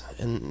stories,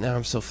 and now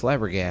I'm so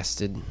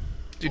flabbergasted.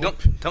 Dude, don't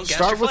gas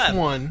Start your with flab.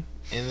 one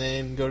and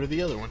then go to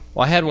the other one.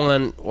 Well, I had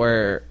one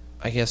where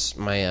I guess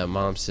my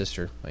mom's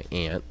sister, my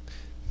aunt,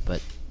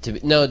 but to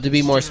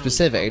be more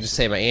specific, I just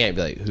say my aunt.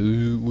 Be like,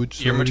 who? Which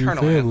Your side of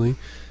maternal aunt.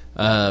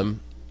 family?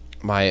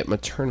 My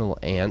maternal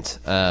aunt.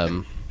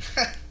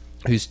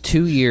 who's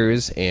 2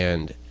 years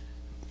and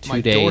 2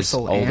 My days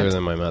dorsal older aunt.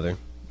 than my mother.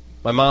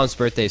 My mom's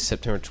birthday is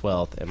September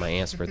 12th, and my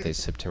aunt's birthday is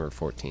September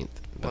 14th.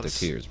 But they're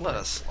 2 years Let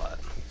apart. us slut.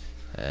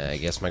 I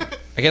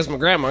guess my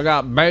grandma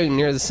got banged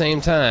near the same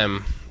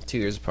time, 2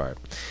 years apart.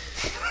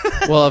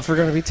 Well, if we're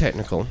going to be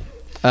technical,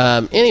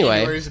 anyway,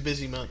 January's a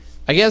busy month.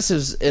 I guess it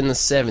was in the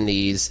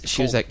 70s.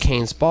 She was at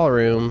Kane's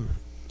Ballroom,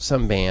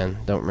 some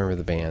band, don't remember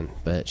the band,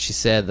 but she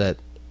said that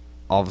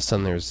all of a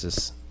sudden there's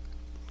this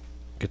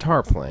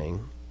guitar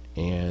playing,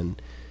 and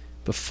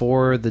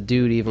before the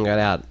dude even got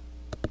out,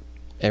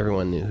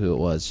 everyone knew who it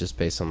was just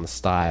based on the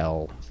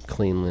style,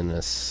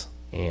 cleanliness,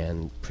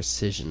 and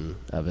precision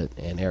of it.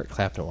 And Eric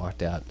Clapton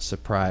walked out,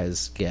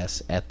 surprise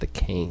guest at the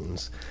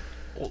Canes.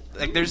 Well,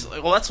 like that's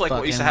like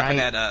what used to happen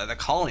Fucking at the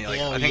Colony. Like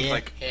Hell I think yeah.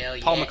 like Hell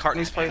Paul yeah.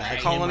 McCartney's played the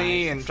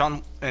Colony and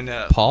John and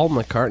Paul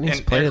McCartney's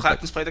and played Eric at the...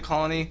 Clapton's played the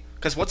Colony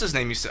because what's his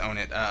name used to own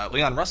it?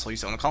 Leon Russell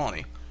used to own the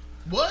Colony.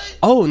 What?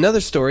 Oh, another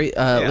story.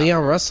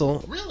 Leon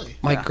Russell. Really?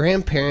 My Yeah.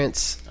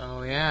 grandparents.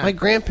 Oh yeah. My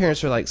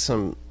grandparents are like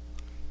some.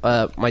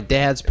 My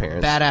dad's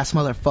parents. Badass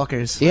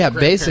motherfuckers. Yeah,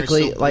 Grandparents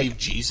basically, still like believe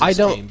Jesus I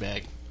don't. came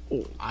back.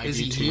 I Is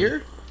do he too.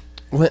 here?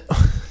 When,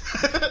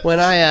 when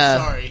I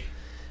Sorry,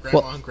 Grandma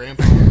well- and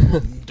Grandpa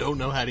don't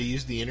know how to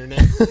use the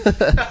internet.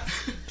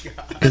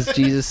 because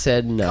Jesus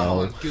said Come no.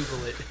 on, Google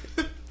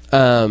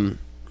it.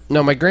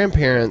 No, my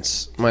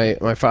grandparents,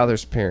 my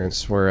father's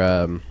parents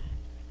were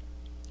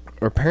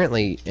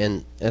apparently,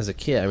 and as a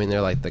kid, I mean,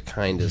 they're like the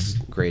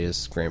kindest,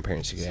 greatest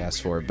grandparents you could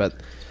ask for. But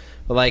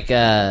like,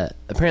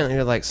 apparently,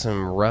 they're like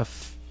some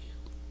rough,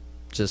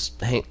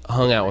 just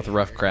hung out with a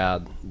rough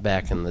crowd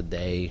back in the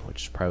day,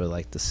 which is probably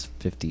like the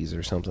 50s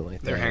or something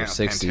like They're that, hanging or out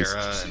 60s.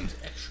 Pantera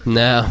and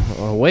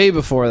No, way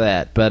before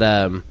that. But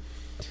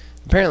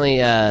apparently,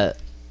 they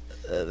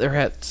were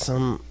at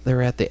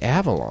the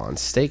Avalon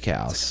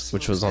Steakhouse,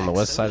 which was on the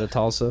west side of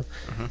Tulsa,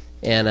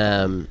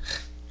 and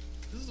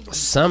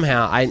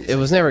somehow it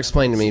was never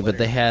explained to me, but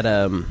they had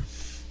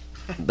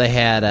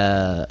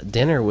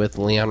dinner with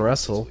Leon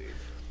Russell.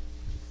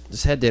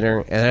 Just had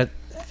dinner, and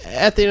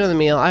at the end of the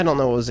meal, I don't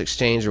know what was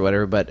exchanged or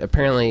whatever, but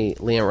apparently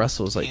Leon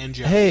Russell was like, Hand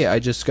job. "Hey, I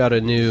just got a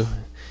new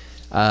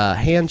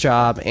hand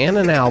job and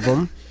an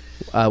album.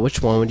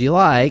 Which one would you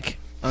like?"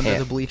 Under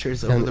And- the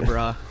bleachers, over the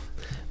bra.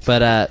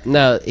 But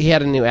no, he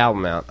had a new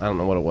album out. I don't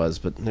know what it was,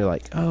 but they're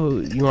like, "Oh,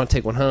 you want to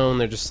take one home?"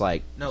 They're just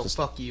like, No,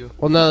 fuck you.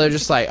 "Well, no." They're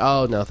just like,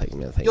 "Oh, no, thank you,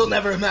 no, thank You'll you."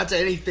 never amount to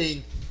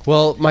anything.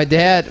 Well, my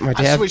dad.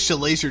 I switched to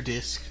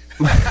Laserdisc.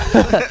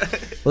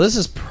 Well, this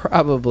is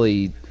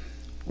probably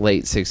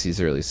late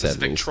 '60s, early this is '70s.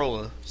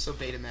 Victrola. So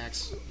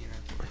Betamax,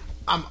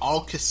 I'm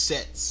all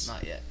cassettes.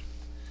 not yet.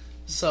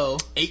 So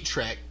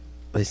 8-track.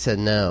 They said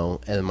no,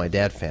 and then my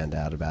dad found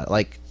out about it.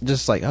 Like,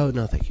 just like, "Oh,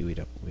 no, thank you. We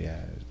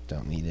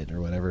don't need it," or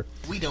whatever.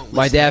 We don't.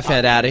 My listen dad to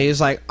found pop out, and he was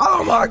like,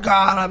 "Oh my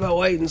god, I've been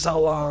waiting so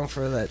long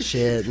for that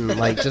shit," and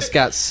like just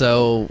got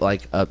so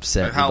like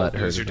upset. How and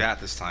old was butthurt your about it.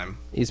 dad this time?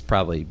 He's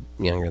probably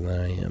younger than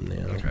I am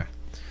now. Okay.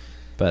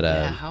 But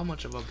yeah, how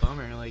much of a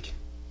bummer. Like,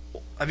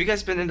 Have you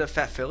guys been into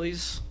Fat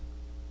Phillies?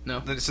 no.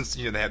 Since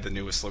they have the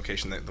newest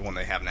location, the one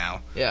they have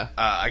now. Yeah.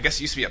 I guess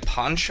it used to be a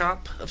pawn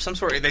shop of some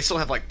sort. They still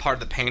have like part of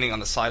the painting on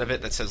the side of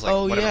it that says like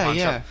Oh, whatever yeah, pawn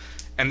yeah. shop.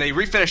 And they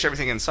refinished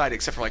everything inside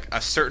except for like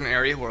a certain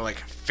area where like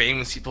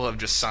famous people have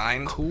just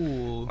signed.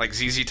 Cool. Like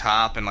ZZ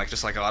Top and like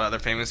just like a lot of other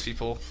famous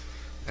people.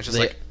 It's just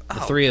they, like the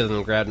oh. three of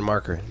them grabbed a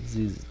marker.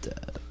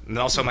 And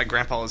also my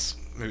grandpa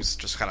who's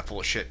just kind of full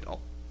of shit.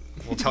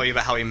 We'll tell you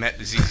about how he met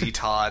ZZ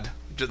Todd.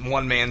 Just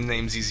one man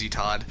named ZZ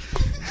Todd.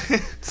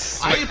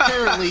 I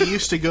apparently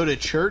used to go to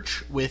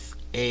church with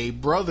a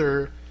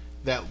brother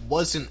that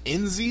wasn't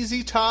in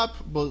ZZ Top,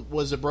 but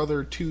was a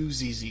brother to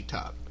ZZ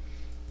Top.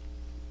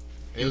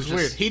 It was just-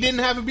 weird. He didn't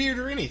have a beard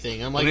or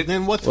anything. I'm like, Well,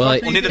 then what the Well,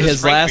 fuck are you neither doing? does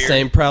his Frank last Beard.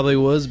 name probably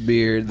was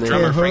Beard.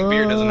 Drummer Frank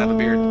Beard doesn't have a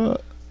beard.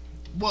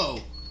 Whoa.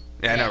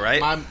 Yeah, I know, right?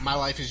 My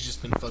life has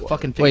just been fucked.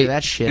 Fucking figure Wait,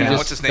 that shit You know out.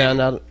 what's his name?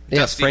 Found out, yeah,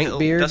 Dusty Frank Hill,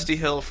 Beard. Dusty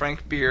Hill,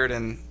 Frank Beard,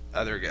 and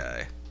other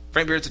guy.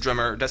 Frank Beard's a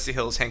drummer. Dusty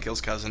Hill's Hank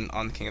Hill's cousin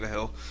on King of the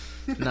Hill.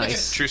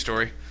 Nice. True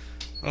story.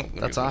 Oh,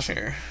 That's let me awesome.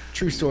 share.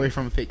 True story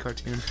from a fake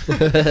cartoon. It's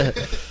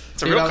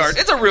a Dude, real I was- card.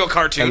 It's a real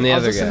cartoon. And the I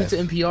was other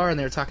listening guy. to NPR and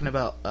they were talking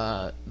about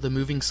the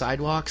Moving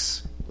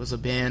Sidewalks was a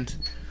band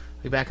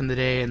like back in the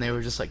day, and they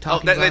were just like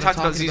talking. they about talked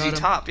him, about talking ZZ him.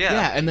 Top, yeah.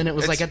 Yeah, and then it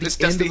was like at the It's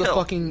end Dusty of the Hill.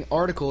 fucking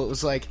article, it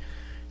was like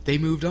they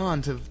moved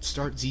on to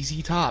start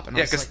ZZ Top, and I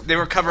Yeah, was because like, they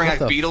were covering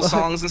what like the Beatles fuck?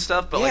 songs and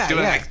stuff, but like Yeah,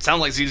 doing yeah. like it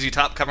sounded like ZZ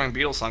Top covering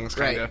Beatles songs,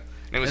 kind right. of.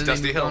 And it was and then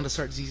Dusty they moved Hill. on to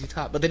start ZZ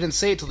Top, but they didn't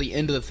say it till the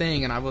end of the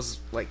thing, and I was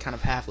like kind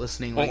of half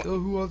listening, like, Well, oh,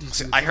 who are these?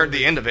 See, dudes? I heard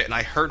the end of it, and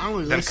I heard I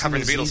only them listen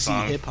covering to the Beatles ZZ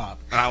song, hip hop.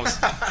 and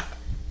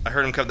I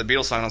heard him cover the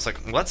Beatles song. And I was like,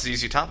 well, that's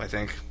ZZ Top, I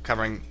think,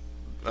 covering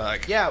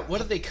like Yeah, what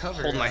did they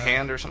cover? "Hold My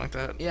Hand" or something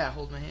like that. Yeah,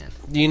 Hold My Hand.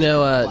 Do you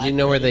know? Do you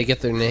know where they get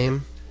their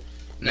name?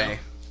 Nay.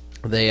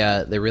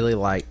 They really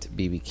liked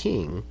B.B.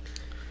 King,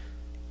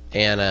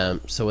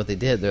 and so what they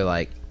did, they're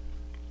like,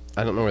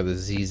 I don't know where the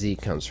ZZ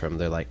comes from.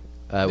 They're like,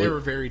 They were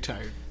very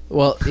tired.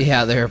 well,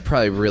 yeah, they're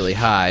probably really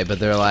high, but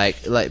they're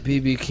like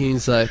B.B.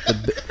 King's like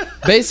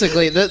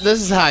Basically,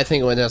 this is how I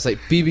think it went down. It's like,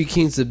 BB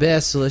King's the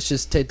best, so let's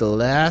just take the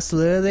last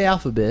letter of the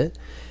alphabet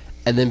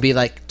and then be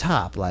like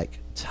top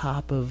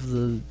of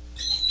the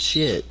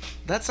shit.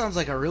 That sounds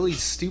like a really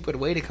stupid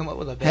way to come up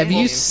with a band Have you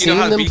name. seen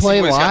how them Beastie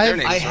play Boys got their live?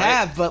 names, I right?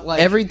 have, but like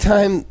Every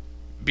time.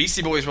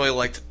 Beastie Boys really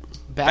liked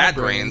Bad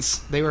Brains.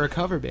 They were a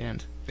cover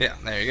band. Yeah,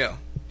 there you go.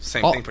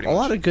 Same thing, pretty A much.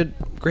 lot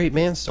of great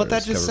band stars. But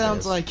that just cover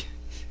sounds bands. like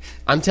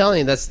I'm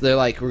telling you, they're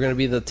like, we're gonna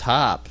be the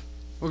top.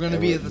 we're going to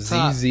be at the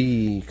top.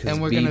 ZZ, 'cause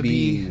And we're going to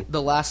be BB.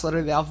 the last letter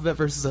of the alphabet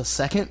versus a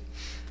second?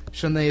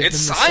 Shouldn't they have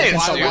It's been science, the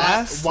second dude. to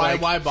last?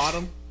 Why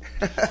bottom?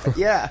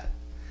 Yeah.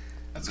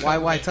 That's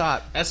Why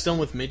top? That's done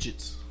with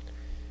midgets.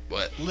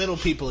 What? Little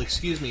people,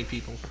 excuse me,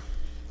 people.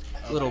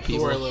 Little Who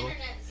people. are little?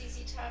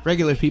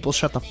 Regular people,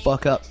 shut the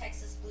fuck up.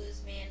 Texas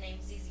blues man named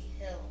ZZ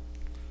Hill.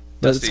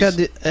 But it's got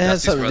it has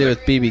Dusty's something to do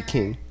brother. with BB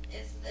King.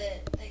 Is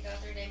that they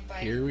got their name by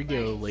Here we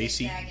go,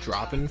 Lacey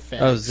dropping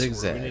facts. Oh,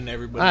 Zigzag. ruining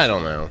everybody's I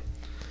don't know.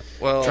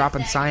 Well,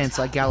 Dropping science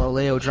like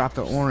Galileo dropped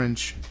the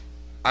orange.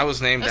 I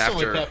was named That's the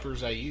after. only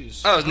peppers I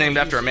use. I was named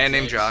don't after a use man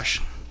named zigzags.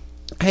 Josh.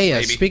 Hey,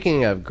 Maybe.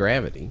 speaking of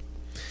gravity,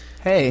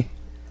 Hey,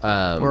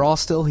 um, we're all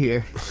still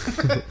here.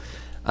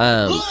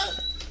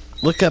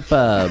 look up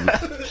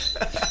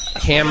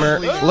hammer.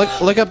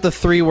 Look up the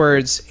 3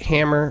 words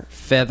hammer,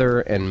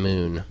 feather, and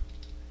moon.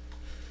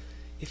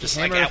 If Just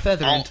you hammer like a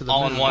feather all- into the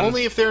all in moon. one.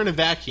 Only if they're in a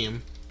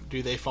vacuum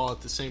do they fall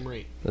at the same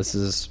rate. This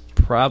is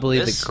probably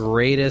This- the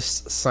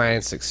greatest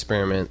science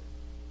experiment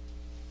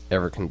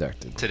ever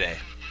conducted. Today.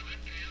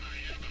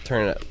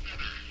 Turn it up.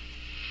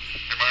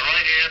 In my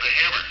right hand, a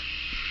hammer.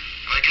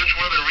 And I guess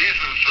one of the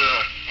reasons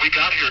we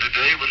got here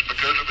today was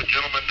because of a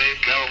gentleman named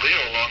Galileo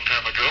a long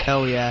time ago,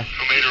 Hell yeah.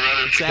 who made a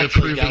rather Exactly,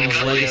 proving his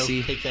Galileo.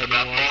 legacy. Take that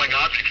about name off. falling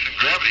objects in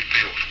gravity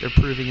fields. They're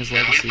proving his And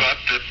we legacy. thought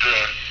that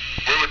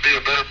where would be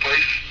a better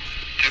place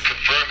to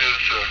confirm his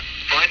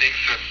findings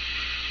than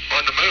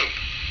on the moon.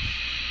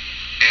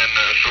 And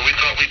so we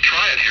thought we'd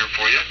try it here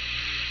for you.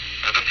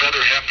 The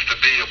feather happens to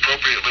be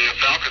appropriately a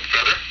falcon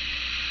feather.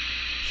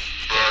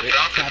 For our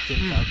falcon.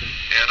 Captain Falcon.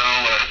 And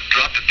I'll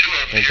drop the 2 of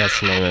them I think here. that's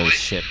the name of the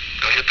Hopefully ship.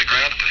 they'll hit the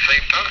ground at the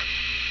same time.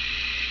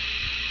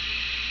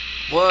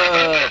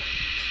 What?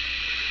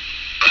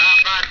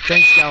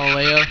 Thanks,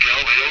 Galileo.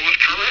 Galileo was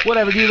correct.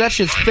 Whatever, dude. That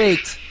shit's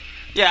faked.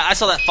 Yeah, I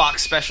saw that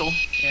Fox special.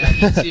 Yeah,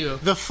 me too.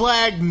 The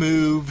flag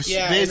moves.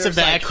 Yeah, There's a there's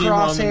like vacuum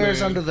on the crosshairs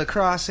moon. under the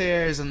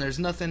crosshairs, and there's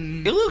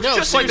nothing. It looks No,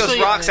 just like those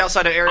seriously, rocks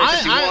outside of Area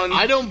 51.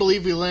 I don't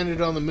believe we landed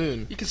on the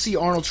moon. You can see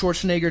Arnold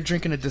Schwarzenegger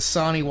drinking a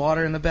Dasani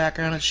water in the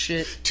background and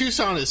shit.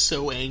 Tucson is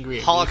so angry at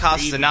me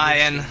Holocaust for even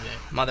denying mentioning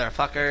that.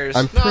 motherfuckers.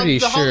 I'm No, pretty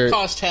the sure.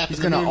 Holocaust happened. He's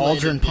gonna the moon landing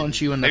Aldrin didn't.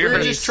 punch you in the Have you ever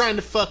They're face. just trying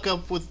to fuck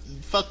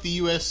the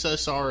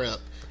USSR up.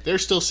 They're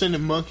still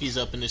sending monkeys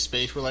up into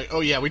space. We're like,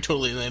 oh yeah, we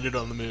totally landed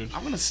on the moon.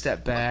 I'm gonna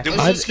step back. Dude,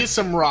 Let's just get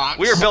some rocks.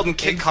 we were building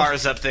kit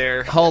cars up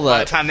there. Hold by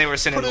up. the time they were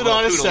sending Put it little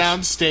on a poodles.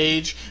 sound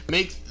stage.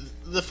 Make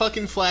the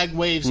fucking flag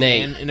waves,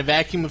 Nate. man, in a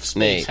vacuum of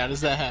space. Nate. How does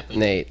that happen?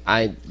 Nate,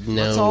 I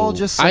know. Let's all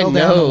just I settle know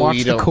down and watch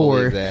you the don't core.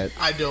 believe that.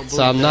 I don't.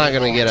 So I'm believe not that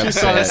gonna at get all.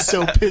 upset. Tucson is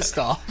so pissed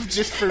off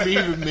just for me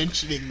even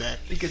mentioning that.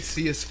 You could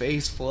see his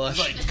face flush.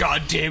 Like,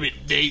 God damn it,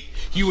 Nate!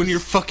 You and your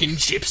fucking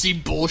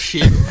gypsy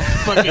bullshit.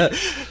 Fucking.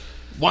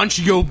 Why don't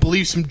you go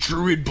believe some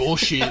druid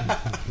bullshit?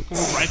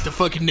 We'll write the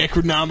fucking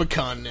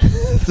Necronomicon now.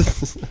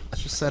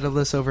 Just settle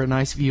this over a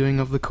nice viewing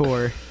of the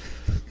core.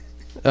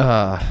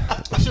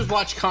 Let's just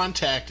watch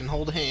Contact and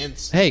hold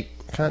hands. Hey,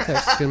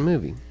 Contact's a good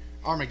movie.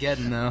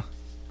 Armageddon, though.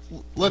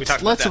 Let's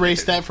talked about that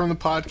erase before. that from the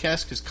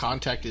podcast because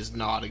Contact is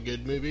not a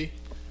good movie.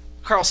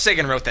 Carl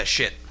Sagan wrote that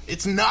shit.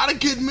 It's not a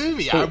good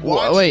movie. I Wait,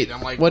 watched wait, it.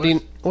 I'm like, what do you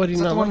Is that not the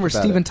one like where about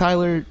Steven it?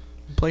 Tyler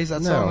plays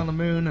that song No. on the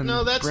moon? And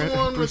No, that's the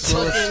one with Bruce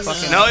Willis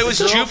fucking. No, it was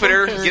the girl from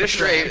Jupiter. Parent Get it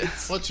straight. Trap.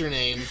 What's her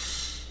name?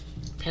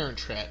 Parent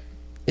Trap.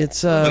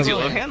 It's Lindsay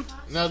Lohan?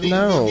 No,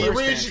 No. the First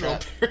original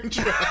Parent Parent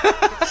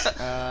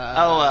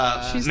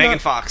Trap. She's Megan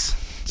not- Fox.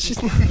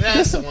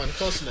 That's the one.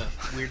 Close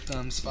enough. Weird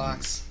Thumbs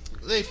Fox.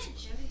 They.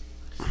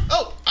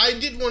 Oh, I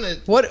did want to.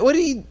 what do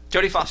you?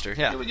 Jodie Foster,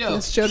 yeah.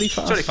 It's Jodie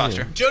Foster. Jodie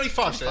Foster. Jodie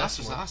Foster. Fox That's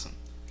was the one. awesome.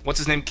 What's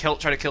his name? Try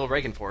to kill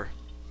Reagan for?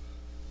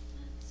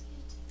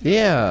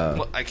 Yeah,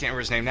 Well, I can't remember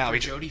his name now.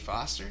 Jodie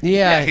Foster?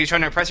 yeah, He's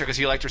trying to impress her because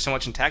he liked her so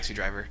much in Taxi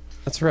Driver.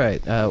 that's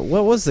right.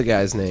 What was the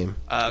guy's name?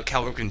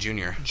 Cal Ripken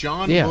Jr.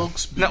 John Yeah.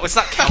 Wilkes. No, it's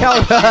not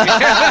Cal.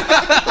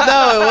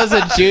 No, it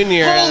wasn't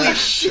Junior. Holy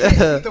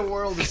shit! The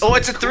world is. Oh,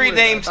 it's a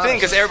three-name thing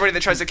because everybody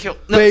that tries to kill.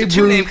 No, it's a Babe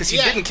two-name Ruth. because he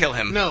Yeah. didn't kill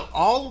him. No,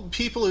 all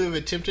people who have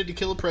attempted to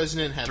kill a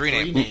president have Three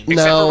three names. names.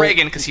 Except No. for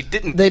Reagan because he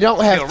didn't. They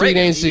don't have kill three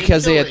Reagan. names He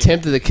because they didn't kill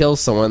attempted to kill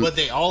someone. But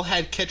they all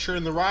had Catcher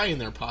in the Rye in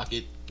their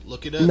pocket.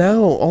 Look it up.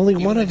 No, only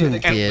one of them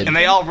And, did. and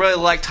they all really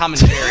like Tom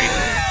and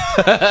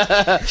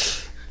Jerry.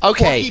 Okay,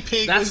 Porky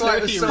Pig That's was why their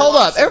it was so hero. hold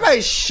up.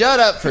 Everybody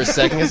shut up for a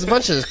second. It's a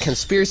bunch of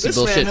conspiracy This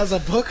bullshit. man has a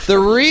book. The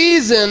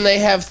reason they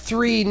have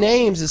three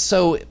names is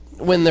so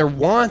when they're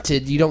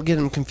wanted, you don't get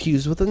them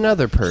confused with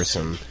another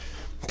person.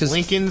 Because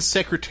Lincoln's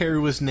secretary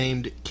was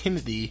named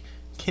Kennedy.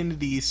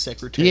 Kennedy's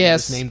secretary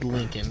Yes. was named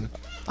Lincoln.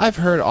 I've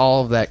heard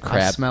all of that I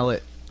crap. smell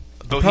it.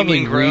 probably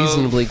Bohemian Grove.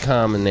 reasonably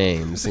common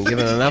names, and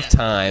given enough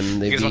time,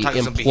 they'd You be guys wanna talk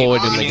some employed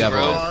in the Bohemian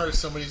government. Grove?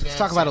 Somebody's Let's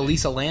talk about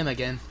Elisa Lam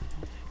again.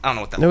 I don't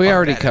know what that. No, we fuck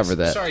already that is. covered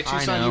that. Sorry, I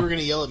Tucson, know. you were going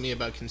to yell at me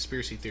about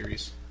conspiracy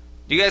theories.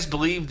 Do you guys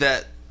believe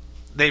that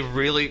they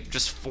really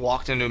just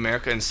walked into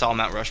America and saw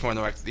Mount Rushmore and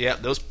they're like, yeah,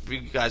 those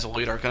guys will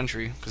lead our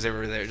country because they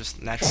were there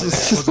just naturally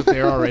there. Was it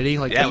there already?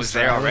 Like Yeah, it was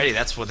there already.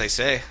 That's what they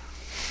say.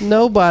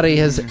 Nobody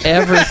has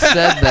ever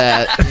said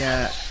that.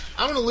 Yeah.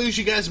 I'm going to lose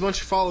you guys a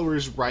bunch of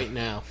followers right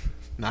now.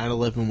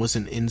 9/11 was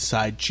an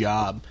inside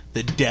job.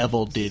 The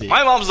devil did it.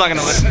 My mom's not going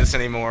to listen to this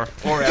anymore.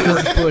 Or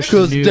ever.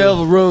 Because the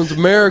devil runs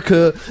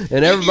America,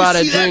 and everybody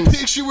Did you see that drinks.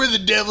 picture where the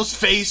devil's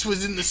face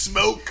was in the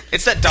smoke?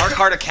 It's that dark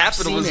heart of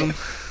capitalism.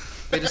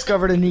 They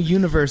discovered a new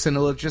universe and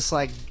it looked just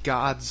like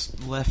God's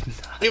left.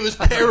 It was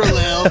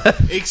parallel,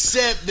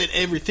 except that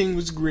everything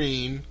was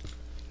green.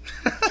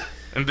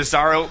 And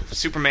Bizarro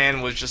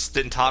Superman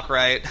didn't talk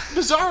right.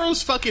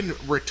 Bizarro's fucking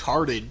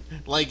retarded.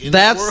 Like in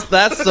That's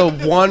the world.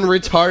 the one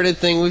retarded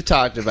thing we've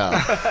talked about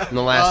in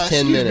the last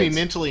 10 excuse minutes.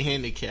 me, mentally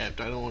handicapped.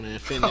 I don't want to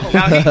offend him.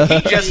 Now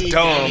he just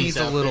dumb. He's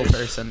a little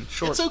person.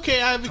 Short. It's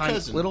okay. I have a Tiny,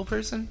 cousin. little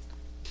person?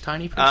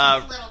 Tiny person?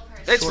 Uh, Little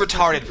person. it's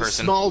retarded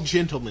person. Small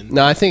gentleman.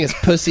 No, I think it's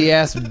pussy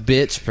ass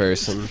bitch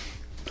person.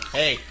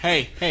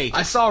 Hey.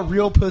 I saw a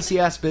real pussy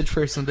ass bitch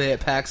person today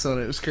at PAX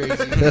and it was crazy.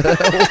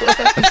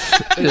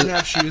 I didn't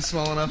have shoes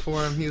small enough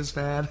for him. He was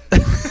mad.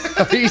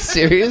 Are you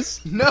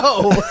serious?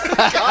 No!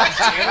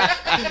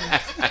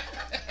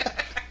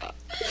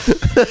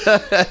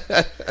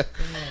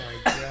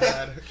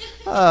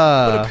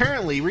 But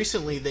apparently,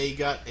 recently they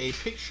got a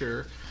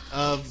picture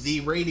of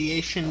the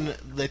radiation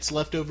that's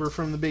left over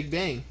from the Big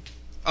Bang.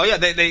 Oh yeah,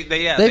 they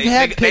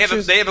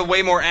have a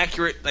way more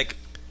accurate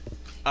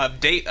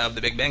date of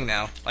the Big Bang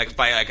now, like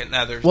by like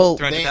another Well,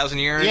 300,000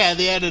 years. Yeah,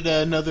 they added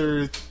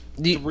another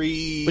Do you-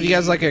 three. Would you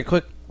guys like a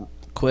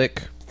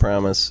quick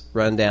promise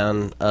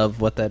rundown of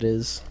what that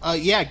is?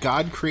 Yeah,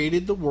 God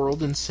created the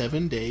world in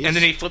 7 days. And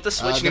then he flipped the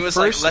switch and he the was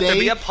like, first "Let there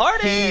be day, a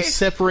party." He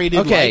separated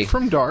Okay, light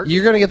from dark.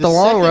 you're gonna get the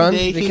long second run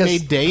day, because- he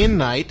made day and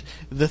night.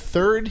 The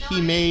third,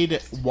 he made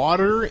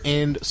water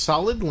and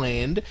solid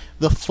land.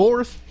 The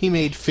fourth, he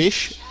made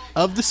fish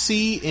of the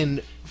sea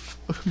and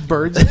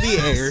birds of the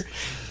air.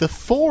 The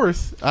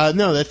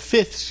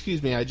fifth.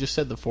 Excuse me, I just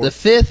said the fourth. The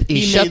fifth,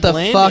 he shut made the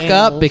land fuck up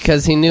animals.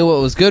 because he knew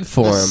what was good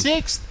for The him.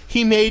 sixth,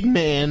 he made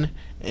man.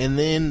 And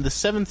then the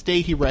seventh day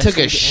he rested. Took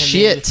a and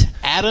shit. then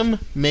Adam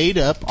made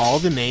up all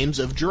the names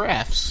of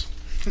giraffes.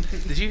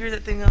 Did you hear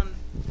that thing on?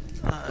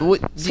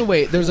 What- So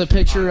wait, there's a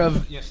picture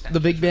of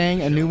the Big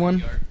Bang, a new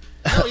one?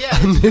 Oh yeah,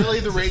 it's really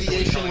the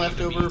radiation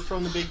left over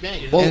from the Big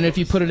Bang. And if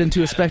you put it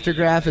into a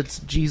spectrograph, it's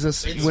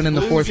Jesus winning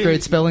the 4th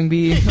grade spelling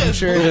bee, I'm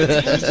sure.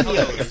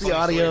 It's the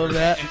audio of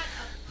that.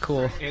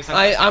 Cool.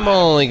 I'm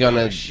only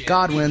gonna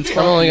God wins. I'm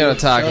only gonna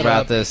talk Shut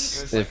about up.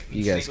 this if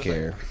you guys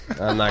care.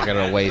 I'm not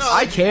gonna waste.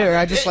 I care,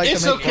 I just like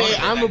It's to make okay.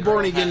 fun. I'm a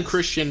born again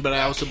Christian, but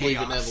I also believe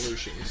in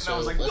evolution. So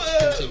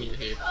let's continue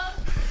here.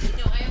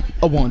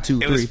 A 1, 2,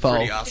 It 3, was 4.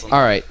 pretty awesome.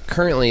 All right.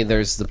 Currently,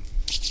 there's the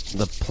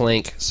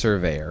Planck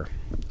Surveyor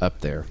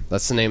up there.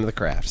 That's the name of the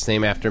craft. It's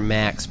named after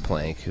Max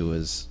Planck, who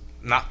was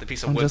Not the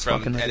piece of I'm wood just from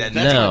fucking with Ed, you. Ed,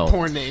 That's No. my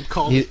porn name.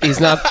 Call me. he's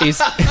not he's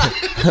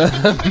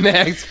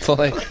Max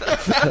Planck.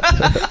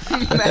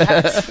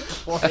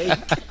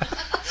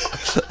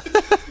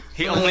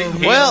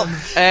 Well,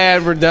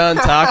 and we're done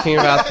talking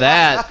about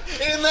that.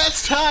 And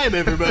that's time,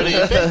 everybody.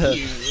 Thank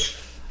you.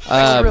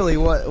 Really,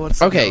 what's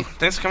the Okay, deal?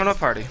 Thanks for coming to a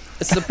party.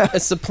 it's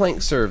the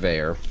Planck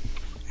Surveyor,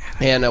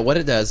 and what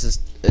it does is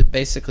it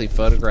basically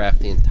photographed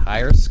the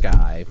entire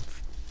sky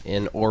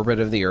in orbit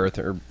of the Earth,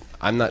 or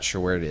I'm not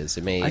sure where it is.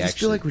 It may I just actually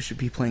feel like we should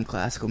be playing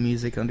classical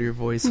music under your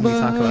voice when we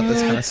talk about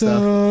this kind of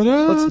stuff.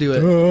 Let's do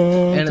it.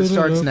 And it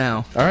starts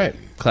now. all right,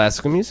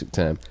 classical music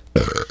time.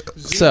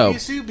 So,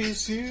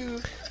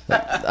 so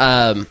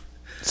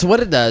what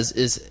it does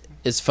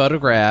is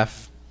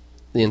photograph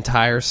the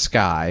entire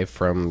sky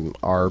from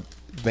our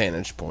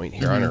vantage point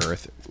here on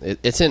Earth.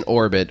 It's in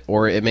orbit,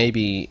 or it may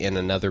be in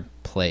another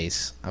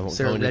place. I won't Is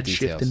there go a into red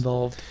details. shift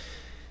involved?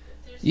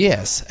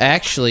 Yes,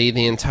 actually,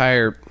 the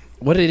entire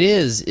what it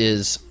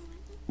is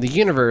the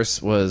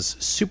universe was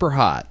super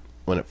hot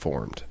when it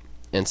formed,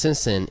 and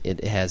since then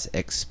it has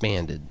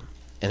expanded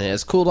and it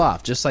has cooled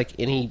off, just like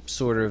any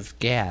sort of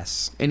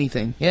gas.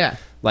 Anything. Yeah.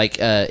 Like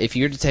if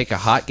you were to take a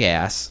hot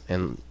gas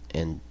and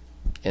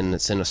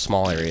it's in a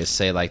small area,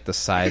 say like the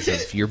size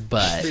of your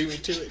butt, Bring me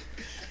to it.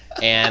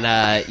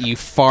 and you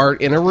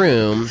fart in a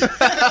room,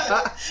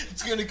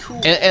 It's gonna cool.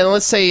 and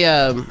let's say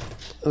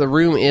the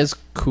room is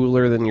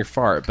cooler than your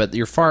fart, but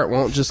your fart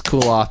won't just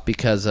cool off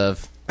because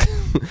of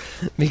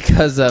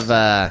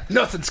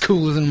Nothing's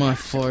cooler than my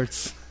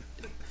farts.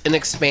 an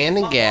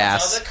expanding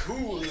gas.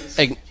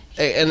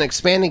 An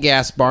expanding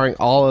gas, barring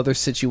all other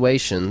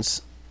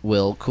situations,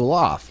 will cool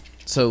off.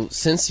 So,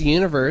 since the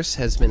universe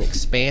has been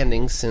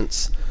expanding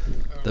since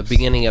the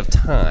beginning of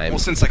time, Well,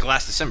 since like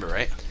last December,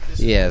 right?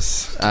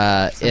 yes,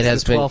 it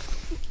has The been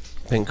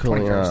 12th, been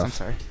cooling 21st, off. I'm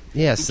sorry.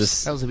 Yes,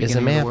 this That was the is a beginning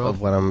of the map world.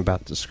 of what I'm about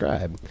to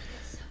describe.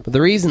 But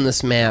the reason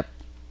this map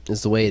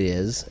is the way it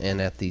is,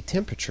 and at the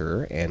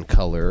temperature and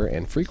color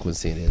and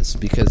frequency it is,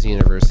 because the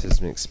universe has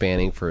been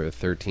expanding for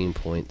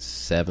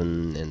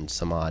 13.7 and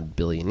some odd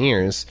billion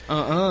years.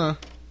 Uh-uh.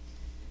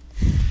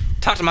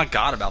 Talk to my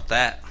God about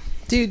that.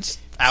 Dude,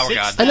 Our Six-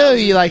 God. I know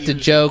you like to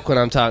joke when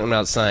I'm talking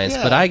about science,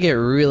 Yeah. but I get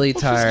really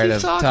just tired keep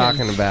of talking.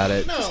 talking about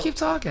it. No. Just keep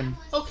talking.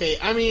 Okay,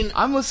 I mean,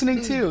 I'm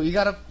listening too. You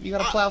gotta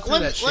plow through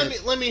that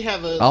shit. let me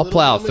have a. I'll little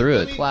plow moment. through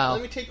Let it. me- Plow.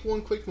 Let me take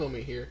one quick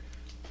moment here.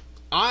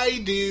 I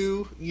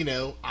do,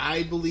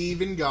 I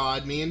believe in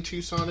God. Me and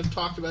Tucson have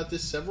talked about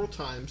this several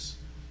times.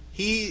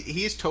 He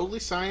is totally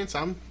science.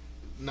 I'm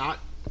not.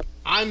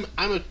 I'm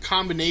a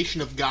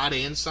combination of God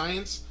and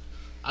science.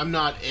 I'm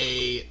not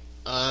a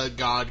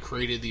God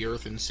created the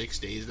earth in 6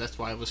 days. That's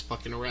why I was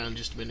fucking around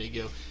just a minute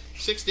ago.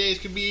 6 days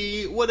could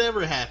be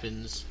whatever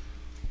happens.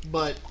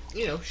 But,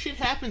 shit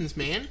happens,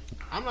 man.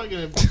 I'm not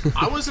gonna...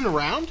 I wasn't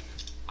around.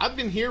 I've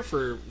been here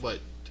for,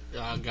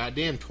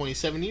 goddamn,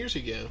 27 years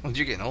ago. Well,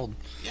 you're getting old.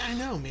 Yeah, I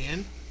know,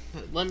 man.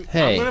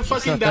 Hey, I'm gonna it's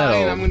fucking not that die,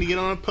 and old. I'm gonna get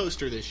on a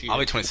poster this year. I'll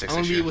be 26 I'm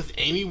gonna this be year. with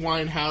Amy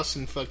Winehouse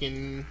and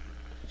fucking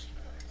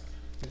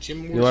Jim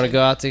Morrison. You want to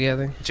go out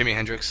together? Jimi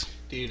Hendrix.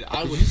 Dude,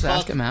 I would Just fuck.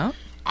 ask him out.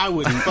 I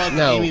would fuck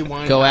No, Amy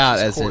Winehouse's go out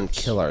as in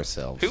corpse. kill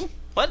ourselves. Who?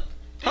 What?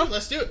 Dude,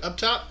 let's do it. Up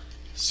top.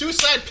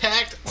 Suicide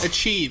pact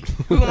achieved.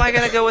 Who am I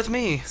gonna go with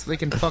me? So they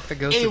can fuck the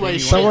ghost Anyway,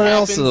 of shit Amy Someone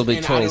happens, else will be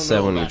and I don't know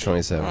 27 about or it.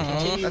 27.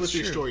 Continue that's with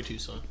your true. story,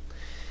 Tucson.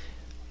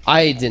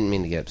 I didn't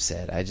mean to get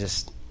upset.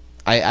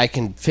 I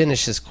can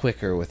finish this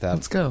quicker without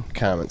Let's go.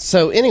 comments.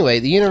 So anyway,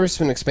 the universe has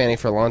been expanding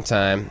for a long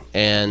time,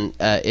 and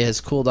it has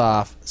cooled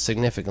off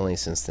significantly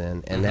since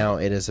then, and now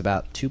it is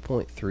about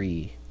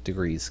 2.3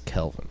 degrees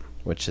Kelvin,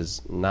 which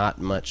is not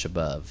much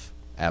above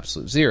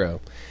absolute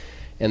zero.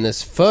 And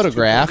this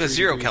photograph, Because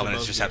 0 degrees Kelvin is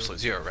above just zero. absolute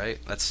 0, right?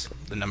 That's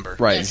the number.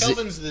 right? Yeah,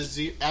 Kelvin's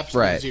the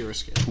absolute right. zero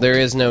scale. There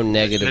is no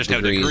negative There's no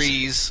degrees.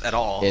 degrees at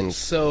all. In,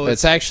 So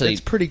it's actually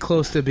it's pretty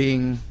close to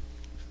being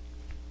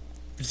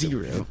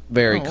 0.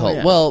 very Oh, cold.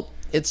 yeah. Well,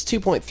 it's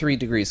 2.3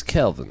 degrees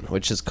Kelvin,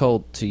 which is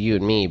cold to you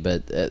and me,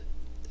 but To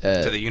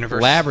the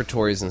universe?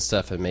 laboratories and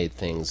stuff have made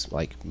things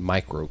like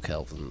micro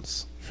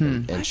kelvins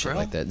and shit Micro?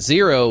 like that.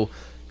 0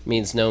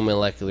 means no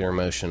molecular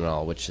motion at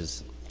all, which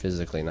is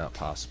physically not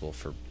possible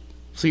for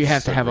So you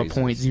have to some have a reasons.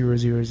 point 000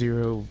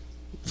 0,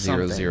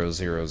 something. 0,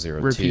 0,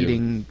 0,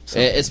 repeating. 2.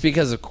 something. It's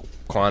because of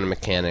quantum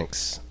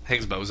mechanics.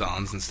 Higgs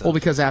bosons and stuff. Well,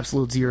 because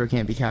absolute 0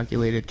 can't be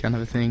calculated, kind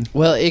of a thing.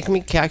 Well, it can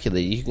be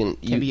calculated. You can.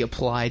 Can be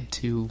applied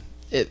to.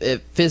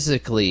 It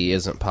physically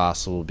isn't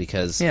possible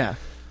because. Yeah,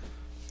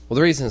 Well,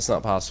 the reason it's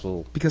not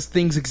possible. because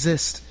things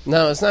exist.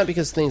 No, it's not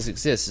because things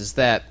exist. It's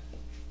that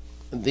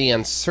the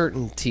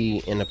uncertainty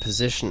in a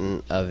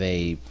position of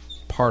a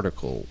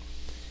particle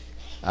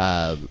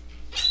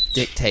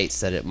dictates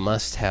that it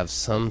must have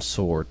some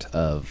sort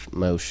of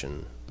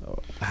motion,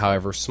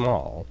 however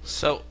small,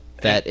 so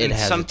that in it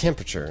has some, a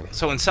temperature.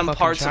 So in some Fucking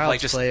parts of like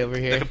child's just play over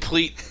here. the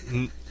complete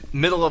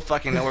middle of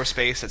fucking nowhere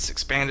space that's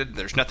expanded,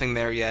 there's nothing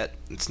there yet.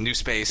 It's new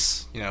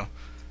space.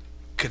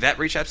 Could that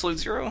reach absolute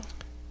 0?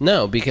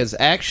 No, because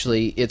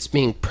actually it's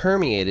being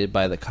permeated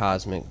by the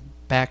cosmic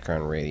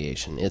background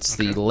radiation. It's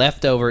the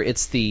leftover.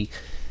 It's the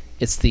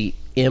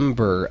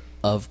ember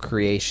of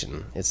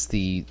creation. It's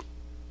the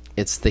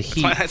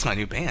heat. That's my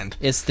new band.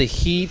 It's the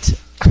heat.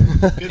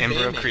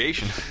 Ember of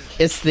Creation.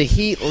 It's the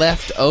heat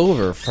left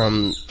over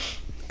from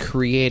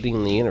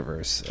creating the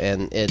universe,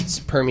 and it's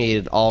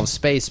permeated all of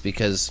space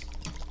because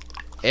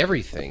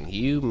everything,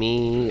 you,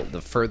 me,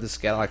 the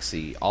furthest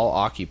galaxy, all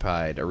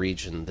occupied a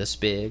region this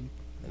big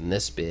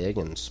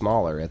and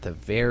smaller at the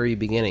very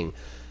beginning.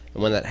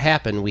 And when that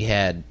happened, we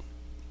had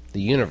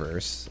the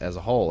universe as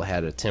a whole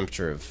had a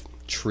temperature of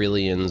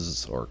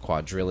trillions or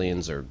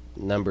quadrillions or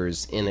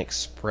numbers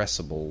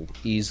inexpressible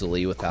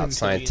easily without Quintillions.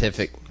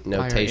 scientific By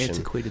our notation.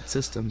 antiquated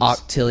systems.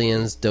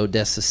 Octillions,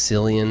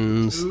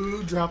 dodecillions.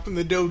 Ooh, dropping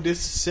the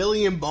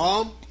dodecillion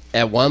bomb.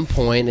 At one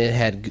point, it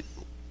had.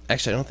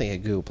 Actually, I don't think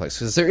it had googolplex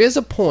because there is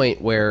a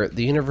point where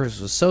the universe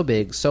was so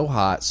big, so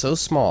hot, so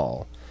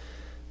small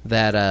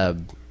that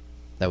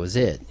that was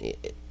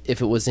it. If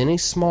it was any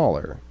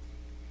smaller,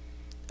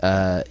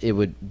 it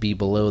would be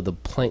below the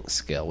Planck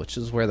scale, which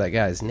is where that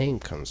guy's name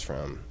comes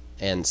from,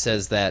 and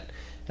says that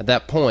at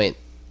that point,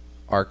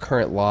 our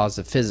current laws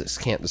of physics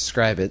can't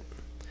describe it,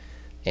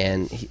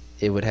 and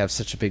it would have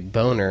such a big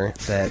boner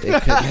that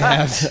it couldn't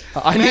have.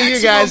 I knew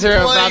you guys are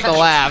about to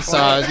laugh, so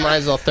I might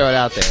as well throw it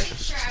out there.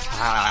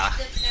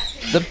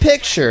 The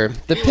picture.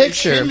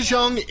 Kim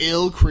Jong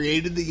Il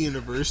created the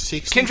universe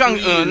 63 Kim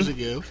Jong-un. years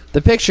ago.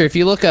 The picture, if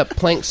you look up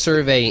Planck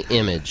survey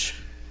image,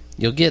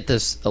 you'll get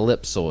this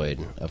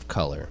ellipsoid of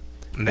color.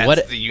 And that's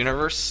What- the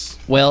universe.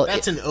 Well,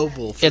 That's an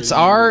oval. For it's you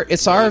our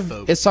lay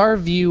folk. it's our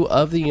view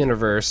of the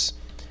universe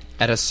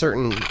at a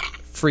certain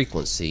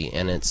frequency,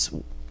 and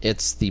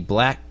it's the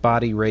black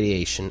body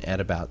radiation at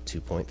about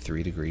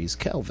 2.3 degrees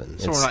Kelvin.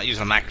 So we're not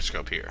using a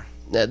microscope here.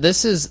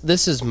 This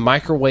is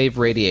microwave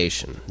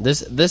radiation.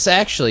 This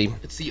actually,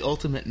 It's the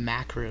ultimate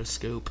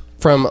macroscope.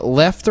 from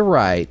left to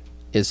right,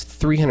 is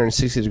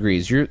 360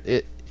 degrees.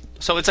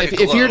 So it's like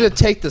If a you're to globe.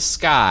 take the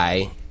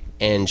sky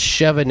and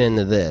shove it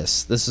into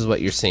this. This is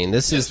what you're seeing.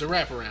 This It's is a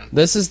wraparound.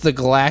 this is the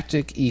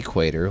galactic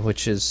equator,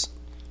 which is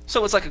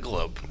So it's like a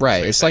globe.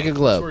 right. It's like a That's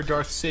where globe.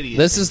 Darth City is.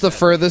 This is the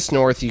furthest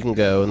north you can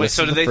go, and Wait, this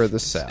so is do the they?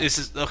 furthest south. This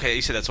is okay.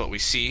 You said that's what we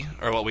see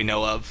or what we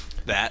know of.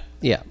 That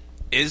Yeah,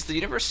 is the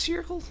universe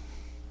spherical.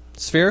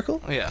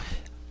 spherical. Oh, yeah,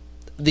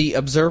 The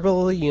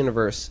observable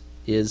universe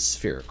is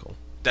spherical.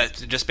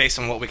 that's just based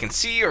on what we can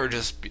see, or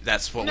just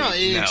that's what No,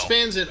 we it know.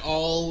 expands at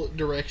all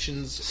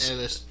directions at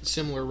a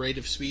similar rate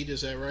of speed.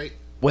 Is that right?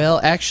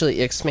 Well, actually,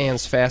 it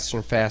expands faster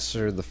and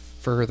faster the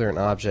further an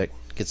object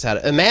gets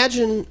out.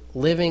 Imagine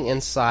living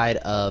inside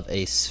of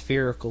a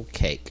spherical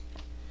cake,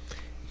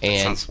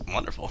 and Sounds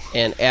wonderful.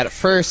 and at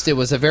first it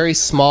was a very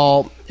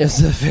small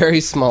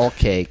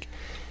cake,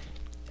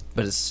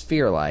 but it's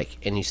sphere-like,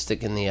 and you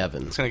stick it in the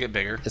oven. It's gonna get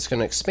bigger. It's going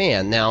to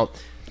expand. Now,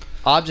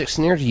 objects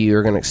near to you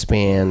are going to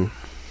expand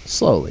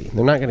slowly.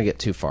 They're not going to get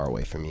too far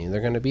away from you.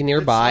 They're going to be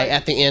nearby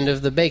at the end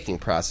of the baking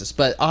process.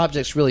 But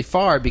objects really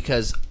far,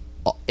 because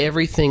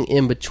everything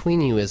in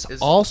between you is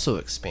also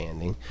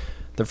expanding.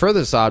 The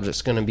furthest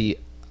object's going to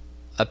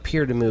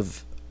appear to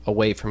move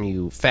away from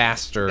you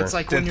faster. It's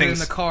like Then when you're in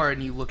things- the car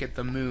and you look at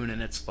the moon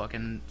and it's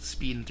fucking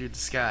speeding through the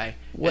sky,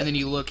 What- and then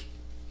you look,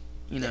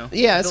 you know.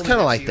 Yeah, it's building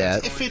kinda next like to you,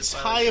 that. If going it's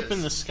as high far up in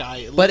as- the sky,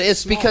 it But looks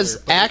it's because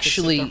smaller, but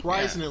actually- if it's at the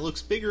horizon, it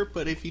looks bigger.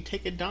 But if you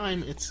take a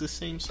dime, it's the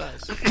same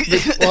size.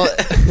 Well,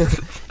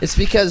 it's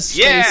because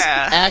space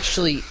Yeah.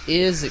 actually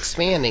is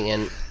expanding,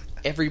 and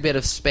every bit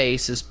of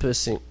space is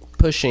pushing.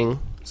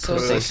 So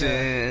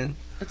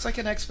it's like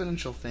an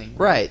exponential thing.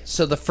 Right.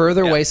 So the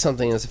further Yeah. away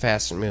something is, the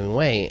faster moving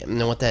away. And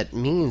then what that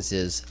means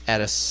is, at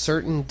a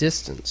certain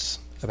distance,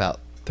 about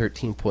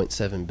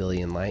 13.7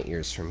 billion light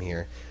years from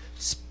here,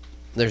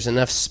 there's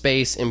enough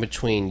space in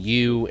between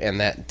you and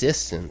that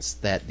distance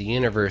that the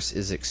universe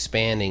is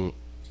expanding,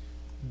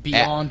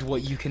 Beyond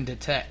what you can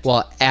detect.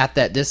 well, at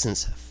that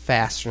distance,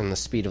 faster than the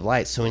speed of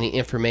light. So any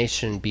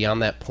information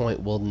beyond that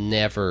point will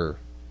never,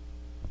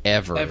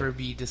 ever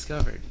be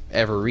discovered.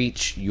 ever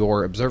reach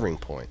your observing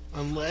point.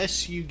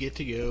 Unless you get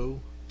to go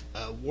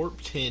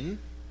warp 10,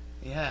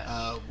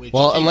 Yeah. which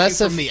Well, takes unless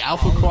you from if- the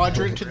Alpha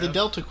Quadrant to the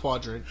Delta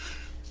Quadrant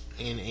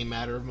in a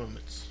matter of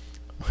moments.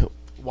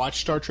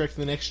 Watch Star Trek: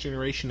 The Next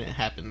Generation. It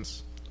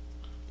happens.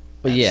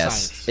 Well, That's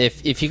yes,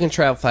 science. if you can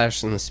travel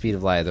faster than the speed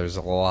of light, there's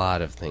a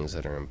lot of things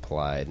that are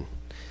implied.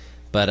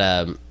 But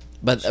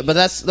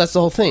that's the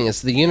whole thing.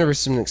 Is the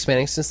universe has been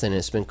expanding since then.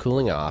 It's been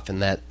cooling off, and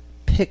that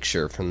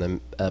picture from the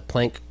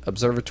Planck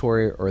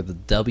Observatory, or the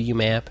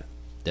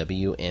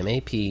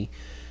WMAP,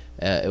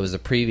 it was a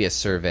previous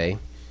survey.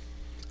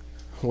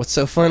 What's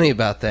so funny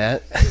about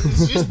that?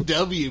 It's just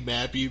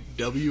WMAP,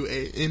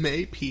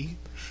 WMAP.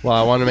 Well,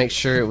 I want to make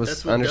sure it was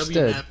That's what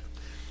understood. WMAP.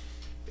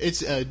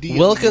 It's DWBLE.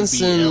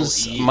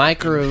 Wilkinson's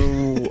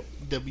micro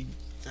W.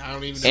 I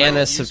don't even know.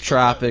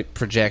 anisotropic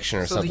projection,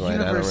 or So something the like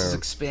that. I don't universe is remember.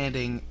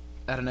 expanding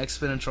at an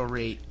exponential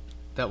rate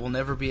that we'll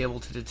never be able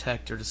to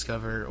detect or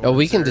discover. Or Oh,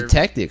 we can observe.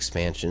 detect the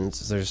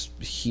expansions.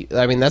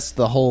 I mean, that's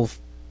the whole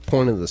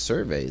point of the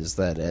survey, is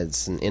that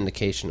it's an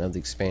indication of the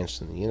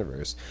expansion of the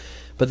universe.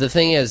 But the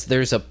thing is,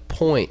 there's a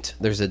point,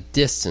 there's a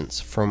distance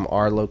from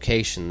our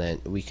location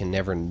that we can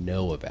never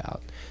know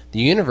about. The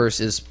universe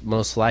is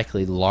most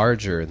likely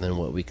larger than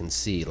what we can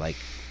see. Like,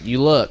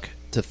 you look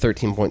to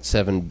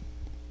 13.7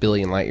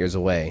 billion light years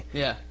away,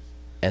 Yeah.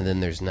 and then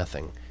there's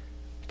nothing.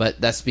 But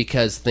that's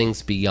because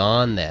things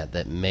beyond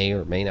that may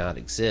or may not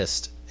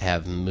exist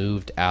have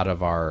moved out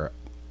of our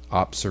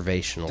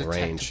observational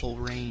range. Detectable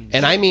range.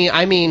 And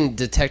I mean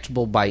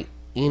detectable by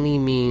any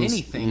means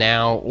Anything.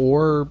 now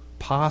or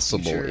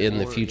possible Future in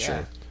the or-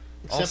 future.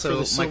 Except for Also, the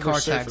my Silver car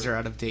Surfer. tags are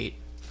out of date.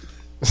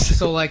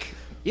 So, like,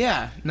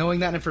 yeah, knowing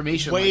that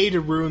information. Way like, to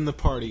ruin the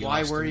party.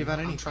 why Austin. worry about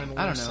I'm anything? trying to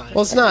I learn don't know. science.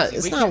 Well, it's not. we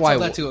It's can't not why. tell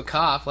that to a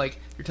cop. Like,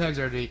 your tags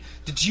are out of date.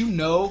 Did you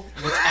know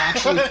what's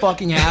actually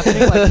fucking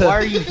happening? Like, why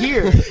are you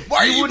here? Why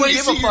are you wouldn't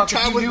wasting give a your fuck if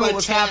time you with knew my what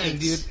was happening,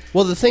 tags? dude.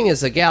 Well, the thing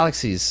is, the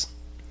galaxy's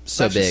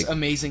so That's big. just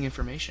amazing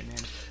information,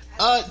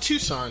 man.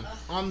 Tucson,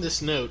 on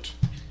this note,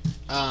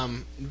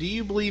 do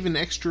you believe in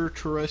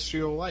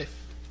extraterrestrial life?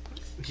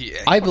 Yeah,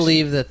 I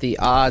believe that the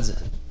odds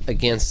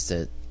against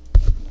it,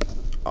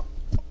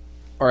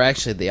 or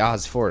actually the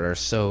odds for it, are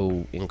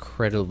so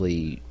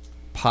incredibly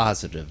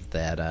positive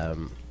that,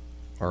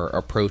 or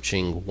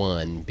approaching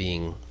one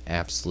being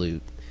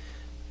absolute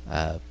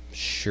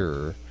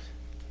sure,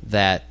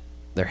 that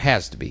there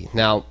has to be.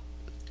 Now,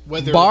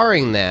 Whether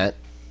barring that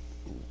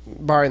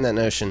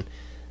notion,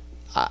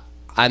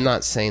 I'm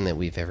not saying that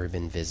we've ever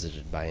been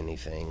visited by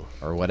anything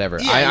or whatever.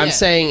 Yeah, I'm yeah.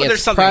 saying But there's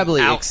it's something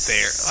probably out there,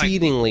 like-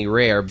 exceedingly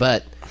rare,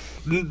 but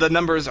the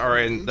numbers are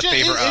in the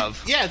favor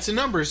of. Yeah, it's a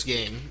numbers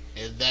game.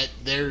 That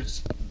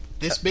there's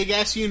this big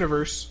ass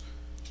universe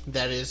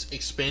that is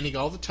expanding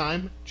all the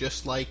time,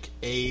 just like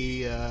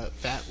a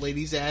fat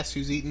lady's ass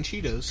who's eating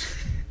Cheetos.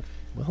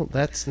 well,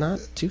 that's not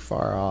too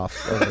far off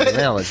of an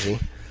analogy.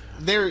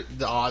 The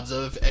odds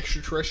of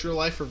extraterrestrial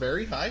life are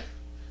very high,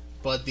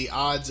 but the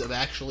odds of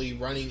actually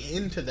running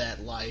into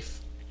that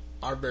life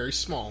are very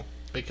small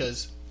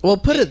because Well,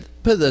 put it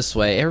this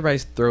way: everybody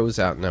throws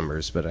out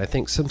numbers, but I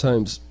think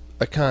sometimes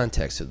a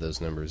context of those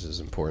numbers is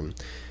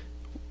important.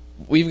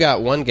 We've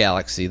got one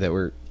galaxy that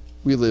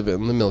we live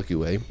in, the Milky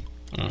Way.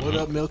 What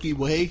up, Milky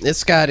Way?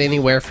 It's got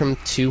anywhere from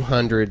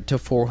 200 to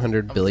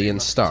 400 billion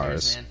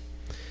stars.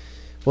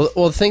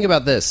 Well, think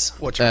about this.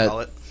 What you call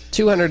it?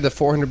 200 to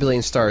 400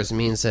 billion stars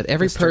means that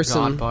every Mr.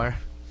 person Godbar.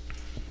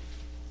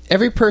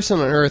 on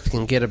Earth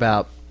can get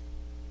about,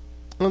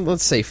 well,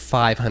 let's say,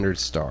 500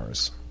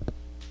 stars.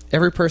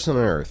 Every person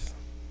on Earth,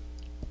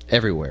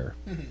 everywhere,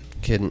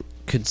 could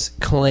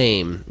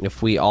claim,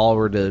 if we all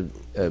were to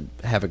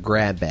have a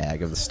grab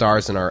bag of the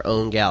stars in our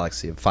own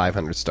galaxy of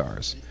 500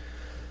 stars.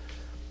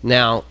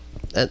 Now,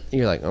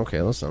 you're like, okay,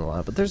 that's not a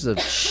lot, but there's a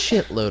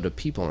shitload of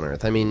people on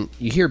Earth. I mean,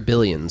 you hear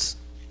billions.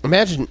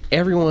 Imagine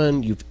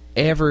everyone you've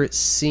ever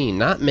seen,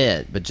 not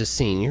met, but just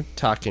seen. You're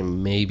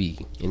talking maybe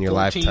in your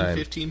 14, lifetime.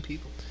 15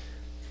 people.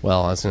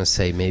 Well, I was going to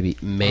say maybe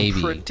I'm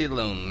pretty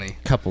lonely.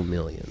 a couple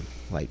million.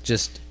 Like,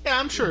 just Yeah,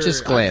 I'm sure.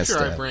 Just glanced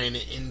I've at. ran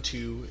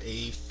into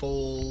a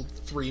full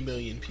 3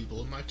 million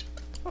people in my time.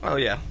 Oh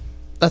yeah.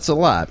 that's a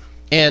lot.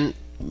 And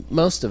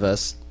most of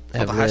us Well,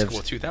 have the high lived. school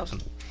of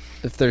 2000.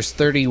 If there's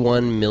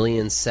 31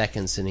 million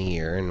seconds in a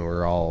year, and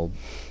we're all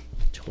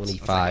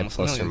 25 almost a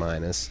plus or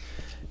million. minus,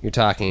 you're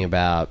talking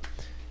about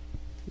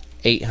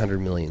 800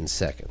 million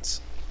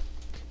seconds.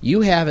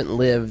 You haven't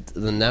lived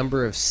the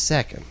number of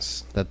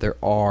seconds that there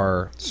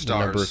are the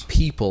number Stars. of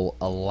people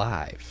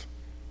alive.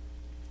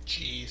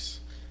 Jeez.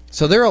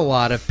 So there are a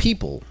lot of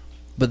people.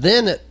 But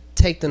then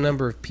take the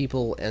number of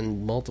people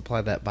and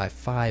multiply that by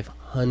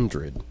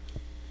 500.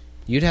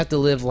 You'd have to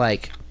live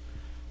like,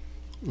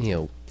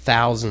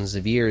 thousands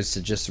of years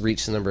to just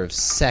reach the number of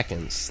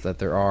seconds that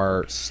there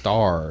are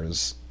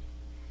stars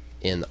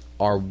in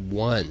our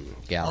one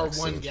galaxy.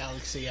 Our one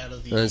galaxy out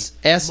of the And it's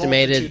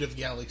estimated multitude of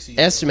galaxies.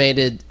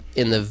 estimated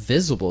in the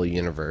visible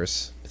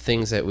universe,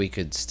 things that we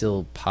could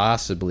still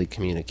possibly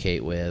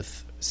communicate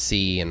with,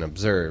 see, and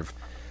observe.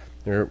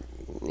 There are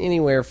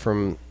anywhere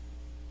from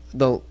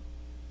the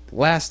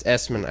last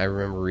estimate I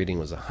remember reading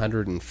was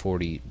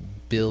 140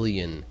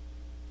 billion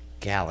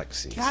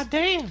galaxies. God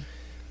damn.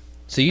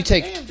 So you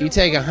take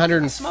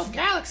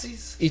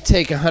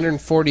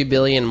 140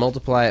 billion,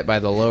 multiply it by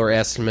the lower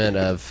estimate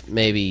of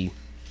maybe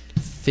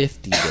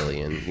 50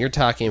 billion. You're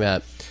talking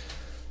about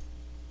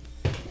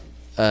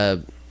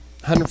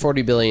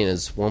 140 billion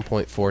is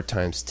 1.4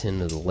 times 10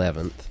 to the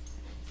 11th.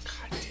 God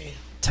damn.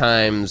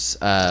 Times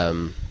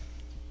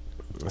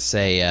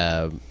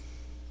say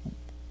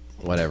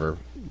whatever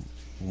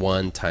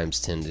 1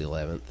 times 10 to the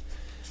 11th. You're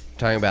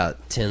talking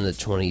about 10 to the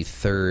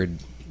 23rd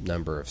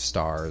number of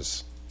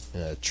stars.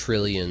 A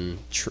trillion,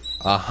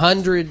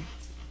 100,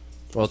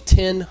 well,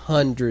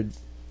 1,000.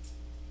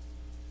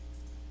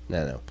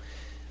 No.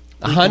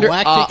 A 100,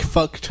 galactic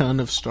fuck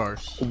ton of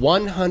stars.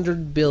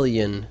 100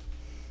 billion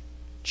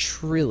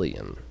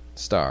trillion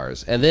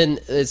stars. And then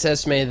it's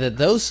estimated that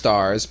those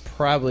stars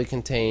probably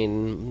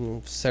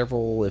contain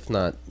several, if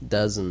not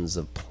dozens,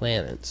 of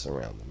planets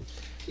around them.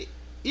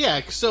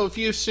 Yeah, so if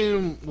you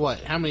assume,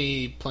 how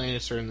many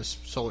planets are in the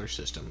solar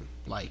system?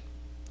 Like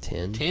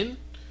 10? 10?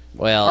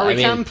 Well, Are we I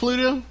mean, counting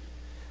Pluto?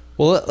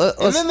 well, And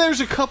let's, then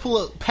there's a couple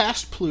of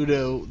past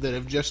Pluto that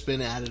have just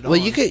been added on. well,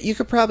 you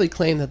could probably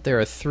claim that there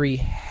are 3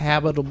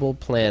 habitable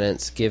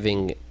planets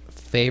giving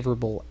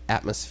favorable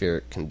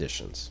atmospheric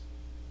conditions.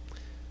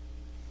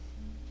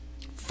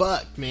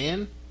 Fuck,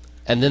 man.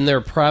 And then there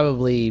are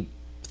probably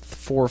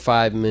 4 or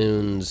 5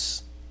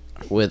 moons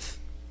with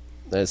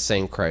the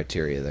same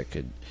criteria that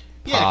could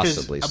Yeah, because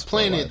possibly a support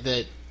planet life.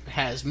 that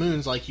has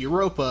moons like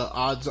Europa,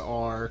 odds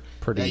are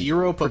Pretty- that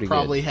Europa pretty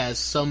probably has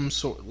some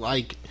sort,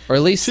 like, or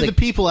at least to the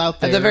people out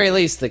there, at the very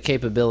least, the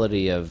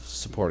capability of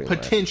supporting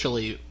life.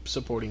 potentially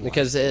supporting life.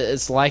 Because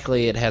it's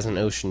likely it has an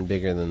ocean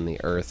bigger than the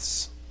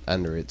Earth's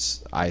under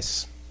its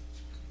ice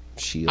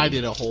shield. I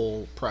did a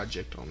whole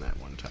project on that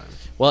one time.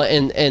 Well,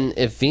 and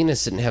if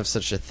Venus didn't have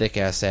such a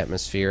thick-ass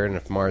atmosphere, and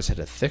if Mars had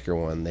a thicker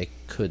one, they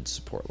could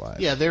support life.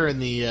 Yeah, they're in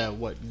the,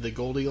 the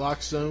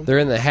Goldilocks zone? They're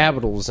in the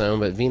habitable zone,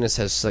 but Venus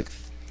has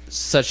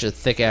such a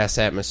thick-ass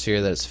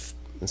atmosphere that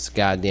it's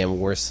goddamn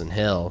worse than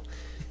hell.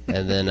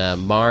 And then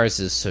Mars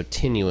is so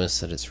tenuous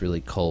that it's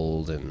really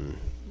cold and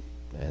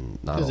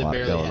not a Because it lot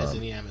barely going has on.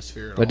 any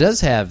atmosphere at But it all.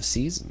 does have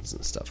seasons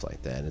and stuff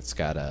like that. It's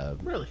got a...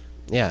 Really?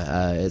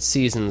 Yeah, its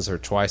seasons are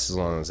twice as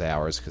long as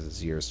ours because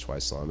its year is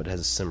twice as long. But it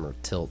has a similar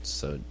tilt,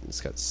 so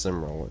it's got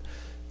similar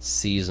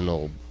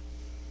seasonal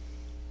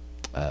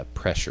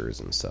pressures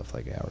and stuff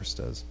like ours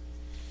does.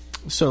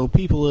 So,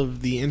 people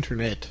of the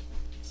internet,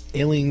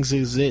 aliens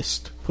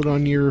exist. Put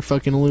on your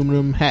fucking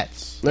aluminum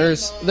hats. There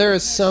are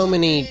so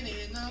many.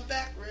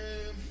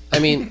 I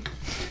mean,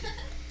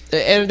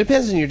 and it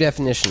depends on your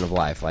definition of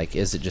life. Like,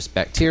 is it just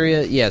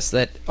bacteria? Yes,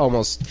 that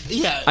almost.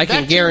 Yeah, I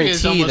can bacteria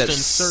is guarantee almost that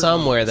uncertain-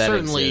 somewhere that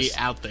certainly exists.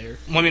 out there.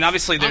 Well, I mean,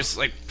 obviously, there's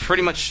like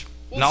pretty much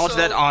knowledge of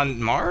that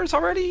on Mars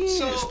already.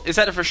 Is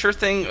that a for sure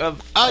thing?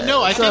 Of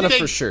No, I It's think not a they,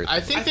 for sure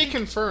I thing. think they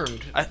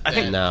confirmed. I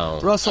think No.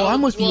 Russell,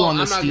 I'm with you Well, on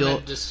I'm this not deal.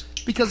 gonna dis-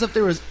 Because if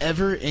there was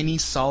ever any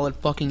solid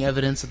fucking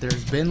evidence that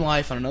there's been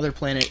life on another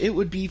planet, it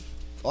would be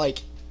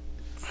like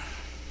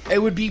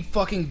it would be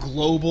fucking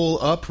global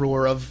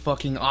uproar of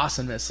fucking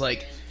awesomeness.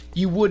 Like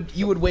you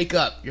would wake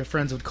up, your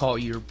friends would call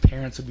you, your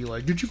parents would be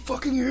like, "Did you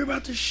fucking hear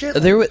about this shit?"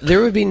 There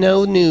would be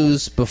no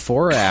news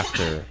before or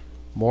after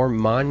more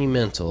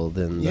monumental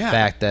than the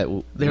fact that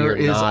there we're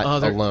is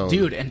not alone.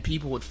 Dude, and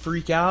people would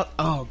freak out.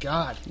 Oh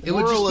god, it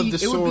would Moral just be, of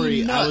the it would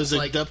be story: nuts. I was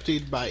like,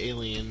 abducted by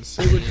aliens.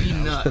 it would be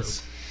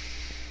nuts.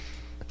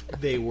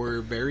 They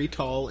were very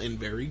tall and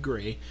very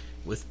gray,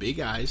 with big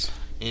eyes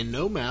and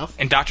no mouth.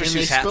 And Dr. And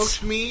they Seuss hats. spoke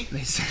to me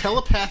say-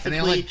 telepathically,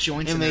 and they all had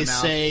joints and in they their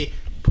mouth. say,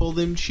 "Pull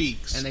them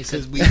cheeks." And they said-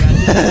 'cause we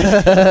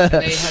got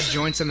They had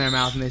joints in their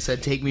mouth, and they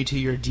said, "Take me to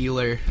your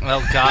dealer."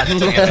 Well, God damn.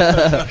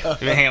 You've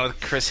been hanging out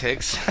with Chris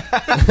Hicks.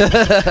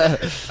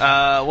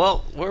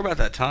 Well, we're about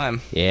that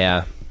time.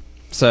 Yeah.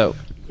 So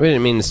we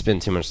didn't mean to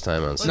spend too much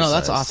time on. No,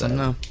 that's science awesome. stuff.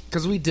 No,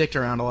 because we dicked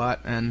around a lot,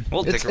 and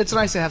We'll it's dick-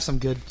 nice to have some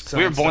good.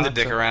 We were born to stuff,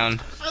 dick so-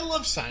 around. I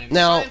love science.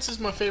 Now- Science is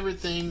my favorite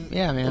thing.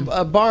 Yeah, man.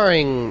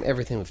 Barring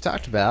everything we've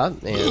talked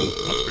about and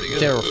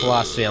general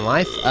philosophy on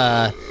life,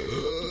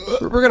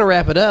 we're gonna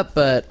wrap it up.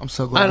 But I'm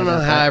so glad I don't I know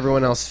got how that.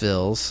 everyone else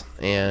feels,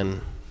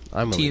 and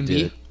I'm willing to TMB?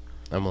 do it.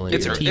 I'm willing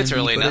It's, to do it. it's TMB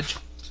early footage.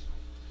 enough.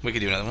 We could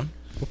do another one.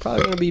 We're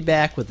probably gonna be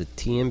back with the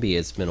TMB.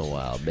 It's been a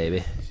while,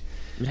 baby.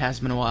 It has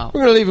been a while.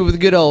 We're gonna leave it with a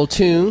good old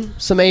tune,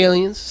 some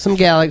aliens, some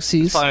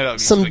galaxies, Probably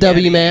about some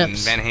spaghetti W and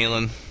maps. Van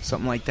Halen.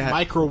 Something like that.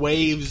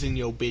 Microwaves in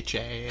your bitch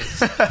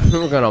ass.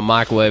 We're gonna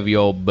microwave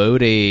your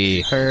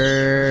booty.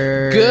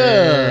 Heard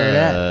Good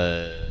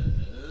night.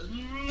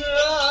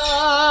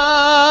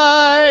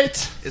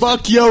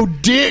 Fuck your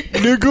dick,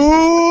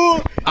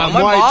 nigga. I'm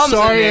my white. mom's a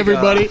Sorry, nigga.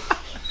 everybody.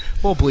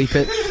 We'll bleep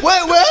it.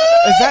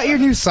 Wait. Is that your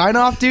new sign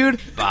off, dude?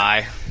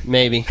 Bye.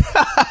 Maybe.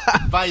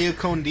 Vaya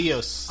con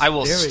Dios. I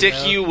will There we stick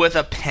go. you with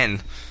a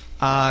pen.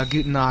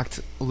 Guten Nacht,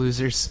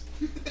 losers.